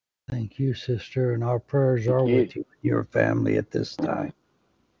 Thank you, sister, and our prayers are with you and your family at this time.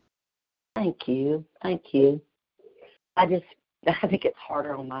 Thank you. Thank you. I think it's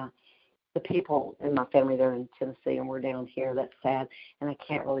harder on the people in my family there in Tennessee, and we're down here. That's sad. And I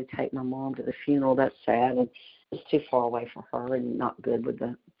can't really take my mom to the funeral. That's sad. And it's too far away for her and not good with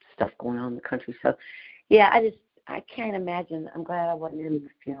the stuff going on in the country. So, yeah, I can't imagine. I'm glad I wasn't in the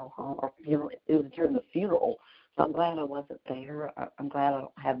funeral home or it was during the funeral. So I'm glad I wasn't there. I'm glad I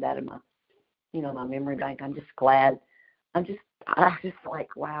don't have that in my, my memory bank. I'm just glad. I just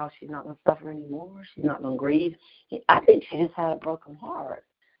like, wow, she's not going to suffer anymore. She's not going to grieve. I think she just had a broken heart.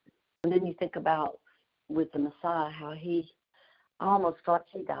 And then you think about with the Messiah, how I almost thought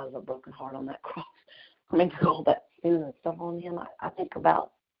he died of a broken heart on that cross. I mean, all that sin and stuff on him. I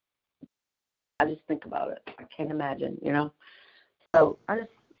just think about it. I can't imagine, So I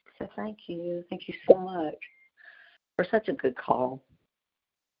just say thank you. Thank you so much for such a good call.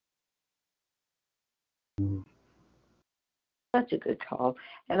 Such a good call.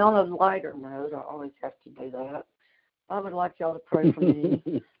 And on a lighter note, I always have to do that. I would like y'all to pray for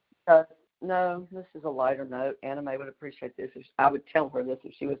me. No, this is a lighter note. Anna Mae would appreciate this. I would tell her this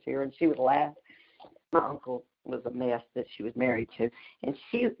if she was here, and she would laugh. My uncle was a mess that she was married to. And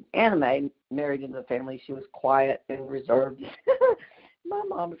Anna Mae married into the family. She was quiet and reserved. My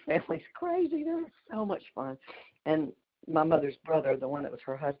mom's family's crazy. They're so much fun. And my mother's brother, the one that was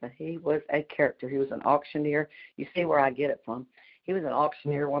her husband, he was a character. He was an auctioneer. You see where I get it from. He was an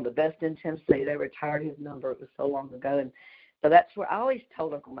auctioneer, one of the best in Tennessee. They retired his number. It was so long ago. And so that's where I always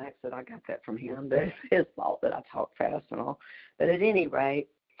told Uncle Max that I got that from him. But it's his fault that I talk fast and all. But at any rate,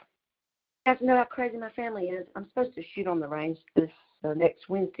 I have to know how crazy my family is. I'm supposed to shoot on the range this next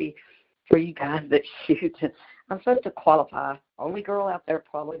Wednesday for you guys that shoot. I'm supposed to qualify. Only girl out there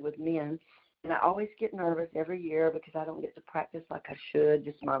probably with men. And I always get nervous every year because I don't get to practice like I should,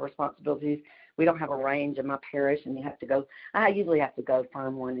 just my responsibilities. We don't have a range in my parish, and I usually have to go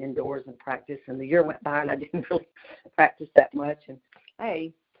find one indoors and practice. And the year went by, and I didn't really practice that much. And,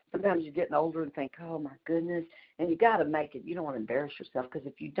 hey, sometimes you're getting older and think, oh, my goodness. And you got to make it. You don't want to embarrass yourself because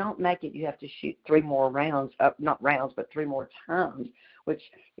if you don't make it, you have to shoot 3 more rounds, not rounds, but 3 more times, which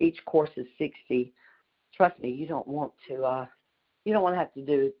each course is 60. Trust me, you don't want to have to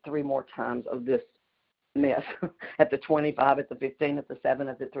do 3 more times of this mess at the 25, at the 15, at the 7,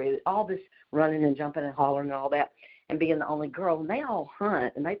 at the 3, all this running and jumping and hollering and all that, and being the only girl. And they all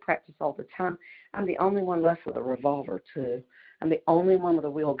hunt, and they practice all the time. I'm the only one left with a revolver, too. I'm the only one with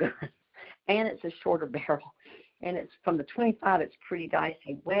a wheel gun, and it's a shorter barrel. And it's from the 25, it's pretty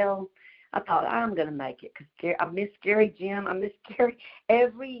dicey. Well, I thought, I'm going to make it because I miss Gary, Jim. I miss Gary.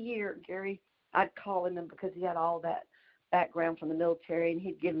 Every year, Gary, I'd call him because he had all that background from the military, and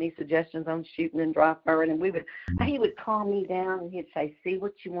he'd give me suggestions on shooting and dry firing, and he would calm me down, and he'd say, see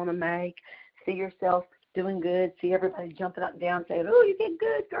what you want to make, see yourself doing good, see everybody jumping up and down, saying, oh, you did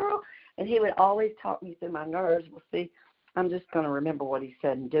good, girl. And he would always talk me through my nerves. Well, see, I'm just going to remember what he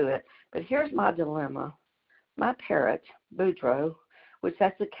said and do it. But here's my dilemma. My parrot, Boudreaux, which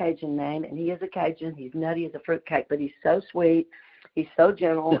that's a Cajun name, and he is a Cajun. He's nutty as a fruitcake, but he's so sweet. He's so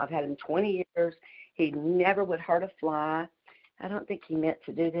gentle. I've had him 20 years. He never would hurt a fly. I don't think he meant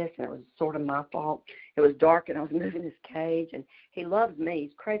to do this, and it was sort of my fault. It was dark, and I was moving his cage, and he loves me.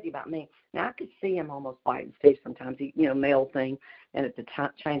 He's crazy about me. Now, I could see him almost biting Steve sometimes, male thing, and at the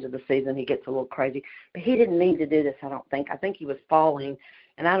change of the season, he gets a little crazy. But he didn't mean to do this, I don't think. I think he was falling,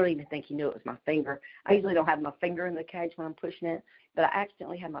 and I don't even think he knew it was my finger. I usually don't have my finger in the cage when I'm pushing it, but I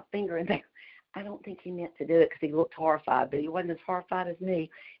accidentally had my finger in there. I don't think he meant to do it because he looked horrified, but he wasn't as horrified as me.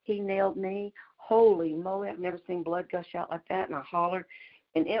 He nailed me. Holy moly, I've never seen blood gush out like that, and I hollered,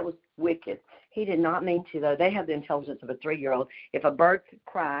 and it was wicked. He did not mean to, though. They have the intelligence of a 3-year-old. If a bird could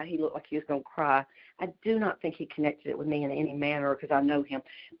cry, he looked like he was going to cry. I do not think he connected it with me in any manner because I know him,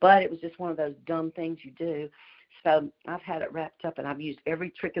 but it was just one of those dumb things you do. So I've had it wrapped up, and I've used every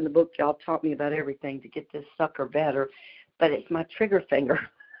trick in the book. Y'all taught me about everything to get this sucker better, but it's my trigger finger.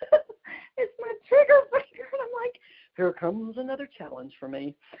 It's my trigger finger, and I'm like, here comes another challenge for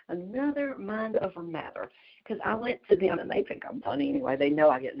me, another mind over matter, because I went to them, and they think I'm funny anyway. They know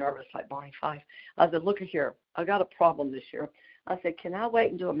I get nervous like Barney Fife. I said, look here, I got a problem this year. I said, can I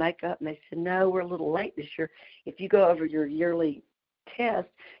wait and do a makeup? And they said, no, we're a little late this year. If you go over your yearly test,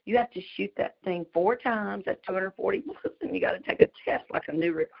 you have to shoot that thing 4 times at 240 bullets, and you got to take a test like a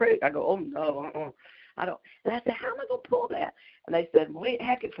new recruit. I go, oh, no, I don't. And I said, how am I going to pull that? And they said,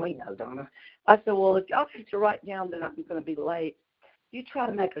 heck if we know, Donna. I said, well, if y'all have to write down that I'm going to be late, you try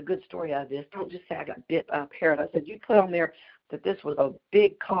to make a good story out of this. Don't just say I got bit by a parrot. I said, you put on there that this was a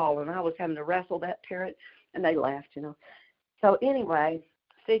big call, and I was having to wrestle that parrot, and they laughed, So anyway,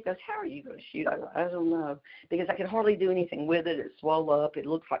 Steve goes, how are you going to shoot? I go, I don't know, because I can hardly do anything with it. It swelled up. It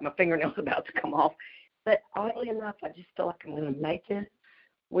looks like my fingernail's about to come off. But oddly enough, I just feel like I'm going to make it.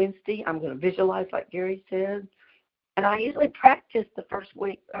 Wednesday, I'm going to visualize like Gary said. And I usually practice the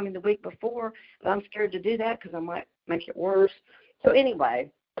week before, but I'm scared to do that because I might make it worse. So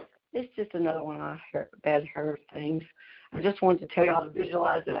anyway, it's just another one of my bad hair things. I just wanted to tell y'all to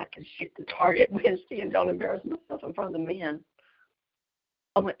visualize that I can shoot the target Wednesday and don't embarrass myself in front of the men.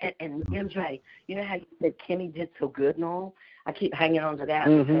 Oh, and MJ, you know how you said Kimmy did so good and all? I keep hanging on to that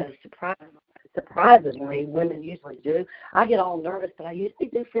because surprisingly, women usually do. I get all nervous, but I usually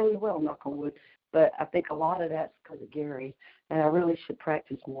do fairly well, knock on wood. But I think a lot of that's because of Gary, and I really should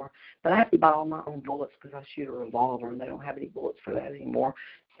practice more. But I have to buy all my own bullets because I shoot a revolver, and they don't have any bullets for that anymore.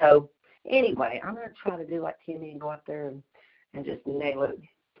 So anyway, I'm going to try to do like Kimmy and go out there and just nail it.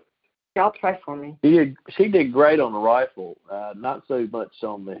 Y'all pray for me. She did great on the rifle, not so much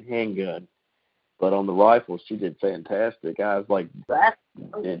on the handgun. But on the rifle, she did fantastic. I was like,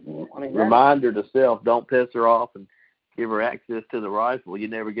 remind her to self, don't piss her off and give her access to the rifle. You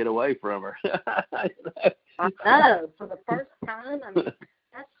never get away from her. I know. For the first time,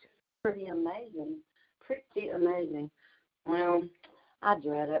 that's pretty amazing. Pretty amazing. Well, I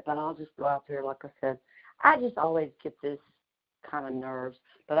dread it, but I'll just go out there, like I said. I just always get this kind of nerves,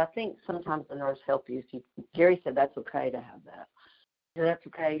 but I think sometimes the nerves help you. Gary said that's okay to have that. So that's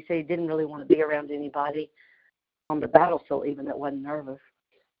okay. He said he didn't really want to be around anybody on the battlefield even that wasn't nervous.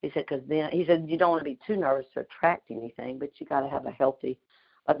 He said, because then, he said, you don't want to be too nervous to attract anything, but you got to have a healthy,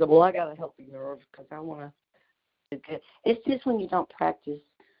 I said, well, I got a healthy nerve because I want to do good. It's just when you don't practice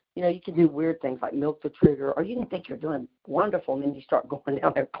You can do weird things like milk the trigger, or you can think you're doing wonderful, and then you start going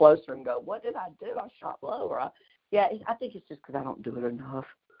down there closer and go, what did I do? I shot low. I think it's just because I don't do it enough.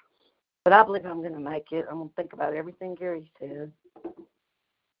 But I believe I'm going to make it. I'm going to think about everything Gary said.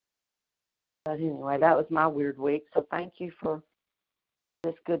 But anyway, that was my weird week. So thank you for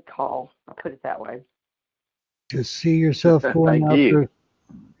this good call. I'll put it that way. Just see yourself going out there.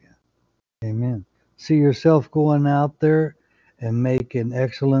 Amen. See yourself going out there and make an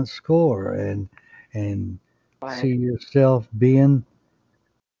excellent score, and Right. see yourself being,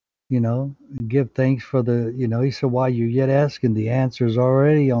 give thanks for the, he said, while you're yet asking, the answer's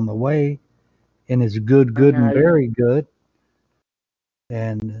already on the way, and it's good, and very good.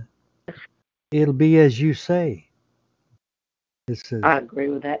 And it'll be as you say. I agree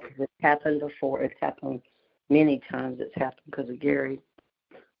with that because it's happened before. It's happened many times. It's happened because of Gary.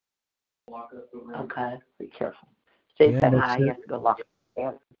 Okay, be careful. Steve said hi. He has to go lock it.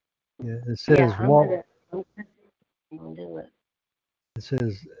 Yeah, it says, I'm gonna do it. It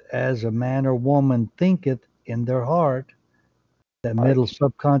says, as a man or woman thinketh in their heart, that middle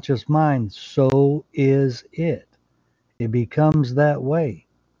subconscious mind, so is it. It becomes that way.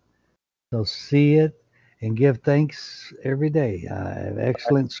 So see it and give thanks every day. I have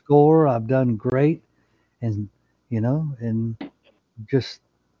excellent score. I've done great. And, and just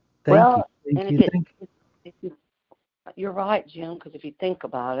thank you. You're right, Jim, because if you think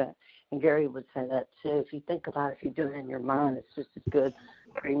about it, and Gary would say that too, if you think about it, if you do it in your mind, it's just as good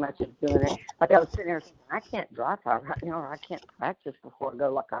pretty much as doing it. Like I was sitting there thinking, I can't dry fire, or I can't practice before I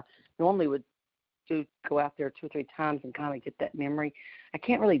go like I normally would go out there 2 or 3 times and kind of get that memory. I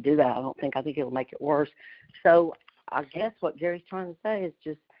can't really do that, I don't think. I think it'll make it worse. So I guess what Gary's trying to say is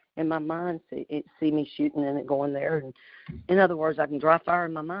just in my mind, see me shooting and it going there. And in other words, I can dry fire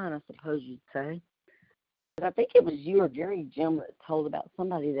in my mind, I suppose you'd say. But I think it was you or Gary, Jim, that told about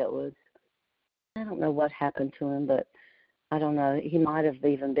somebody that was, I don't know what happened to him, but I don't know. He might have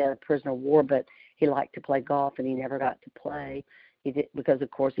even been a prisoner of war, but he liked to play golf and he never got to play. He did because, of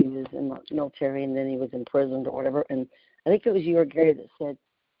course, he was in the military and then he was imprisoned or whatever. And I think it was you or Gary that said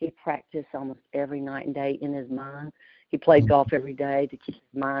he practiced almost every night and day in his mind. He played golf every day to keep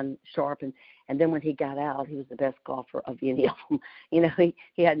his mind sharp. And then when he got out, he was the best golfer of any of them.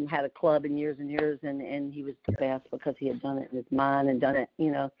 He hadn't had a club in years and years, and he was the best because he had done it in his mind and done it,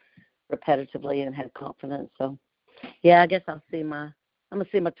 repetitively and had confidence. So, yeah, I guess I'm going to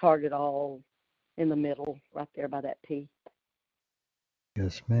see my target all in the middle right there by that P.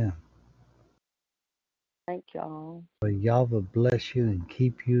 Yes, ma'am. Thank y'all. Well, Yahweh bless you and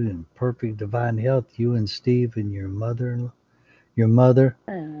keep you in perfect divine health, you and Steve and your mother.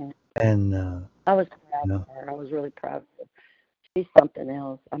 And I was proud of her. I was really proud of her. She's something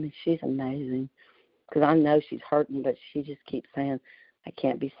else. I mean, she's amazing because I know she's hurting, but she just keeps saying, I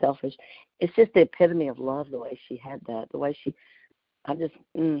can't be selfish. It's just the epitome of love, the way she had that, the way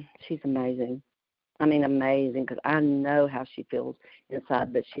she's amazing. I mean, amazing, because I know how she feels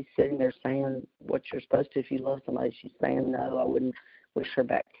inside, but she's sitting there saying what you're supposed to if you love somebody. She's saying, no, I wouldn't wish her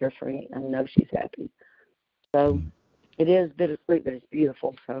back here for me. I know she's happy. So it is bittersweet, but it's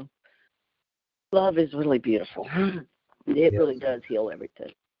beautiful. So love is really beautiful. It really does heal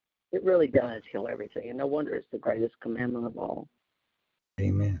everything. It really does heal everything, and no wonder it's the greatest commandment of all.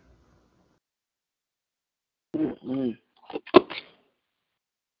 Amen. Mm-hmm.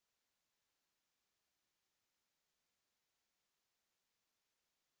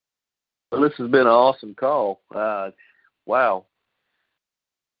 Well, this has been an awesome call. Wow.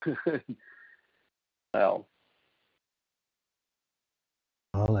 Wow.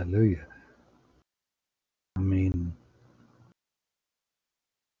 Hallelujah. I mean,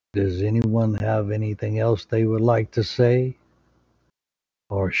 does anyone have anything else they would like to say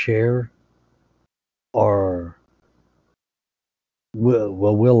or share? Or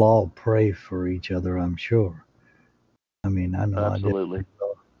we'll all pray for each other, I'm sure. I mean, I know absolutely. I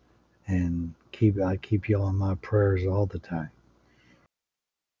will, and I keep you on my prayers all the time.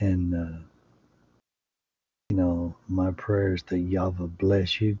 And my prayers that Yahweh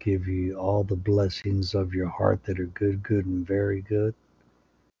bless you, give you all the blessings of your heart that are good, and very good,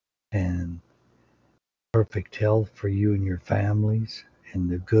 and perfect health for you and your families, and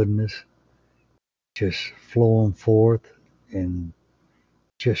the goodness just flowing forth, and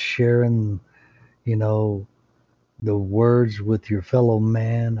just sharing, the words with your fellow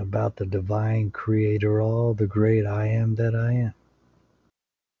man about the divine creator, all the great I am that I am.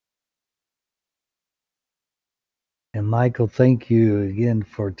 And Michael, thank you again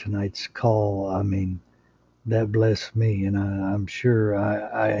for tonight's call. I mean, that blessed me, and I'm sure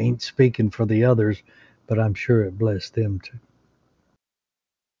I ain't speaking for the others, but I'm sure it blessed them too.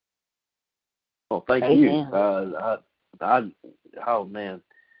 Well, thank you. Oh man,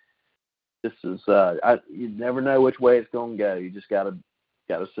 this is you never know which way it's going to go. You just gotta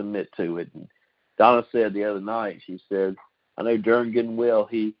submit to it. And Donna said the other night, she said, I know during good and well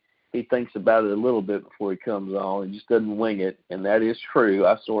he thinks about it a little bit before he comes on. He just doesn't wing it, and that is true.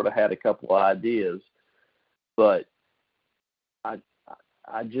 I sort of had a couple of ideas, but I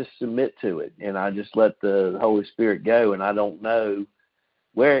just submit to it, and I just let the Holy Spirit go, and I don't know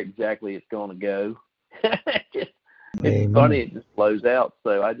where exactly it's going to go. It's funny, it just flows out.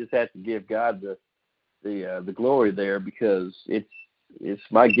 So I just have to give God the glory there, because it's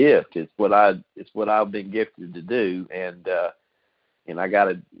my gift. It's what I've been gifted to do, and I got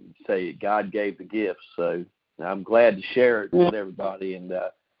to say God gave the gift. So I'm glad to share it with everybody, and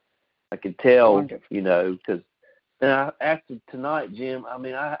I could tell, because after tonight, Jim, I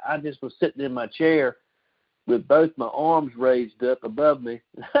mean, I just was sitting in my chair with both my arms raised up above me.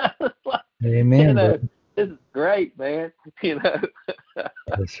 Amen. This is great, man. Yes,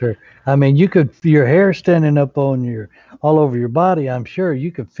 sir. I mean, you could, your hair standing up on all over your body. I'm sure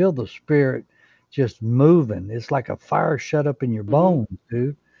you could feel the Spirit just moving. It's like a fire shut up in your bones,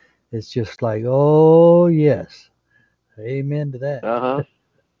 dude. It's just like, oh yes, amen to that.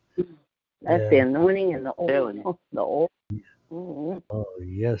 That's the anointing and the oil. The oil. Mm-hmm. Oh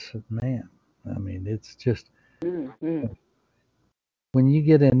yes, man. I mean, it's just when you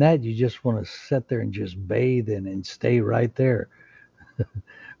get in that, you just want to sit there and just bathe in and stay right there.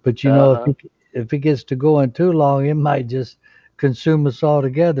 But if it gets to going too long, it might just consume us all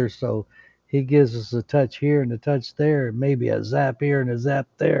together. So he gives us a touch here and a touch there, maybe a zap here and a zap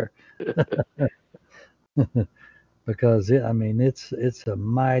there. Because it's a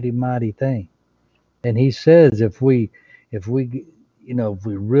mighty, mighty thing. And he says if we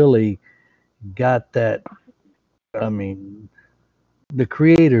really got that, I mean, the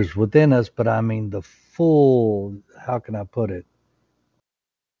creator's within us, but I mean the full, how can I put it?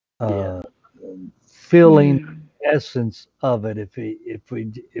 Feeling essence of it. If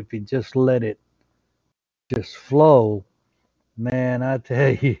we just let it just flow, man, I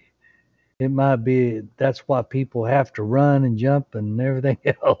tell you, it might be. That's why people have to run and jump and everything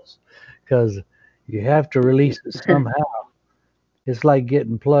else, because you have to release it somehow. It's like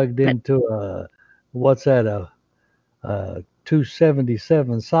getting plugged into a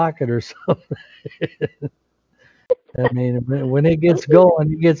 277 socket or something. I mean, when it gets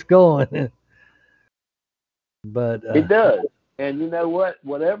going, it gets going. But it does. And you know what?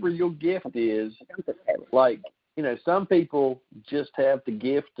 Whatever your gift is, like, some people just have the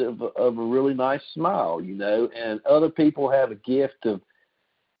gift of a really nice smile, and other people have a gift of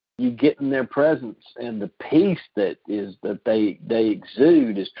you getting their presence, and the peace that they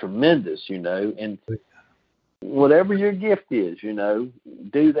exude is tremendous, and whatever your gift is, do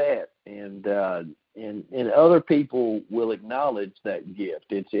that, and other people will acknowledge that gift.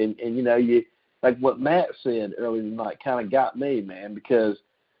 It's you, like what Matt said earlier tonight, kind of got me, man, because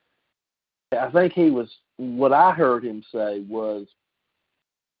I think what I heard him say was,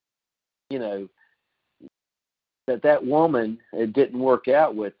 that woman, it didn't work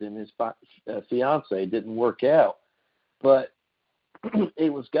out with him, his fiance didn't work out, but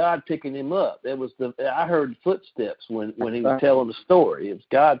it was God picking him up. I heard footsteps when he was telling the story. It was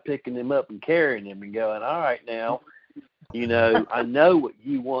God picking him up and carrying him and going, all right, now, I know what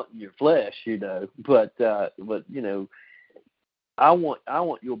you want in your flesh, but I want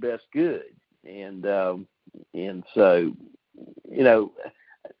your best good. And so,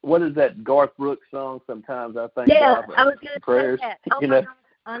 what is that Garth Brooks song? Sometimes I think I was going to prayers, say that. Oh my God,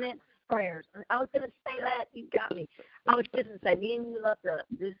 unanswered prayers. I was going to say that. You got me. I was just going to say, me and you love to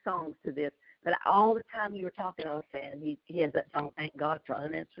do songs to this, but all the time you were talking, I was saying he has that song, Thank God for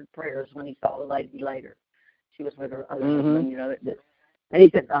Unanswered Prayers, when he saw the lady later. She was with her other husband, and he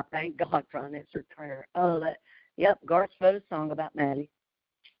said, oh, thank God for unanswered prayer. Oh, Garth wrote a song about Maddie.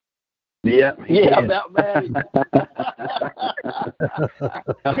 Yeah, about Maddie.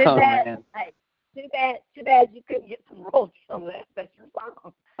 Too bad you couldn't get some royalties on that. That's your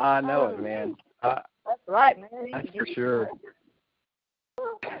song. I know it, man. That's right, man. That's for sure.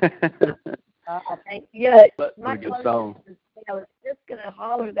 I think, my good song. I was just going to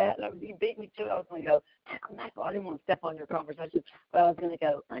holler that, and you beat me to it. I was going to go, Michael, I didn't want to step on your conversation, but I was going to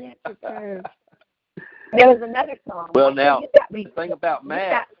go, unanswered prayers. There was another song. Well, now, the thing about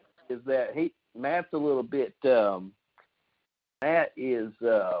Matt is that Matt's a little bit, Matt is,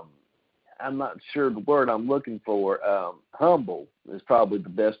 I'm not sure the word I'm looking for, humble is probably the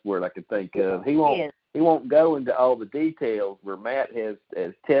best word I could think of. He won't go into all the details, where Matt has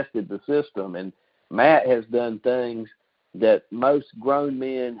tested the system, and Matt has done things that most grown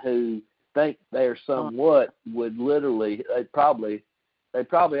men who think they're somewhat would literally, they'd probably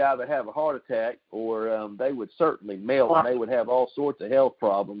either have a heart attack or they would certainly melt, and they would have all sorts of health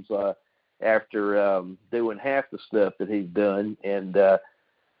problems after doing half the stuff that he's done. And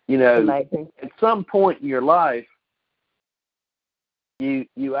you know, amazing. At some point in your life, you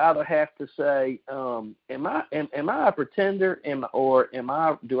either have to say, am I a pretender,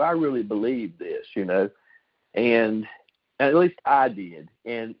 do I really believe this? You know, and at least I did.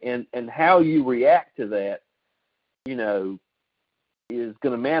 And how you react to that, you know, is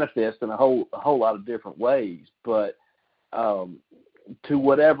going to manifest in a whole lot of different ways. But to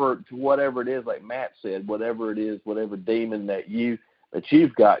whatever it is, like Matt said, whatever it is, whatever demon that you've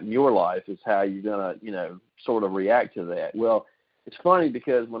got in your life is how you're going to, you know, sort of react to that. Well, it's funny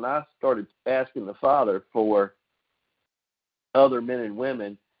because when I started asking the Father for other men and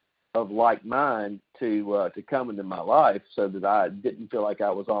women of like mind to come into my life so that I didn't feel like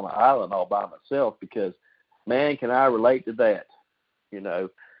I was on an island all by myself, because, man, can I relate to that? You know,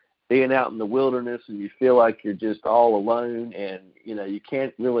 being out in the wilderness and you feel like you're just all alone, and, you know, you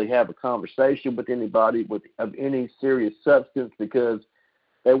can't really have a conversation with anybody of any serious substance because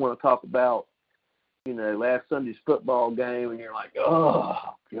they want to talk about, you know, last Sunday's football game, and you're like,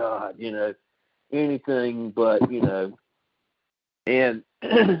 oh, God, you know, anything but, you know. And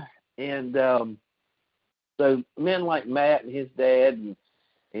so men like Matt and his dad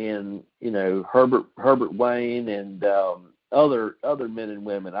and you know, Herbert Wayne and other men and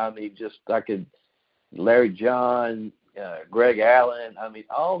women. I mean, Larry John, Greg Allen. I mean,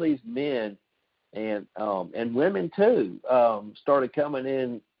 all these men and women too started coming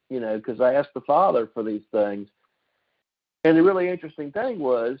in, you know, because I asked the Father for these things. And the really interesting thing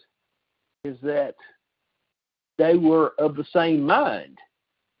is that they were of the same mind.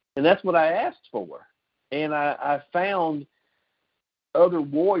 And that's what I asked for. And I found other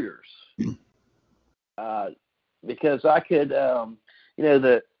warriors because I could, you know,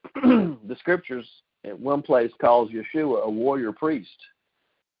 the scriptures at one place calls Yeshua a warrior priest.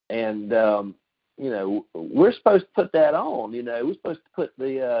 And, you know, we're supposed to put that on. You know, we're supposed to put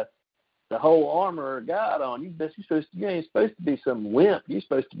the whole armor of God on. You ain't supposed to be some wimp. You're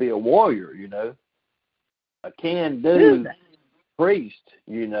supposed to be a warrior, you know, a can-do priest,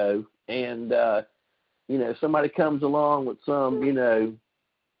 you know. And, you know, somebody comes along with some, you know,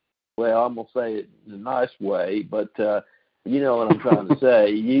 well, I'm going to say it in a nice way, but you know what I'm trying to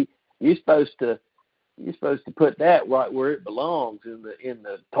say. You're supposed to put that right where it belongs, in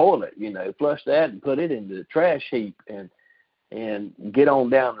the toilet, you know, flush that and put it in the trash heap and get on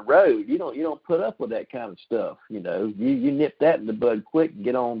down the road. You don't put up with that kind of stuff, you know. You nip that in the bud quick and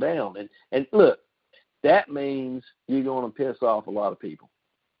get on down. And look, that means you're going to piss off a lot of people.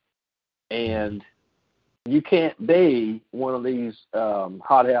 And you can't be one of these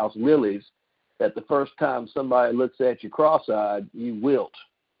hothouse lilies that the first time somebody looks at you cross-eyed, you wilt,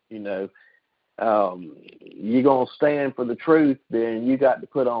 you know. You're going to stand for the truth, then you got to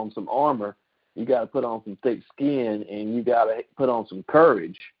put on some armor. You got to put on some thick skin, and you got to put on some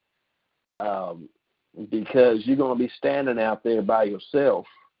courage because you're going to be standing out there by yourself.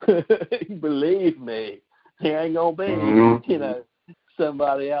 Believe me, there ain't going to be, you know,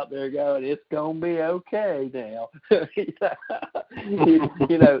 somebody out there going, it's going to be okay now. you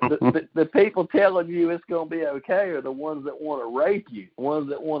know, the people telling you it's going to be okay are the ones that want to rape you, the ones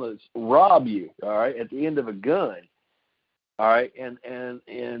that want to rob you, all right, at the end of a gun. All right, and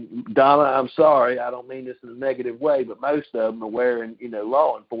Donna, I'm sorry, I don't mean this in a negative way, but most of them are wearing, you know,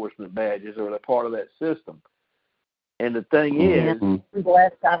 law enforcement badges, or they're part of that system. And the thing is, you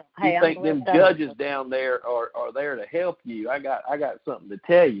think them judges down there are there to help you. I got something to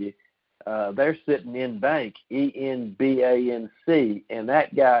tell you. They're sitting in bank, ENBANC, and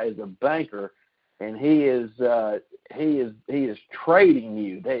that guy is a banker, and he is trading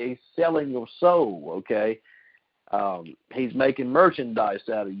you. He's selling your soul. Okay, he's making merchandise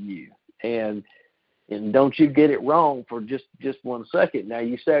out of you, and don't you get it wrong for just 1 second. Now,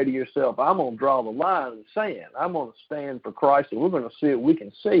 you say to yourself, I'm going to draw the line in the sand. I'm going to stand for Christ, and we're going to see what we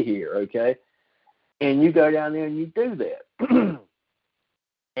can see here, okay? And you go down there and you do that.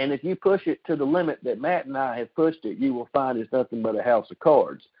 And if you push it to the limit that Matt and I have pushed it, you will find it's nothing but a house of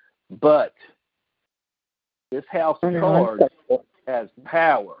cards. But this house of cards has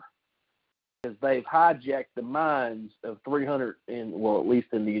power, because they've hijacked the minds of 300, at least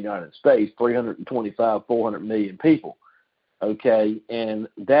in the United States, 325, 400 million people, okay? And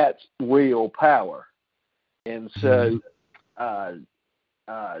that's real power. And so,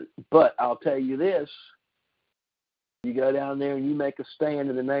 but I'll tell you this, you go down there and you make a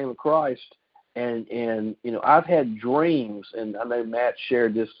stand in the name of Christ, And you know, I've had dreams, and I know Matt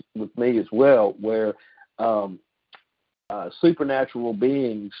shared this with me as well, where supernatural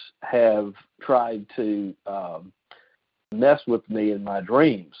beings have tried to mess with me in my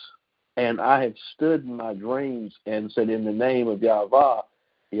dreams. And I have stood in my dreams and said, in the name of Yahweh,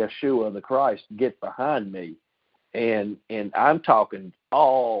 Yeshua the Christ, get behind me. And I'm talking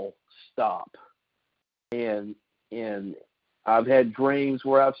all stop. And I've had dreams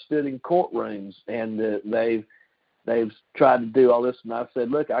where I've stood in courtrooms and they've tried to do all this, and I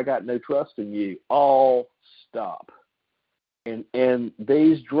said, look, I got no trust in you. All stop. And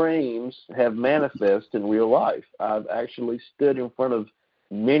these dreams have manifested in real life. I've actually stood in front of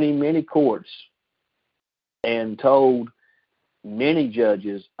many, many courts and told many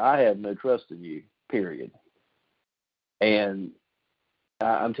judges, I have no trust in you, period. And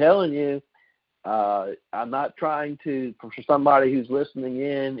I'm telling you, I'm not trying to, for somebody who's listening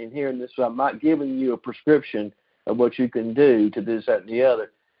in and hearing this, I'm not giving you a prescription of what you can do to this, that, and the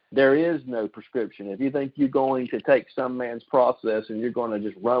other. There is no prescription. If you think you're going to take some man's process and you're going to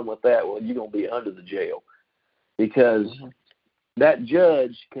just run with that, well, you're going to be under the jail. Because that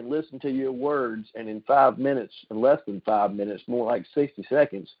judge can listen to your words, and in 5 minutes, in less than 5 minutes, more like 60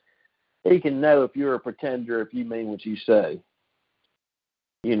 seconds, he can know if you're a pretender, if you mean what you say.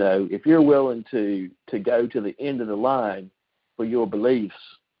 You know, if you're willing to go to the end of the line for your beliefs,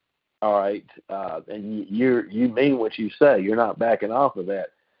 all right, and you mean what you say, you're not backing off of that,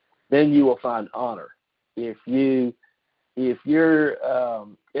 then you will find honor. If you're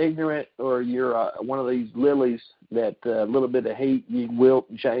ignorant, or you're one of these lilies that a little bit of heat, you wilt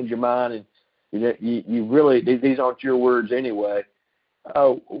and change your mind, and you really, these aren't your words anyway.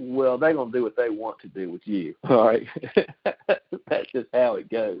 Oh, well, they're going to do what they want to do with you, all right? That's just how it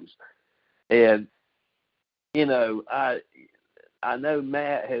goes. And, you know, I know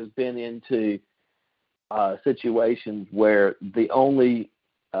Matt has been into situations where the only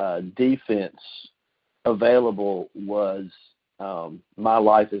defense available was my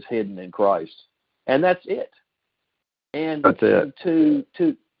life is hidden in Christ, and that's it. And that's it. To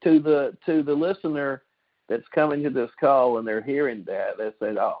the listener that's coming to this call and they're hearing that, they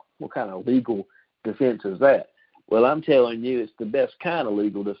say, oh, what kind of legal defense is that? Well, I'm telling you, it's the best kind of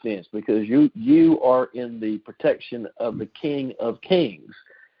legal defense, because you are in the protection of the King of Kings.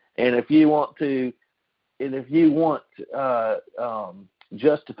 And if you want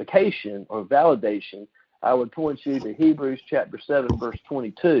justification or validation, I would point you to Hebrews chapter 7, verse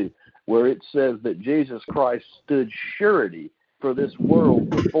 22, where it says that Jesus Christ stood surety for this world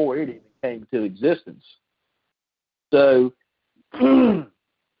before it even came to existence. So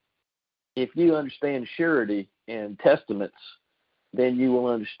if you understand surety and testaments, then you will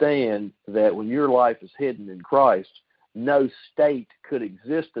understand that when your life is hidden in Christ, no state could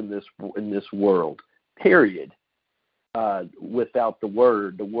exist in this world, period, without the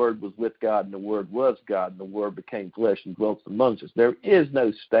Word. The Word was with God, and the Word was God, and the Word became flesh and dwelt amongst us. There is no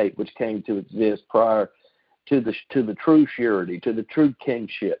state which came to exist prior to the true surety, to the true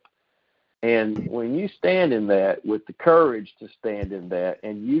kingship. And when you stand in that with the courage to stand in that,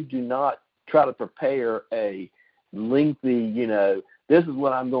 and you do not try to prepare a lengthy, this is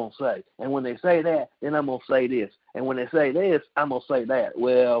what I'm going to say. And when they say that, then I'm going to say this. And when they say this, I'm going to say that.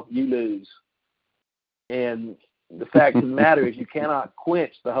 Well, you lose. And the fact of the matter is, you cannot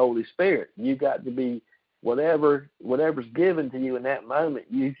quench the Holy Spirit. You got to be whatever's given to you in that moment.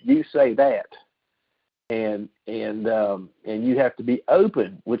 You say that. And you have to be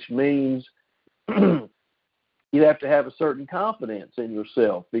open, which means you have to have a certain confidence in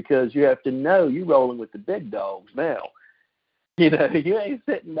yourself, because you have to know you're rolling with the big dogs now. You ain't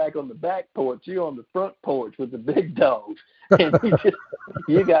sitting back on the back porch. You're on the front porch with the big dogs, and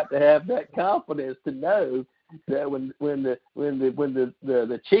you got to have that confidence to know that when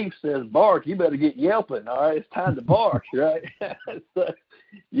the chief says bark, you better get yelping. All right, it's time to bark, right? So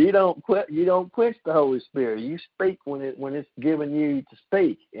you don't quench the Holy Spirit. You speak when it's given you to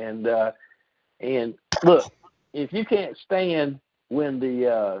speak. And look, if you can't stand when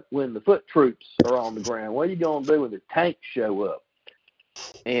the foot troops are on the ground, what are you gonna do when the tanks show up?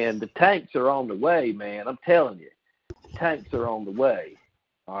 And the tanks are on the way, man. I'm telling you, tanks are on the way.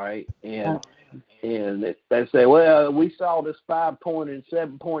 All right, and they say, well, we saw this 5-pointed and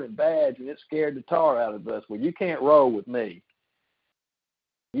 7-pointed badge, and it scared the tar out of us. Well, you can't roll with me.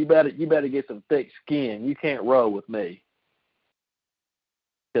 You better get some thick skin. You can't roll with me.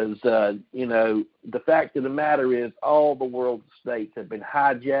 Because, the fact of the matter is, all the world's states have been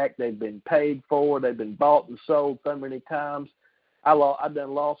hijacked. They've been paid for. They've been bought and sold so many times. I've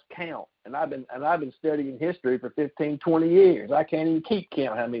done lost count, and I've been studying history for 15, 20 years. I can't even keep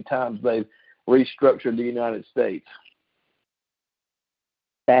count how many times they've restructure the United States.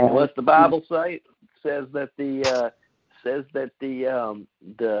 What's the Bible say? It says that the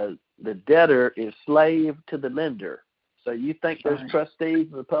debtor is slave to the lender. So you think those trustees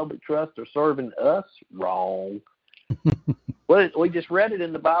of the public trust are serving us? Wrong. Well, we just read it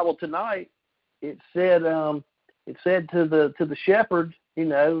in the Bible tonight. It said to the shepherd,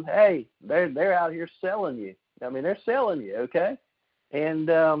 hey, they're out here selling you. I mean, they're selling you, okay? And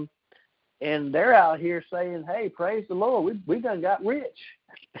they're out here saying, hey, praise the Lord, we done got rich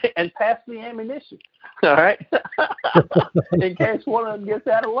and passed the ammunition, all right? In case one of them gets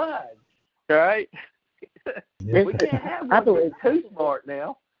out of line, all right? We can't have one that's too smart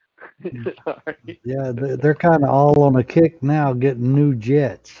now. Right. Yeah, they're kind of all on a kick now, getting new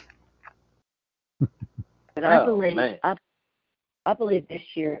jets. But I believe this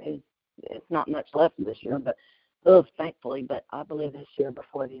year it's not much left of this year, but thankfully. But I believe this year,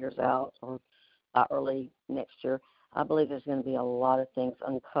 before the year's out, or early next year, I believe there's going to be a lot of things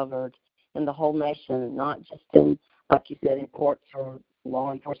uncovered in the whole nation, not just in, like you said, in courts or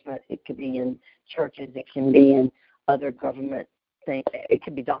law enforcement. It could be in churches. It can be in other government things. It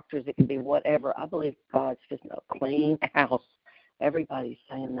could be doctors. It could be whatever. I believe God's just a clean house. Everybody's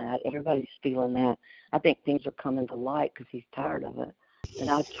saying that. Everybody's feeling that. I think things are coming to light because he's tired of it. And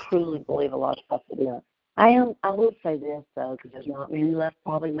I truly believe a lot of stuff is done. I will say this, though, because there's not many left,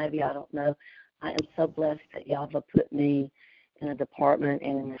 probably, maybe, I don't know. I am so blessed that y'all have put me in a department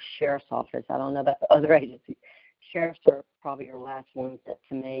and in the sheriff's office. I don't know about the other agencies. Sheriffs are probably your last ones that,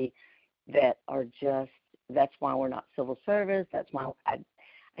 to me, that are just, that's why we're not civil service. That's why I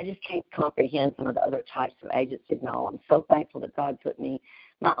just can't comprehend some of the other types of agencies. No, I'm so thankful that God put me.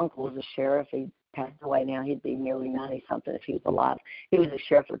 My uncle was a sheriff. He passed away now. He'd be nearly 90-something if he was alive. He was a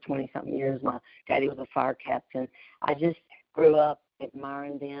sheriff for 20-something years. My daddy was a fire captain. I just grew up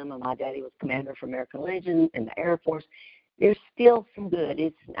admiring them. And my daddy was commander for American Legion in the Air Force. There's still some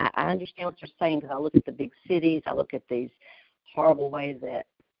good. I understand what you're saying because I look at the big cities. I look at these horrible ways that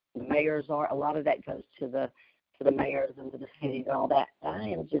the mayors are. A lot of that goes to the mayors and to the cities and all that. I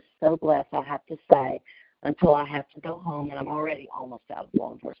am just so blessed, I have to say, until I have to go home, and I'm already almost out of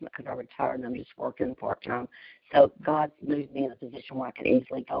law enforcement because I retired and I'm just working part-time. So God's moved me in a position where I can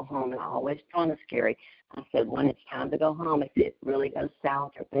easily go home, and I always found it scary. I said, when it's time to go home, if it really goes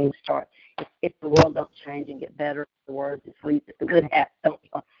south or things start, if the world don't change and get better, the words, if the good hats don't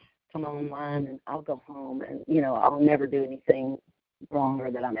come online, and I'll go home, and, I'll never do anything wrong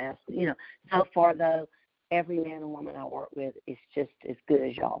or that I'm asked. So far, though, every man and woman I work with is just as good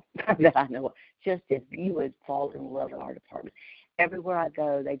as y'all that I know of. Just as you would fall in love with our department. Everywhere I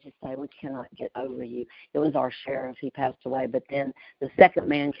go, they just say, we cannot get over you. It was our sheriff. He passed away. But then the second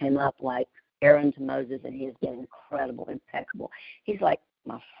man came up like Aaron to Moses, and he has been incredible, impeccable. He's like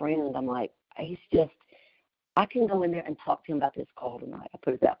my friend. I'm like, he's just, I can go in there and talk to him about this call tonight. I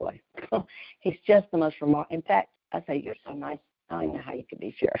put it that way. He's just the most remarkable. In fact, I say, you're so nice. I don't even know how you could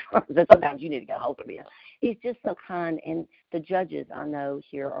be sheriff. Sometimes you need to get a hold of him. He's just so kind, and the judges I know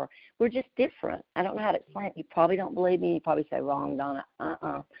here we're just different. I don't know how to explain it. You probably don't believe me. You probably say, wrong, Donna.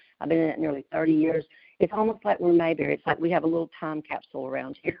 I've been in it nearly 30 years. It's almost like we're Mayberry. It's like we have a little time capsule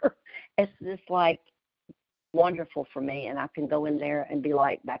around here. It's just like wonderful for me, and I can go in there and be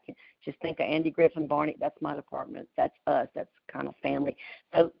like, just think of Andy Griffin, Barney. That's my department. That's us. That's kind of family.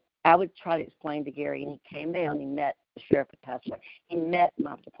 So I would try to explain to Gary, and he came down. He met the sheriff at Pastor. He met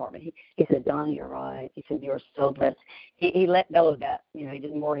my department. He said, Donna, you're right. He said, you're so blessed. He let go of that. He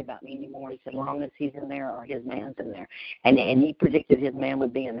didn't worry about me anymore. He said, as long as he's in there or his man's in there. And he predicted his man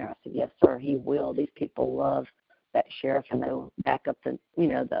would be in there. I said, yes, sir, he will. These people love that sheriff, and they'll back up the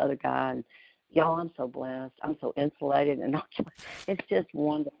other guy. And y'all, I'm so blessed. I'm so insulated, and it's just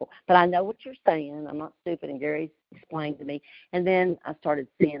wonderful. But I know what you're saying. I'm not stupid, and Gary explained to me. And then I started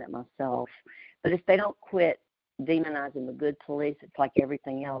seeing it myself. But if they don't quit demonizing the good police, it's like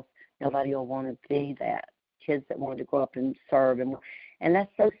everything else. Nobody will want to be that. Kids that wanted to grow up and serve. And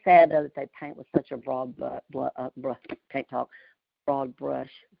that's so sad, though, that they paint with such a broad brush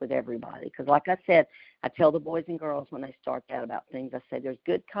with everybody. Because like I said, I tell the boys and girls when they start out about things, I say there's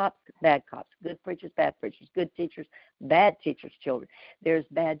good cops, good preachers, bad preachers, good teachers, bad teachers, children. There's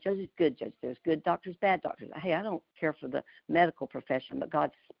bad judges, good judges. There's good doctors, bad doctors. Hey, I don't care for the medical profession, but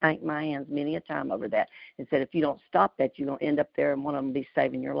God spanked my hands many a time over that and said, if you don't stop that, you're going to end up there and one of them be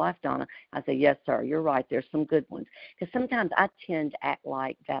saving your life, Donna. I say, yes, sir, you're right. There's some good ones. Because sometimes I tend to act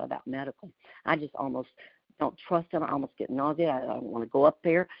like that about medical. I just almost don't trust them. I almost get nauseated. I don't want to go up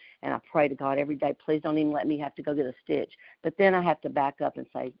there, and I pray to God every day, please don't even let me have to go get a stitch. But then I have to back up and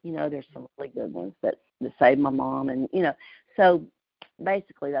say, there's some really good ones that saved my mom, and so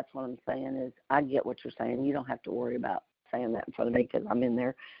basically that's what I'm saying is I get what you're saying. You don't have to worry about saying that in front of me because I'm in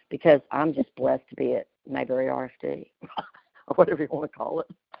there, because I'm just blessed to be at Mayberry RFD or whatever you want to call it.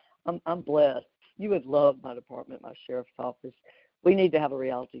 I'm blessed. You would love my department, my sheriff's office. We need to have a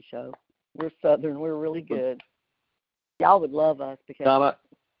reality show. We're Southern. We're really good. Y'all would love us because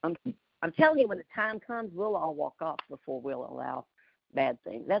I'm telling you, when the time comes, we'll all walk off before we'll allow bad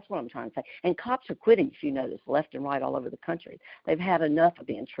things. That's what I'm trying to say. And cops are quitting, if you notice, left and right all over the country. They've had enough of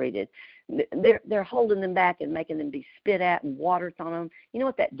being treated. They're holding them back and making them be spit at and water on them. You know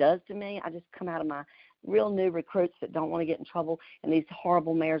what that does to me? I just come out of my real new recruits that don't want to get in trouble, and these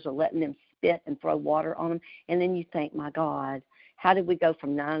horrible mayors are letting them spit and throw water on them. And then you think, my God, how did we go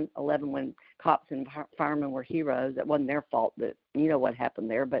from 9/11 when cops and firemen were heroes? That wasn't their fault, but you know what happened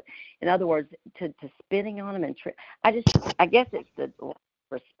there. But in other words, to spitting on them and I guess it's the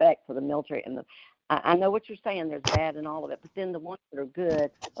respect for the military and I know what you're saying. There's bad in all of it, but then the ones that are good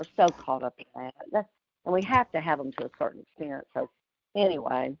are so caught up in that. And we have to have them to a certain extent. So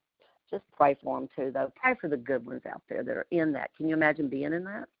anyway, just pray for them too, though. Pray for the good ones out there that are in that. Can you imagine being in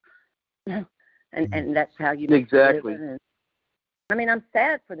that? and that's how you exactly. I mean, I'm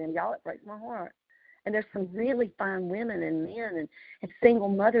sad for them, y'all. It breaks my heart. And there's some really fine women and men and single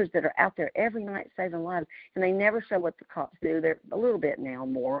mothers that are out there every night saving lives, and they never show what the cops do. They're a little bit now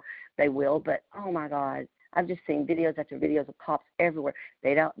more, they will, but oh my God, I've just seen videos after videos of cops everywhere.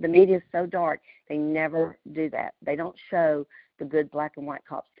 The media's so dark, they never do that. They don't show the good black and white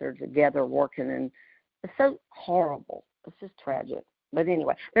cops that are together working, and it's so horrible. It's just tragic. But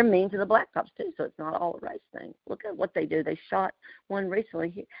anyway, they're mean to the black cops, too, so it's not all a race thing. Look at what they do. They shot one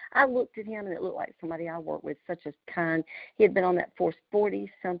recently. I looked at him, and it looked like somebody I worked with, such a kind. He had been on that force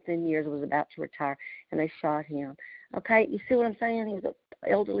 40-something years, was about to retire, and they shot him. Okay, you see what I'm saying? He was an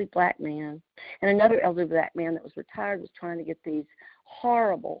elderly black man. And another elderly black man that was retired was trying to get these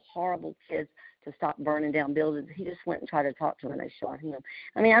horrible, horrible kids to stop burning down buildings. He just went and tried to talk to them, and they shot him.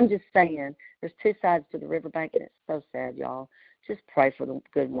 I mean, I'm just saying, there's two sides to the riverbank, and it's so sad, y'all. Just pray for the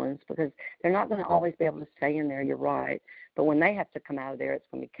good ones, because they're not going to always be able to stay in there. You're right. But when they have to come out of there, it's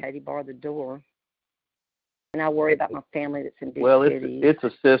going to be Katie bar the door. And I worry about my family that's in big cities. It's a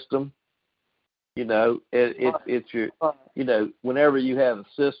system. You know, it's your, you know, whenever you have a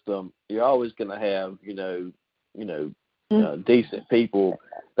system, you're always going to have, decent people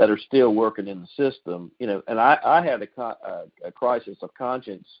that are still working in the system. You know, and I had a crisis of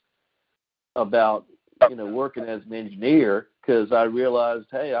conscience about, working as an engineer, because I realized,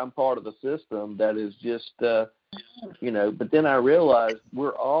 hey, I'm part of the system that is just, but then I realized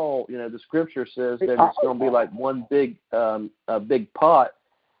we're all, the scripture says that it's going to be like one big pot.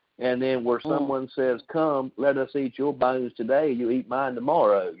 And then where someone says, come, let us eat your bones today, you eat mine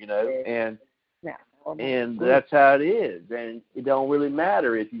tomorrow, and that's how it is. And it don't really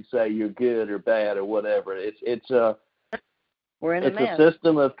matter if you say you're good or bad or whatever. It's a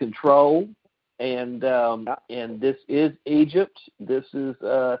system of control. And this is Egypt. This is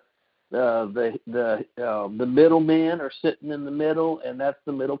the middlemen are sitting in the middle, and that's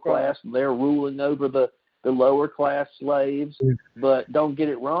the middle class. They're ruling over the lower class slaves. But don't get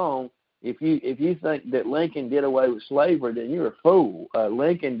it wrong. If you think that Lincoln did away with slavery, then you're a fool.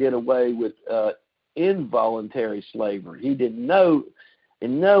 Lincoln did away with involuntary slavery. He did in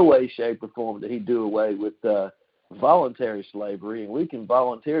no way, shape, or form did he do away with voluntary slavery, and we can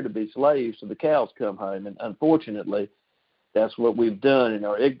volunteer to be slaves till the cows come home, and unfortunately that's what we've done in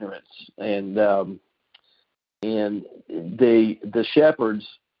our ignorance. And the shepherds,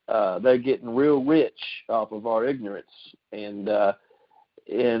 they're getting real rich off of our ignorance, and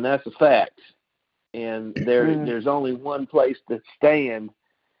that's a fact. And there's only one place to stand,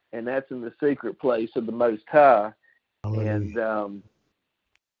 and that's in the secret place of the Most High.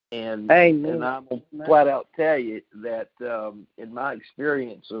 And I'm going to flat out tell you that in my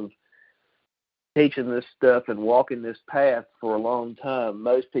experience of teaching this stuff and walking this path for a long time,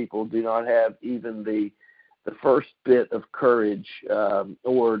 most people do not have even the first bit of courage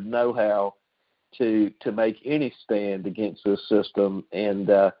or know-how to make any stand against this system. And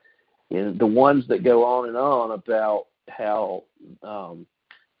the ones that go on and on about how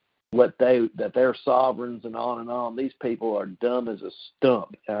that they're sovereigns and on, these people are dumb as a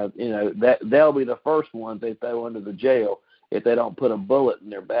stump. That they'll be the first ones they throw into the jail if they don't put a bullet in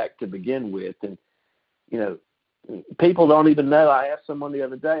their back to begin with. And people don't even know. I asked someone the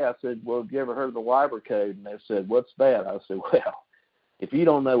other day, I said, well, have you ever heard of the Weiber Code? And they said, what's that? I said, well, if you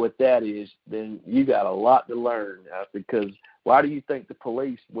don't know what that is, then you got a lot to learn, because why do you think the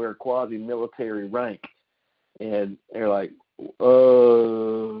police wear quasi-military rank? And they're like,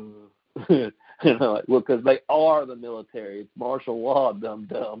 Like, well, because they are the military. It's martial law,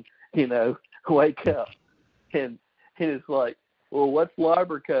 dum-dum. Wake up. And it's like, well, what's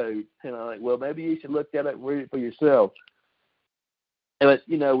labor code? And I'm like, well, maybe you should look that up and read it for yourself. But,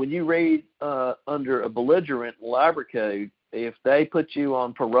 when you read under a belligerent labor code, if they put you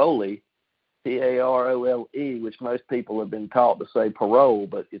on parole, Parole, which most people have been taught to say parole,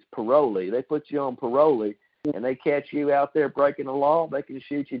 but it's parole. They put you on parole, and they catch you out there breaking the law, they can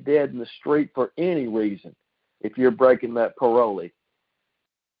shoot you dead in the street for any reason if you're breaking that parole.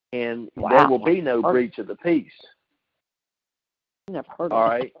 And there will be no breach of the peace. Never heard all of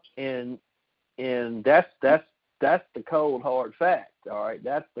right, and that's the cold hard fact. All right,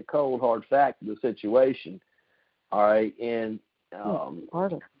 that's the cold hard fact of the situation. All right, and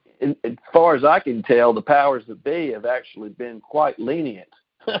as far as I can tell, the powers that be have actually been quite lenient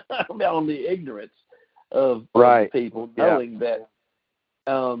on the ignorance of people, knowing that.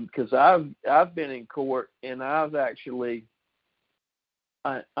 Because I've been in court, and I've actually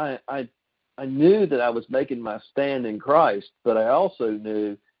I knew that I was making my stand in Christ, but I also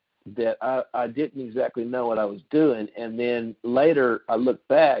knew that I didn't exactly know what I was doing. And then later I looked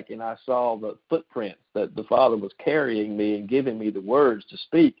back and I saw the footprints that the Father was carrying me and giving me the words to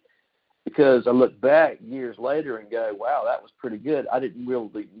speak, because I look back years later and go, wow, that was pretty good. I didn't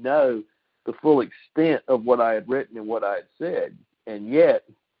really know the full extent of what I had written and what I had said. And yet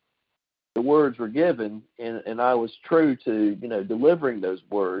the words were given, and I was true to, delivering those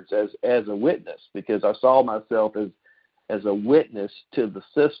words as a witness, because I saw myself as a witness to the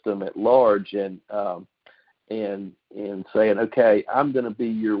system at large, and saying, okay, I'm going to be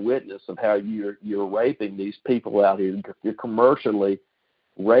your witness of how you're raping these people out here. You're commercially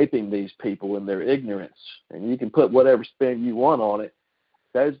raping these people in their ignorance, and you can put whatever spin you want on it.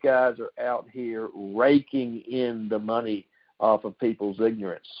 Those guys are out here raking in the money off of people's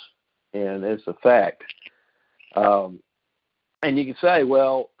ignorance, and it's a fact. And you can say,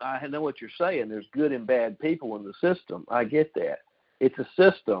 well, I know what you're saying. There's good and bad people in the system. I get that. It's a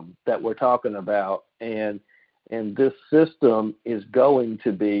system that we're talking about, and this system is going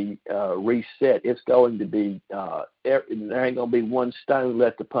to be reset. It's going to be there ain't going to be one stone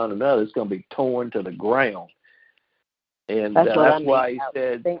left upon another. It's going to be torn to the ground. And that's why he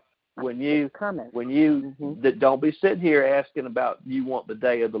said, when you don't be sitting here asking about, you want the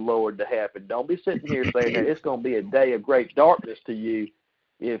day of the Lord to happen. Don't be sitting here saying that it's going to be a day of great darkness to you.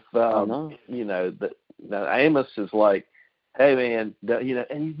 If Amos is like, hey man,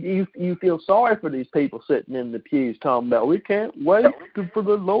 and you feel sorry for these people sitting in the pews talking about, we can't wait for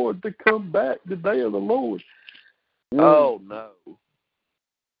the Lord to come back, the day of the Lord. Oh no.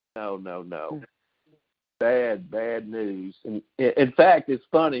 Bad news. And in fact, it's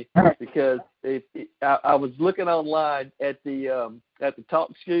funny because I was looking online at the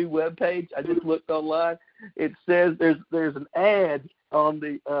TalkShoe webpage. I just looked online. It says there's an ad on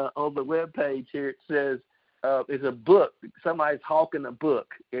the webpage here. It says it's a book. Somebody's hawking a book.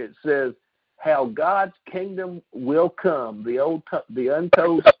 It says How God's Kingdom Will Come, the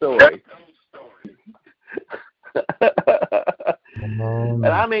Untold Story. And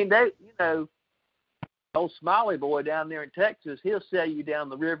I mean, they, old Smiley boy down there in Texas, he'll sell you down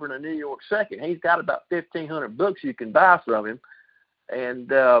the river in a New York second. He's got about 1,500 books you can buy from him.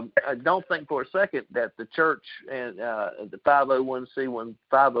 And I don't think for a second that the church and the 501c1,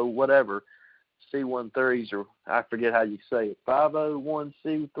 50 whatever, C13s, or I forget how you say it,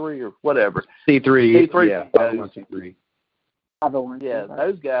 501c3 or whatever. C3, yeah, 501c3. 501c3. Yeah,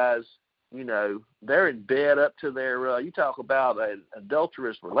 those guys, they're in bed up to their, you talk about an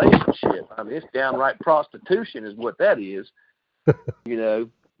adulterous relationship. I mean, it's downright prostitution is what that is.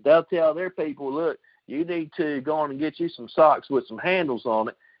 They'll tell their people, look, you need to go on and get you some socks with some handles on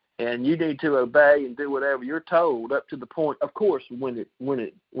it, and you need to obey and do whatever you're told up to the point. Of course, when it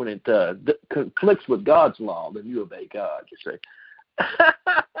conflicts with God's law, then you obey God. You say,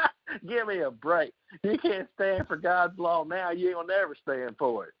 give me a break. You can't stand for God's law now. You ain't gonna never stand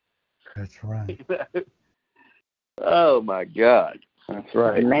for it. That's right. Oh my God. That's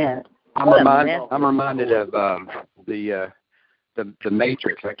right. Man, I'm reminded of the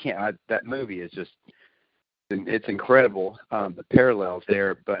Matrix. That movie is just, it's incredible, the parallels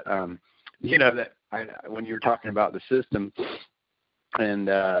there. But when you're talking about the system, and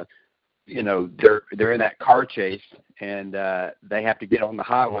they're in that car chase, and they have to get on the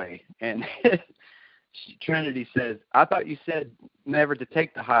highway, and Trinity says, I thought you said never to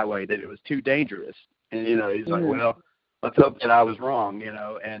take the highway, that it was too dangerous. And he's like, well, let's hope that I was wrong,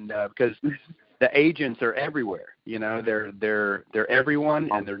 and because the agents are everywhere, they're everyone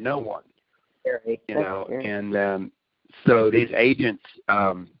and they're no one, and so these agents,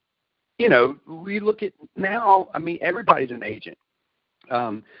 we look at now, everybody's an agent.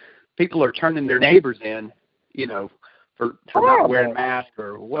 People are turning their neighbors in, for not wearing masks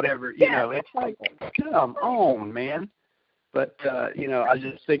or whatever. It's like, come on, man. But, I was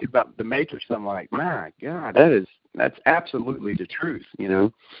just thinking about the Matrix. I'm like, my God, that's absolutely the truth,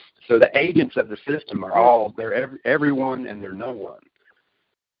 So the agents of the system are they're everyone and they're no one.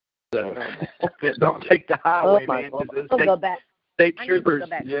 So don't take the highway, man. State troopers,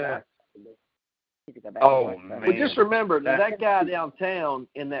 yeah. Oh, man. Well, just remember that guy downtown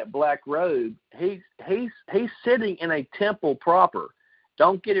in that black robe. He's sitting in a temple proper.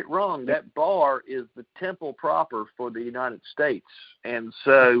 Don't get it wrong. That bar is the temple proper for the United States, and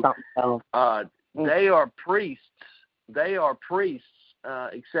so they are priests. They are priests,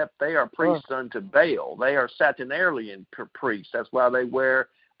 except they are priests unto Baal. They are Saturnalian priests. That's why they wear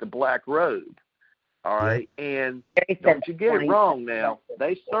the black robe. All right, and don't you get it wrong now.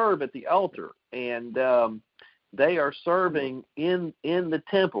 They serve at the altar, and they are serving in the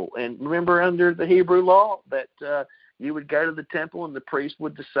temple. And remember, under the Hebrew law, that you would go to the temple, and the priest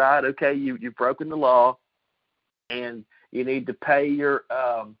would decide, okay, you've broken the law, and you need to pay your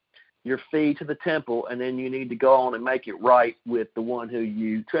fee to the temple, and then you need to go on and make it right with the one who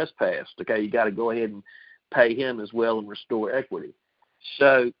you trespassed. Okay, you got to go ahead and pay him as well and restore equity.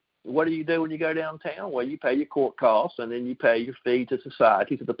 So what do you do when you go downtown? Well, you pay your court costs, and then you pay your fee to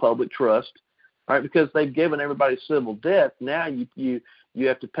society, to the public trust, right? Because they've given everybody civil debt. Now you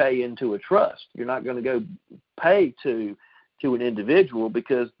have to pay into a trust. You're not going to go pay to an individual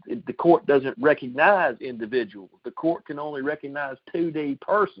because the court doesn't recognize individuals. The court can only recognize 2D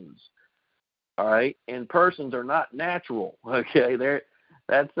persons, all right? And persons are not natural, okay?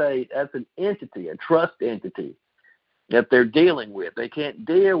 That's an entity, a trust entity that they're dealing with. They can't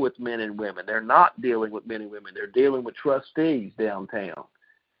deal with men and women. They're not dealing with men and women. They're dealing with trustees downtown.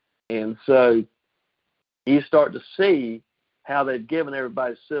 And so you start to see how they've given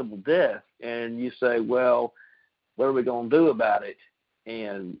everybody civil death, and you say, well, what are we going to do about it?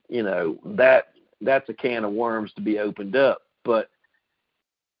 And, that's a can of worms to be opened up. But,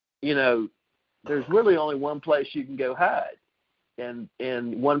 there's really only one place you can go hide, and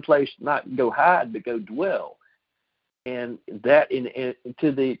one place not go hide, but go dwell. And that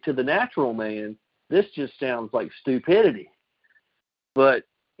to the natural man, this just sounds like stupidity. But,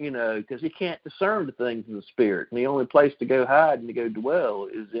 because he can't discern the things in the spirit. And the only place to go hide and to go dwell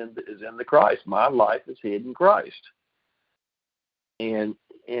is in the Christ. My life is hid in Christ. And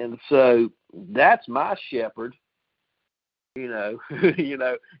so that's my shepherd. In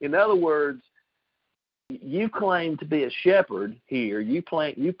other words, you claim to be a shepherd here. You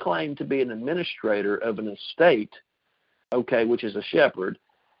claim to be an administrator of an estate, okay, which is a shepherd.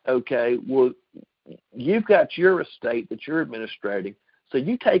 Okay, well, you've got your estate that you're administrating, so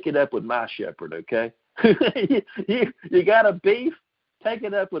you take it up with my shepherd, okay? you got a beef? Take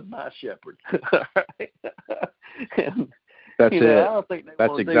it up with my shepherd. All right? That's it. I don't think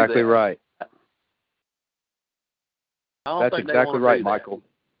That's exactly right. That's exactly right, Michael.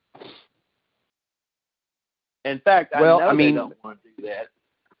 In fact, they don't want to do that.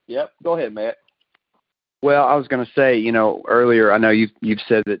 Yep. Go ahead, Matt. Well, I was going to say, earlier, I know you've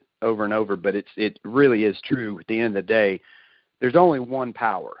said it over and over, but it really is true. At the end of the day, there's only one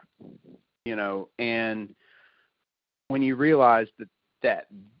power, and when you realize that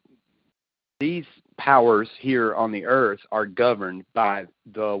these powers here on the earth are governed by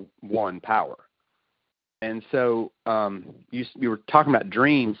the one power. And so you were talking about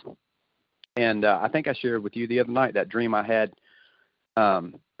dreams, and I think I shared with you the other night that dream I had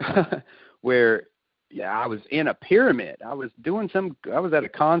where I was in a pyramid. I was at a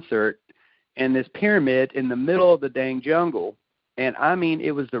concert in this pyramid in the middle of the dang jungle. And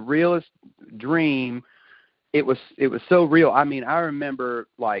it was the realest dream. It was so real. I remember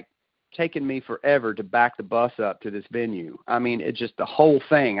taking me forever to back the bus up to this venue. It's just the whole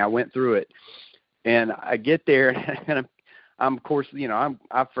thing. I went through it, and I get there, and I'm of course,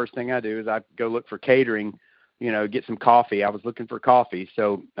 first thing I do is I go look for catering, get some coffee. I was looking for coffee,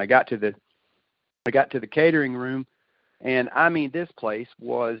 so I got to the catering room, and this place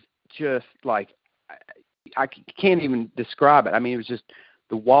was just like, I can't even describe it. It was just,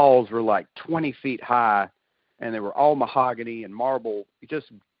 the walls were like 20 feet high, and they were all mahogany and marble,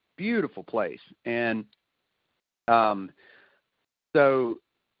 just beautiful place. And so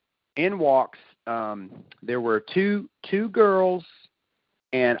in walks, there were two girls,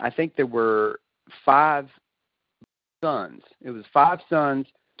 and I think there were 5 sons. It was 5 sons,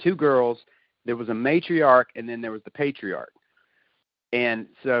 2 girls. There was a matriarch, and then there was the patriarch. And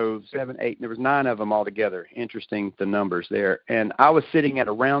so 7, 8, there was 9 of them altogether. Interesting, the numbers there. And I was sitting at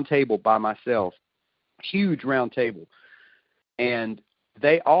a round table by myself, huge round table. And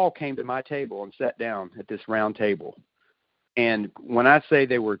they all came to my table and sat down at this round table. And when I say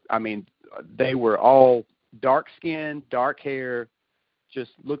they were all dark skin, dark hair,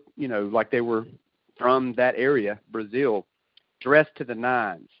 just look, like they were from that area, Brazil, dressed to the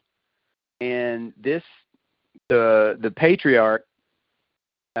nines. And the patriarch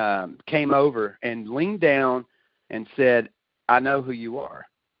came over and leaned down and said, "I know who you are."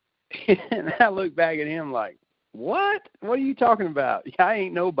 And I looked back at him like, "What? What are you talking about? I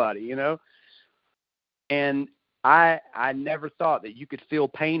ain't nobody, And I never thought that you could feel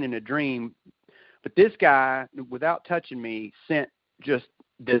pain in a dream. But this guy, without touching me, sent just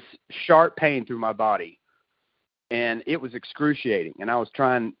this sharp pain through my body. And it was excruciating. And I was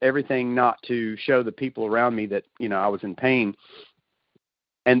trying everything not to show the people around me that, I was in pain.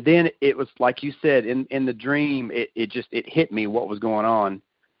 And then it was like you said, in the dream, it hit me what was going on.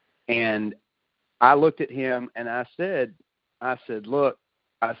 And I looked at him and I said, "Look,"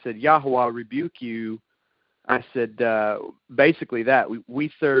 I said, "Yahweh rebuke you." I said, basically that we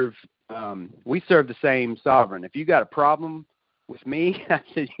serve the same sovereign. If you got a problem with me, I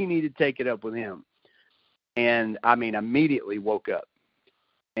said, you need to take it up with him. And immediately woke up.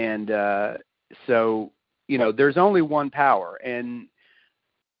 And so, there's only one power. And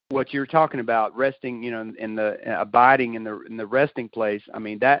what you're talking about, resting, in the abiding in the resting place,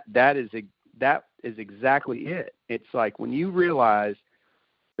 that is exactly it. It's like when you realize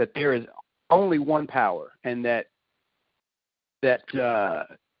that there is only one power, and that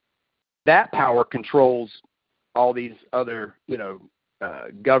power controls all these other,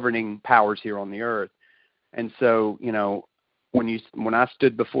 governing powers here on the earth. And so, when I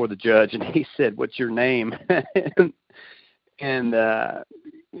stood before the judge and he said, "What's your name?" and I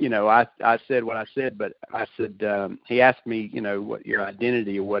said what I said, but I said, he asked me, what your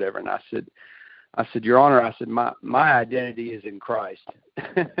identity or whatever, and I said, "Your Honor," I said, my identity is in Christ.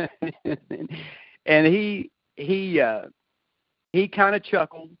 And he kind of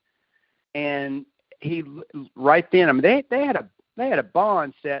chuckled, and he right then, they had a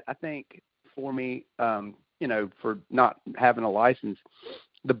bond set, I think, for me, for not having a license.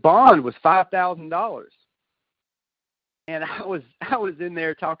 The bond was $5,000. And I was in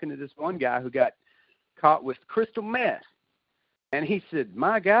there talking to this one guy who got caught with crystal meth. And he said,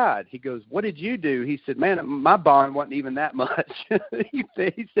 "My God," he goes, "What did you do?" He said, "Man, my bond wasn't even that much." He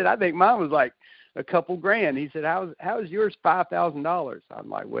said, "I think mine was like a couple grand." He said, how is yours $5,000? I'm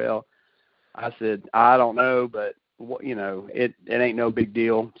like, "Well," I said, "I don't know, but it ain't no big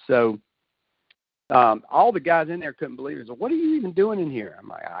deal." So all the guys in there couldn't believe it. So, "What are you even doing in here?" I'm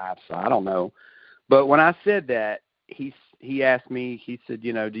like, I don't know. But when I said that, he asked me, he said,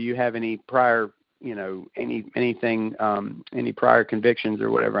 "Do you have any prior, anything, any prior convictions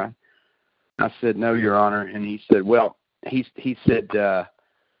or whatever?" I said, "No, Your Honor." And he said, "Well," he said,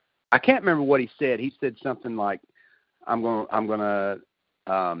 I can't remember what he said. He said something like, I'm going to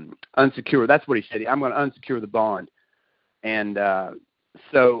unsecure. That's what he said. "I'm going to unsecure the bond." And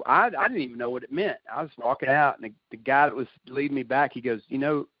so I didn't even know what it meant. I was walking out, and the guy that was leading me back, he goes, you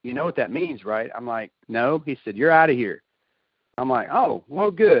know what that means, right?" I'm like, "No." He said, "You're out of here." I'm like, "Oh, well,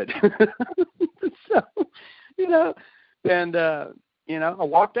 good." So, and I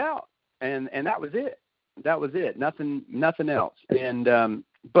walked out, and that was it. That was it. Nothing else. And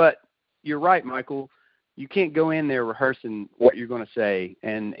but you're right, Michael. You can't go in there rehearsing what you're going to say,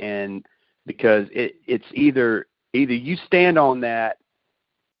 and because it's either you stand on that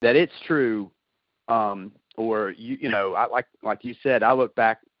it's true, or I like you said, I look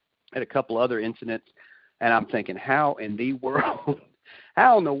back at a couple other incidents, and I'm thinking, how in the world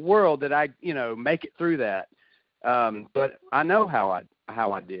did I make it through that? But I know how I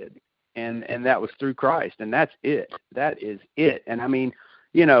did, and that was through Christ, and that's it. That is it. And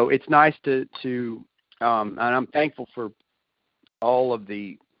it's nice to and I'm thankful for all of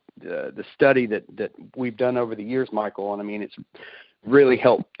the study that we've done over the years, Michael. And it's really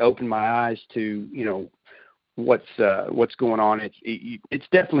helped open my eyes to what's going on. It's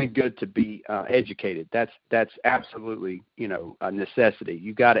definitely good to be educated. That's absolutely a necessity.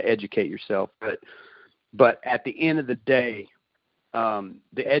 You got to educate yourself, but at the end of the day,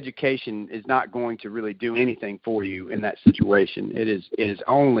 the education is not going to really do anything for you in that situation. It is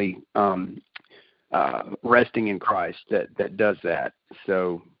only resting in Christ that does that.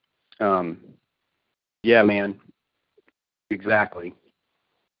 So, yeah, man, exactly.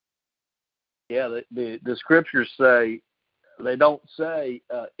 Yeah, the scriptures say, they don't say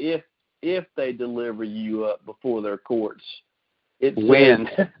if they deliver you up before their courts, It's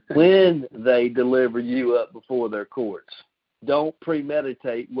when they deliver you up before their courts. Don't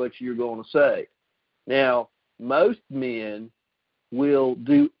premeditate what you're going to say. Now, most men will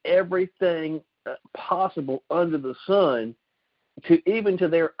do everything possible under the sun, even to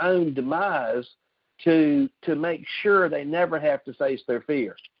their own demise, to make sure they never have to face their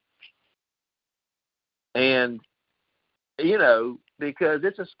fear. And, because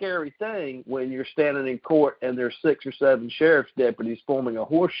it's a scary thing when you're standing in court and there's 6 or 7 sheriff's deputies forming a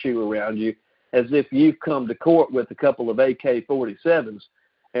horseshoe around you, as if you've come to court with a couple of AK-47s,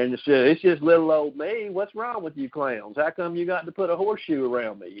 and it's just little old me. What's wrong with you clowns? How come you got to put a horseshoe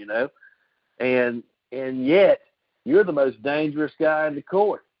around me, And yet you're the most dangerous guy in the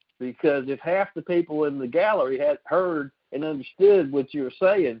court, because if half the people in the gallery had heard and understood what you were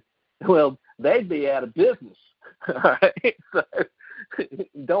saying, well, they'd be out of business. All right? So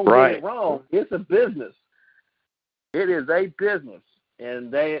don't get it wrong. It's a business. It is a business.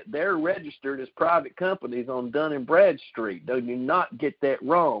 And they're registered as private companies on Dun and Bradstreet. Do not get that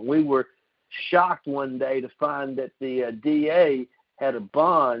wrong. We were shocked one day to find that the DA had a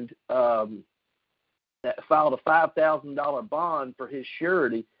bond that filed a $5,000 bond for his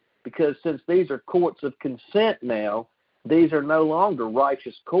surety, because since these are courts of consent now, these are no longer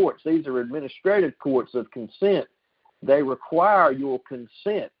righteous courts. These are administrative courts of consent. They require your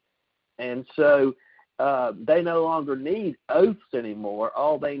consent. And so they no longer need oaths anymore.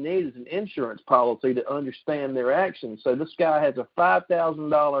 All they need is an insurance policy to understand their actions. So this guy has a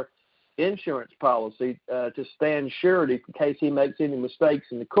 $5,000 insurance policy to stand surety in case he makes any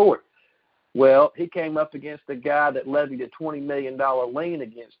mistakes in the court. Well, he came up against a guy that levied a $20 million lien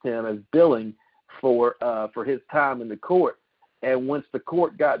against him as billing for his time in the court. And once the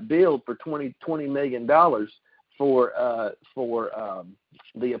court got billed for $20 million for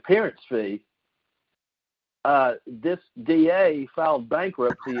the appearance fee, this DA filed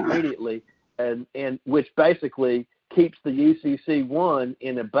bankruptcy immediately, and which basically keeps the UCC1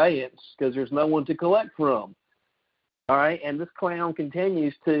 in abeyance because there's no one to collect from. All right, and this clown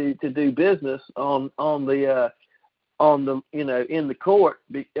continues to do business on the in the court.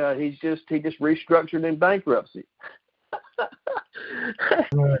 He just restructured in bankruptcy.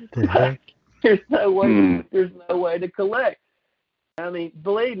 What the heck? There's no way to collect. I mean,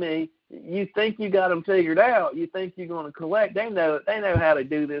 believe me, you think you got them figured out. You think you're going to collect. They know how to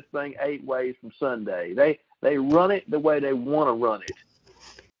do this thing 8 ways from Sunday. They run it the way they want to run it.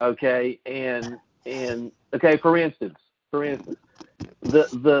 Okay, and okay, for instance, the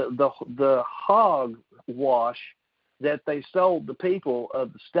hogwash that they sold the people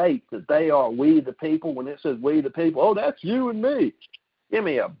of the state, that they are we the people. When it says we the people, oh, that's you and me. Give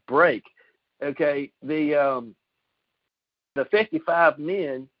me a break. Okay, the 55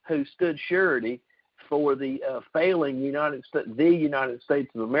 men who stood surety for the failing United States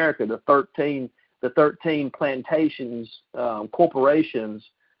of America, the 13 plantations, corporations,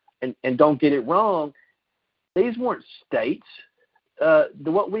 and don't get it wrong, these weren't states.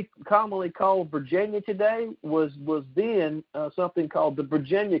 What we commonly call Virginia today was then something called the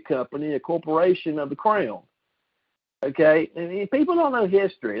Virginia Company, a corporation of the Crown. Okay, and people don't know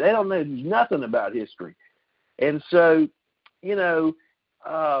history. They don't know nothing about history. And so, the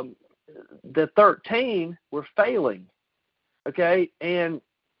 13 were failing. Okay, and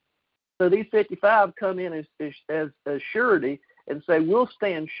so these 55 come in as surety and say, we'll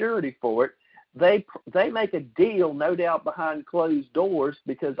stand surety for it. They make a deal, no doubt behind closed doors,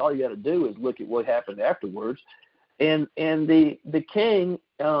 because all you got to do is look at what happened afterwards. And the king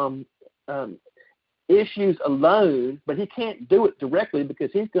issues a loan, but he can't do it directly because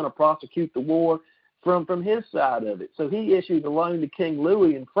he's going to prosecute the war from his side of it. So he issues a loan to King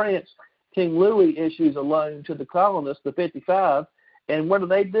Louis in France. King Louis issues a loan to the colonists, the 55, and what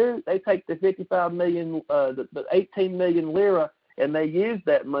do? They take the 55 million, the 18 million lira, and they use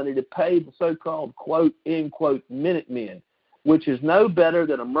that money to pay the so-called quote, end quote, Minutemen, which is no better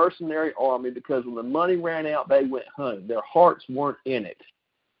than a mercenary army, because when the money ran out, they went home. Their hearts weren't in it.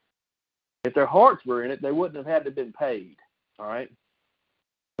 If their hearts were in it, they wouldn't have had to have been paid, all right?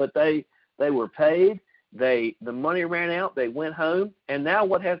 But they were paid. The money ran out. They went home. And now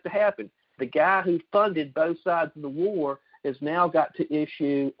what has to happen? The guy who funded both sides of the war has now got to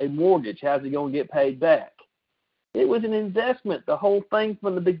issue a mortgage. How's he going to get paid back? It was an investment. The whole thing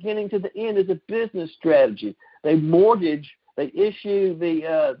from the beginning to the end is a business strategy. They mortgage. They issue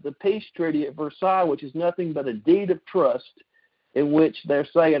the peace treaty at Versailles, which is nothing but a deed of trust, in which they're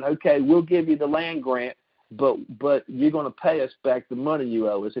saying, okay, we'll give you the land grant, but you're going to pay us back the money you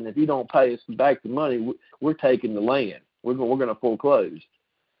owe us, and if you don't pay us back the money, we're taking the land. We're going to foreclose.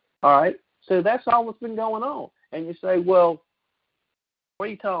 All right? So that's all that's been going on. And you say, well, What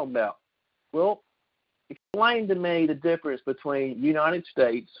are you talking about? Well, explain to me the difference between United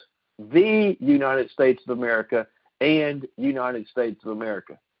States, the United States of America, and United States of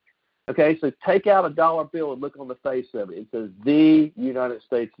America. Okay, so take out a dollar bill and look on the face of it. It says the United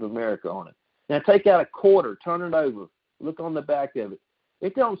States of America on it. Now take out a quarter, turn it over, look on the back of it.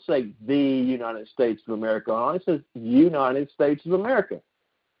 It don't say the United States of America on it. It says United States of America.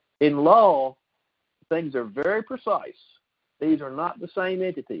 In law, things are very precise. These are not the same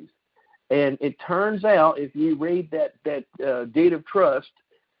entities. And it turns out, if you read that deed of trust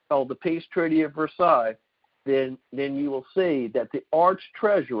called the Peace Treaty of Versailles, then you will see that the arch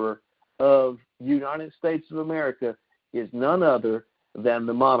treasurer of United States of America is none other than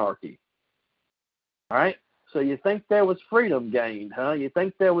the monarchy. All right? So you think there was freedom gained, huh? You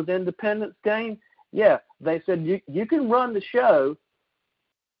think there was independence gained? Yeah, they said you can run the show,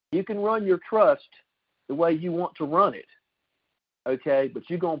 you can run your trust the way you want to run it, okay? But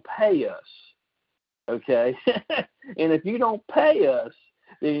you're going to pay us, okay? And if you don't pay us,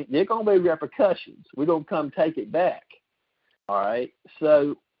 then there are going to be repercussions. We're going to come take it back, all right?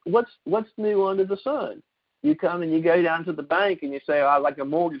 So what's new under the sun? You come and you go down to the bank and you say, I'd like a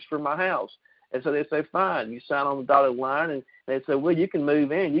mortgage for my house. And so they say, fine. You sign on the dotted line, and they say, well, you can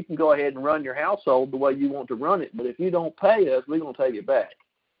move in. You can go ahead and run your household the way you want to run it. But if you don't pay us, we're going to take it back.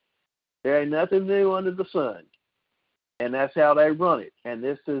 There ain't nothing new under the sun. And that's how they run it. And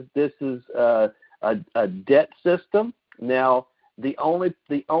this is a debt system. Now, the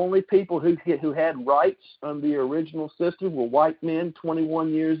only people who had rights under the original system were white men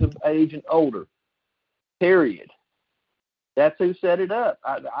 21 years of age and older, period. That's who set it up.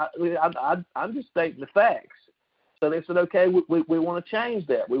 I'm just stating the facts. So they said, okay, we want to change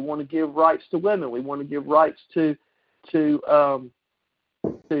that. We want to give rights to women. We want to give rights to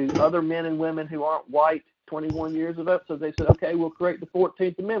other men and women who aren't white 21 years of age. So they said, okay, we'll create the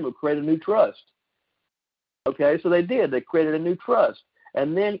 14th Amendment. We'll create a new trust. Okay, so they did. They created a new trust.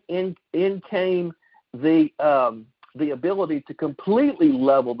 And then in came the ability to completely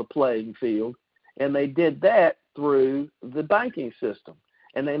level the playing field, and they did that through the banking system.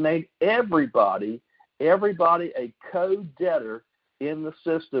 And they made everybody a co-debtor in the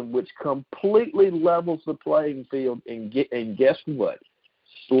system, which completely levels the playing field. And guess what?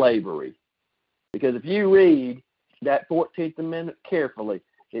 Slavery. Because if you read that 14th Amendment carefully,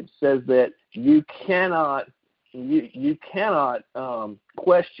 it says that you cannot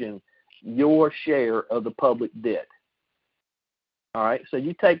question your share of the public debt. All right, so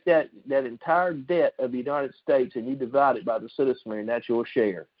you take that entire debt of the United States and you divide it by the citizenry, and that's your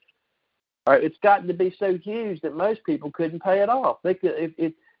share. All right, it's gotten to be so huge that most people couldn't pay it off. They could,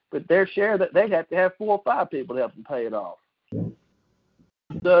 but their share, that they'd have to have 4 or 5 people to help them pay it off.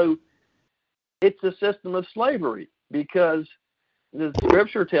 So it's a system of slavery, because the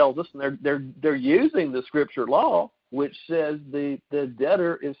Scripture tells us, and they're using the Scripture law, which says the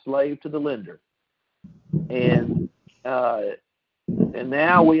debtor is slave to the lender, and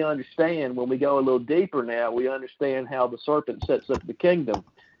now we understand, when we go a little deeper now, we understand how the serpent sets up the kingdom.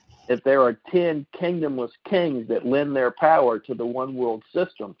 If there are 10 kingdomless kings that lend their power to the one world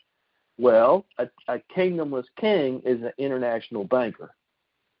system, well, a kingdomless king is an international banker.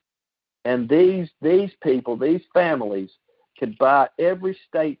 And these people, these families, could buy every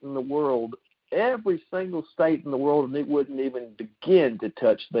state in the world, every single state in the world, and it wouldn't even begin to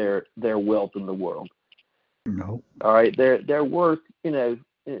touch their wealth in the world. No. All right, they're worth, in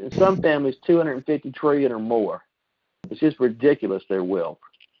some families, $250 trillion or more. It's just ridiculous, their wealth.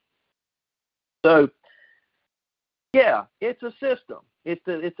 So, yeah, it's a system.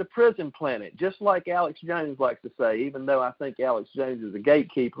 It's a prison planet, just like Alex Jones likes to say, even though I think Alex Jones is a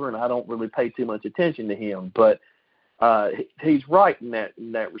gatekeeper and I don't really pay too much attention to him. But he's right in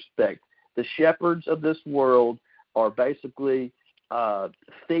that respect. The shepherds of this world are basically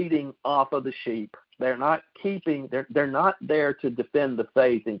feeding off of the sheep. They're not there to defend the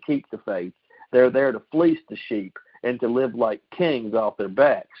faith and keep the faith. They're there to fleece the sheep and to live like kings off their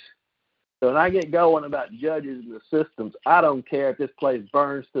backs. So when I get going about judges and the systems, I don't care if this place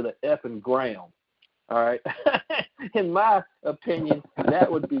burns to the effing ground. All right? In my opinion,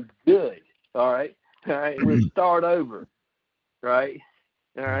 that would be good. All right? All right? We'll start over. Right?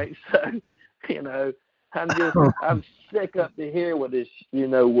 All right? So, I'm sick up to here with this,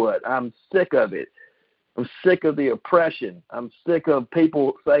 what. I'm sick of it. I'm sick of the oppression. I'm sick of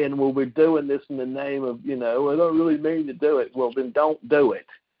people saying, well, we're doing this in the name of, I don't really mean to do it. Well, then don't do it.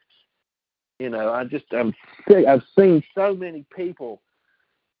 I'm sick. I've seen so many people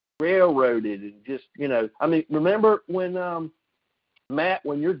railroaded and just, remember when, Matt,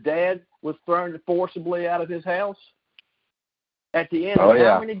 when your dad was thrown forcibly out of his house? at the end of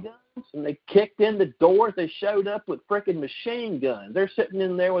how many guns? And they kicked in the doors. They showed up with freaking machine guns. They're sitting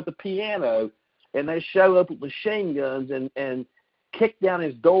in there with a piano, and they show up with machine guns and kicked down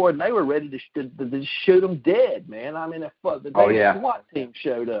his door, and they were ready to shoot him dead, man. I mean, the SWAT team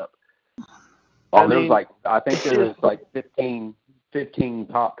showed up. Oh, there was I think there was 15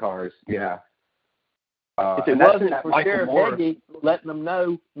 cop cars. Yeah. If it wasn't for Sheriff Heggie letting them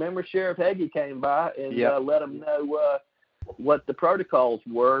know, remember Sheriff Heggie came by and let them know what the protocols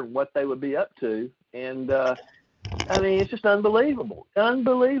were and what they would be up to. And, I mean, it's just unbelievable.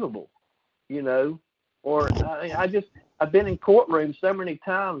 Unbelievable, you know. Or I've been in courtrooms so many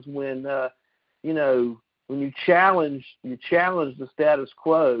times when, you know, when you challenge the status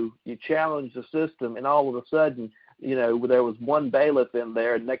quo, you challenge the system, and all of a sudden, you know, there was one bailiff in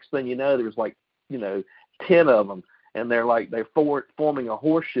there, and next thing you know, there was 10 of them, and they're forming a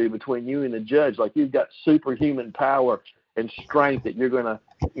horseshoe between you and the judge, like you've got superhuman power and strength that you're going to,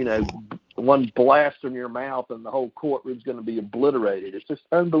 you know, one blast from your mouth and the whole courtroom's going to be obliterated. It's just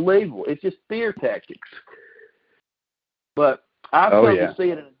unbelievable. It's just fear tactics. But I've come to see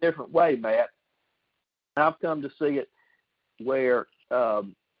it in a different way, Matt. I've come to see it where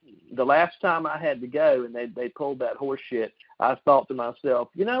the last time I had to go and they pulled that horse shit, I thought to myself,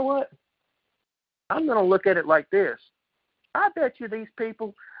 you know what? I'm going to look at it like this. I bet you these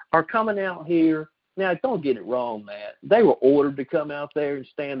people are coming out here. Now, don't get it wrong, Matt. They were ordered to come out there and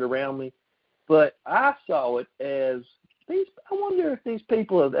stand around me. But I saw it as I wonder if these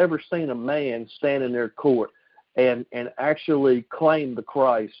people have ever seen a man stand in their court and actually claim the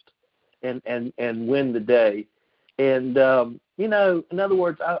Christ and win the day. And, you know, in other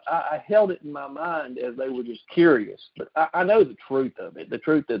words, I held it in my mind as they were just curious. But I know the truth of it, the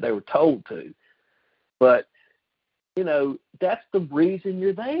truth that they were told to. But, you know, that's the reason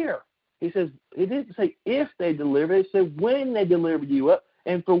you're there. He says, he didn't say if they deliver, he said when they delivered you up.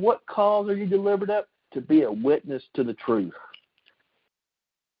 And for what cause are you delivered up? To be a witness to the truth.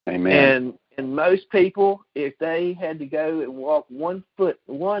 Amen. And most people, if they had to go and walk one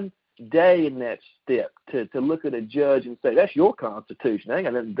day in that step to look at a judge and say, that's your Constitution, that ain't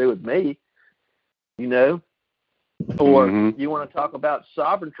got nothing to do with me, you know? Or you want to talk about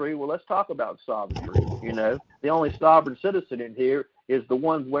sovereignty, well, let's talk about sovereignty, you know? The only sovereign citizen in here is the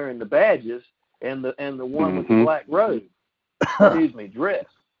ones wearing the badges and the one with the black robe. Dress.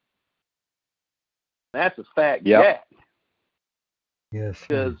 That's a fact, Jack. Yes.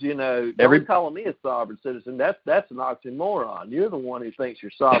 Because, you know, don't calling me a sovereign citizen, that's an oxymoron. You're the one who thinks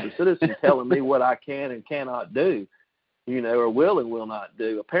you're sovereign citizen telling me what I can and cannot do, you know, or will and will not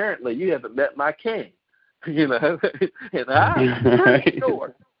do. Apparently, you haven't met my king, you know. And I'm pretty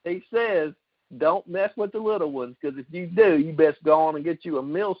sure he says, don't mess with the little ones, because if you do, you best go on and get you a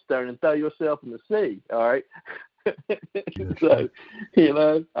millstone and throw yourself in the sea, all right? So, you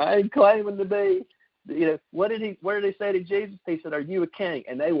know, I ain't claiming to be, you know, what did he say to Jesus? He said, are you a king?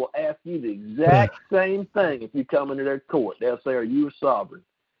 And they will ask you the exact same thing if you come into their court. They'll say, are you a sovereign?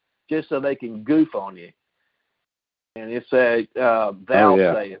 Just so they can goof on you. And it say, thou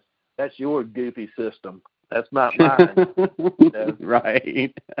sayest. That's your goofy system. That's not mine. You know?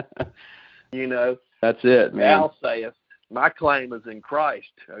 Right. You know. That's it, man. Thou sayest. My claim is in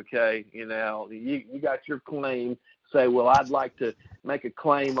Christ, okay? You know, you got your claim. Say, well, I'd like to make a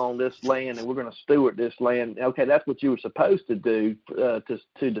claim on this land, and we're going to steward this land. Okay, that's what you were supposed to do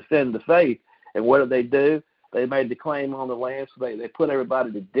to defend the faith. And what do? They made the claim on the land, so they put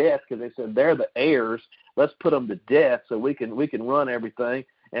everybody to death because they said they're the heirs. Let's put them to death so we can run everything,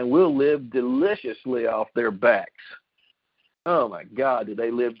 and we'll live deliciously off their backs. Oh, my God, did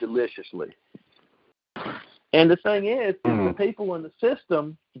they live deliciously. And the thing is the people in the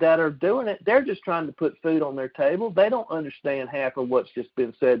system that are doing it, they're just trying to put food on their table. They don't understand half of what's just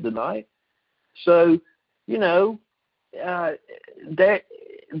been said tonight. So, you know, they're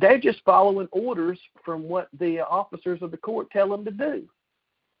just following orders from what the officers of the court tell them to do.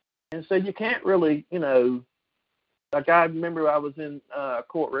 And so you can't really, you know, like I remember I was in a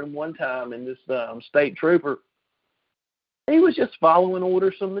courtroom one time, and this state trooper, he was just following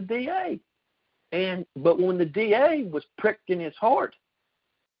orders from the DA. But when the DA was pricked in his heart,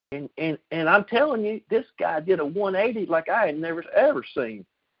 and I'm telling you, this guy did a 180 like I had never ever seen.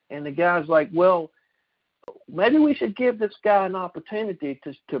 And the guy's like, well, maybe we should give this guy an opportunity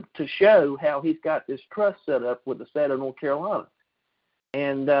to show how he's got this trust set up with the state of North Carolina.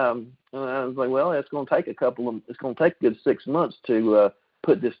 And I was like, well, it's going to take a good 6 months to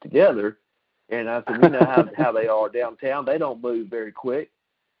put this together. And I said, you know how they are downtown. They don't move very quick.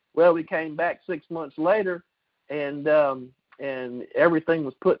 Well, we came back 6 months later, and everything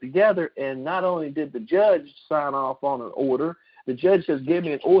was put together. And not only did the judge sign off on an order, The judge says, give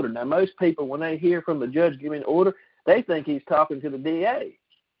me an order. Now, most people, when they hear from the judge, give me an order, they think he's talking to the DA.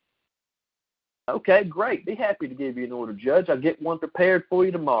 Okay, great. Be happy to give you an order, Judge. I'll get one prepared for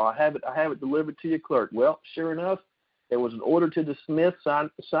you tomorrow. I have it delivered to your clerk. Well, sure enough, there was an order to dismiss,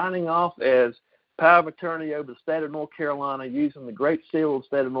 signing off as power of attorney over the state of North Carolina, using the Great Seal of the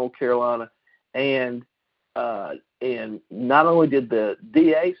state of North Carolina. And not only did the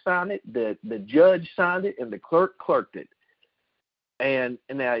DA sign it, the judge signed it, and the clerk clerked it. And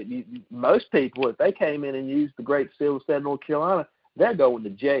now most people, if they came in and used the Great Seal of the state of North Carolina, they're going to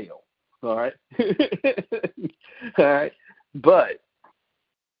jail. All right. All right. But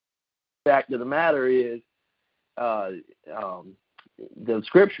the fact of the matter is, the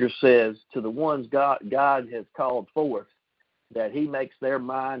scripture says, to the ones God has called forth, that he makes their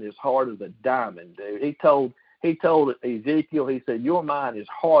mind as hard as a diamond, dude. He told Ezekiel, he said, your mind is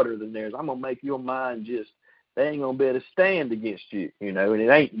harder than theirs. I'm going to make your mind they ain't going to be able to stand against you, and it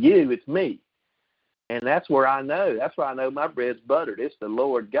ain't you, it's me. And that's where I know. That's why I know my bread's buttered. It's the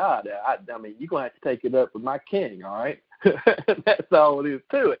Lord God. I mean, you're going to have to take it up with my king, all right? That's all it is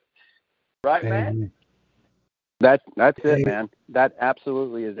to it. Right, Matt? That's it, man. That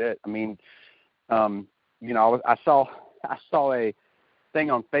absolutely is it. I mean, I saw a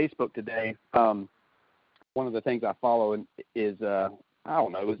thing on Facebook today. One of the things I follow is I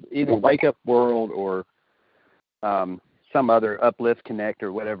don't know, it was either Wake Up World or some other Uplift Connect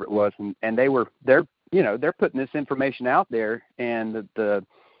or whatever it was, and they're putting this information out there, and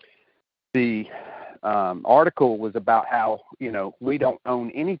the article was about how we don't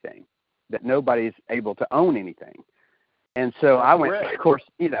own anything, that nobody's able to own anything. And so I went, of course,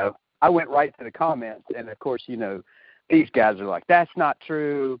 I went right to the comments, and of course, these guys are like, that's not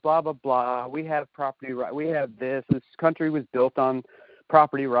true, blah, blah, blah. We have property right. We have this. This country was built on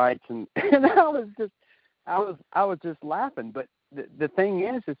property rights. And I was just laughing. But the thing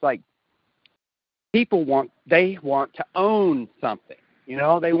is, it's like people want to own something.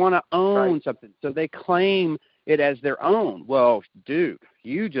 They want to own something. So they claim it as their own. Well, dude,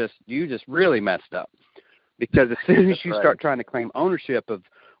 you just really messed up. Because as soon as you start trying to claim ownership of,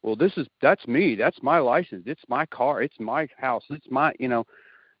 well, that's me, that's my license, it's my car, it's my house, it's my, the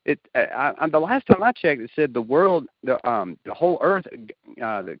last time I checked, it said the world, the whole earth,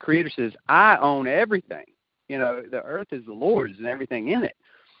 the Creator says, I own everything. The earth is the Lord's and everything in it.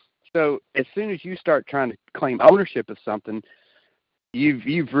 So as soon as you start trying to claim ownership of something,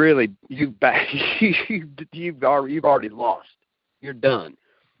 you've already lost. You're done.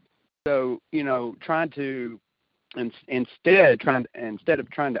 So, instead of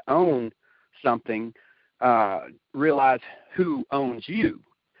trying to own something, realize who owns you.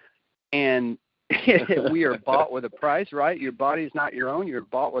 And we are bought with a price, right? Your body is not your own. You're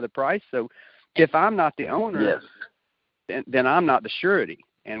bought with a price. So if I'm not the owner, then I'm not the surety.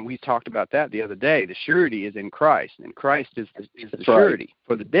 And we talked about that the other day. The surety is in Christ, and Christ is the surety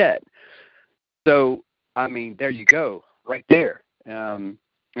for the debt. So, I mean, there you go, right there.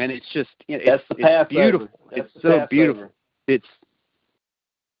 And it's just, it's beautiful. It's so beautiful. It's,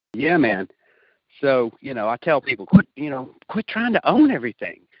 yeah, man. So, I tell people, quit trying to own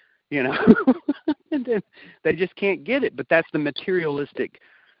everything, and then they just can't get it. But that's the materialistic,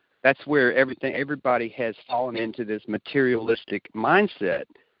 that's where everybody has fallen into this materialistic mindset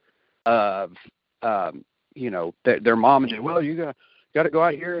of, their mom and dad, well, you got to go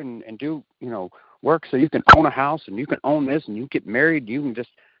out here and do, work so you can own a house and you can own this and you get married, you can just,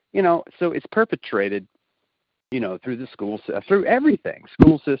 so it's perpetrated, through the schools, through everything,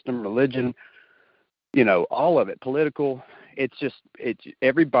 school system, religion, all of it, political. It's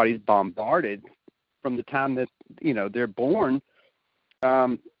everybody's bombarded from the time that, they're born,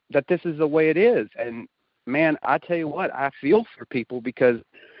 that this is the way it is. And man, I tell you what, I feel for people because,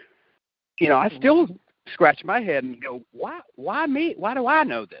 I still scratch my head and go, why me? Why do I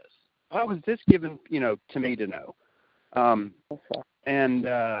know this? Why was this given, to me to know? And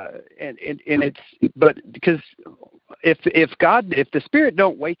it's, but because if the Spirit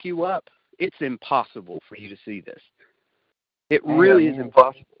don't wake you up, it's impossible for you to see this. It really is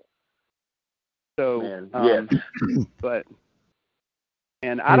impossible. So, but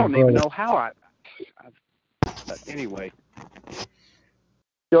I don't even know how but anyway.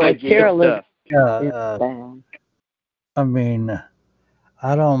 I mean,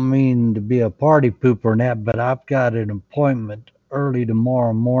 I don't mean to be a party pooper and that, but I've got an appointment early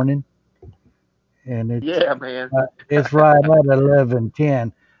tomorrow morning, and it's right at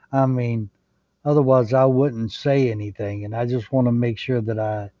 11:10. I mean, otherwise I wouldn't say anything, and I just want to make sure that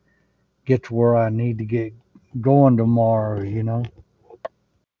I get to where I need to get going tomorrow.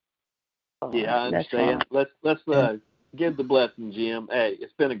 Yeah, I understand. Let's Give the blessing, Jim. Hey,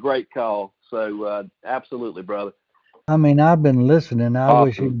 it's been a great call. So absolutely, brother. I mean, I've been listening. I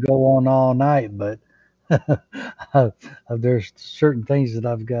wish Awesome. it'd go on all night, but there's certain things that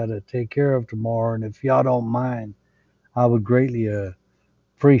I've got to take care of tomorrow, and if y'all don't mind, I would greatly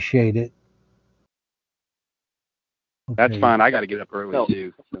appreciate it. That's Okay. fine. I got to get up early No.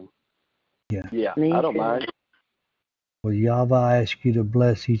 too. So. Yeah. Yeah, Me I don't too. mind. Well, Yahweh, I ask you to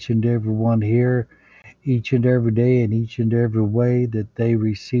bless each and every one here, each and every day, and each and every way that they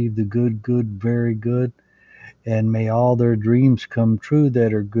receive the good, good, very good, and may all their dreams come true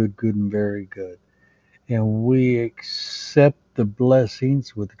that are good, good, and very good. And we accept the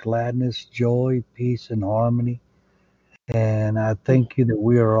blessings with gladness, joy, peace, and harmony. And I thank you that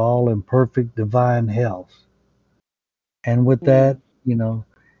we are all in perfect divine health. And with that,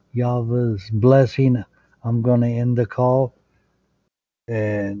 Yahweh's blessing, I'm going to end the call.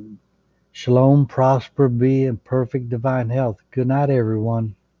 And shalom, prosper, be in perfect divine health. Good night,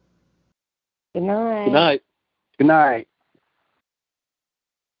 everyone. Good night. Good night. Good night.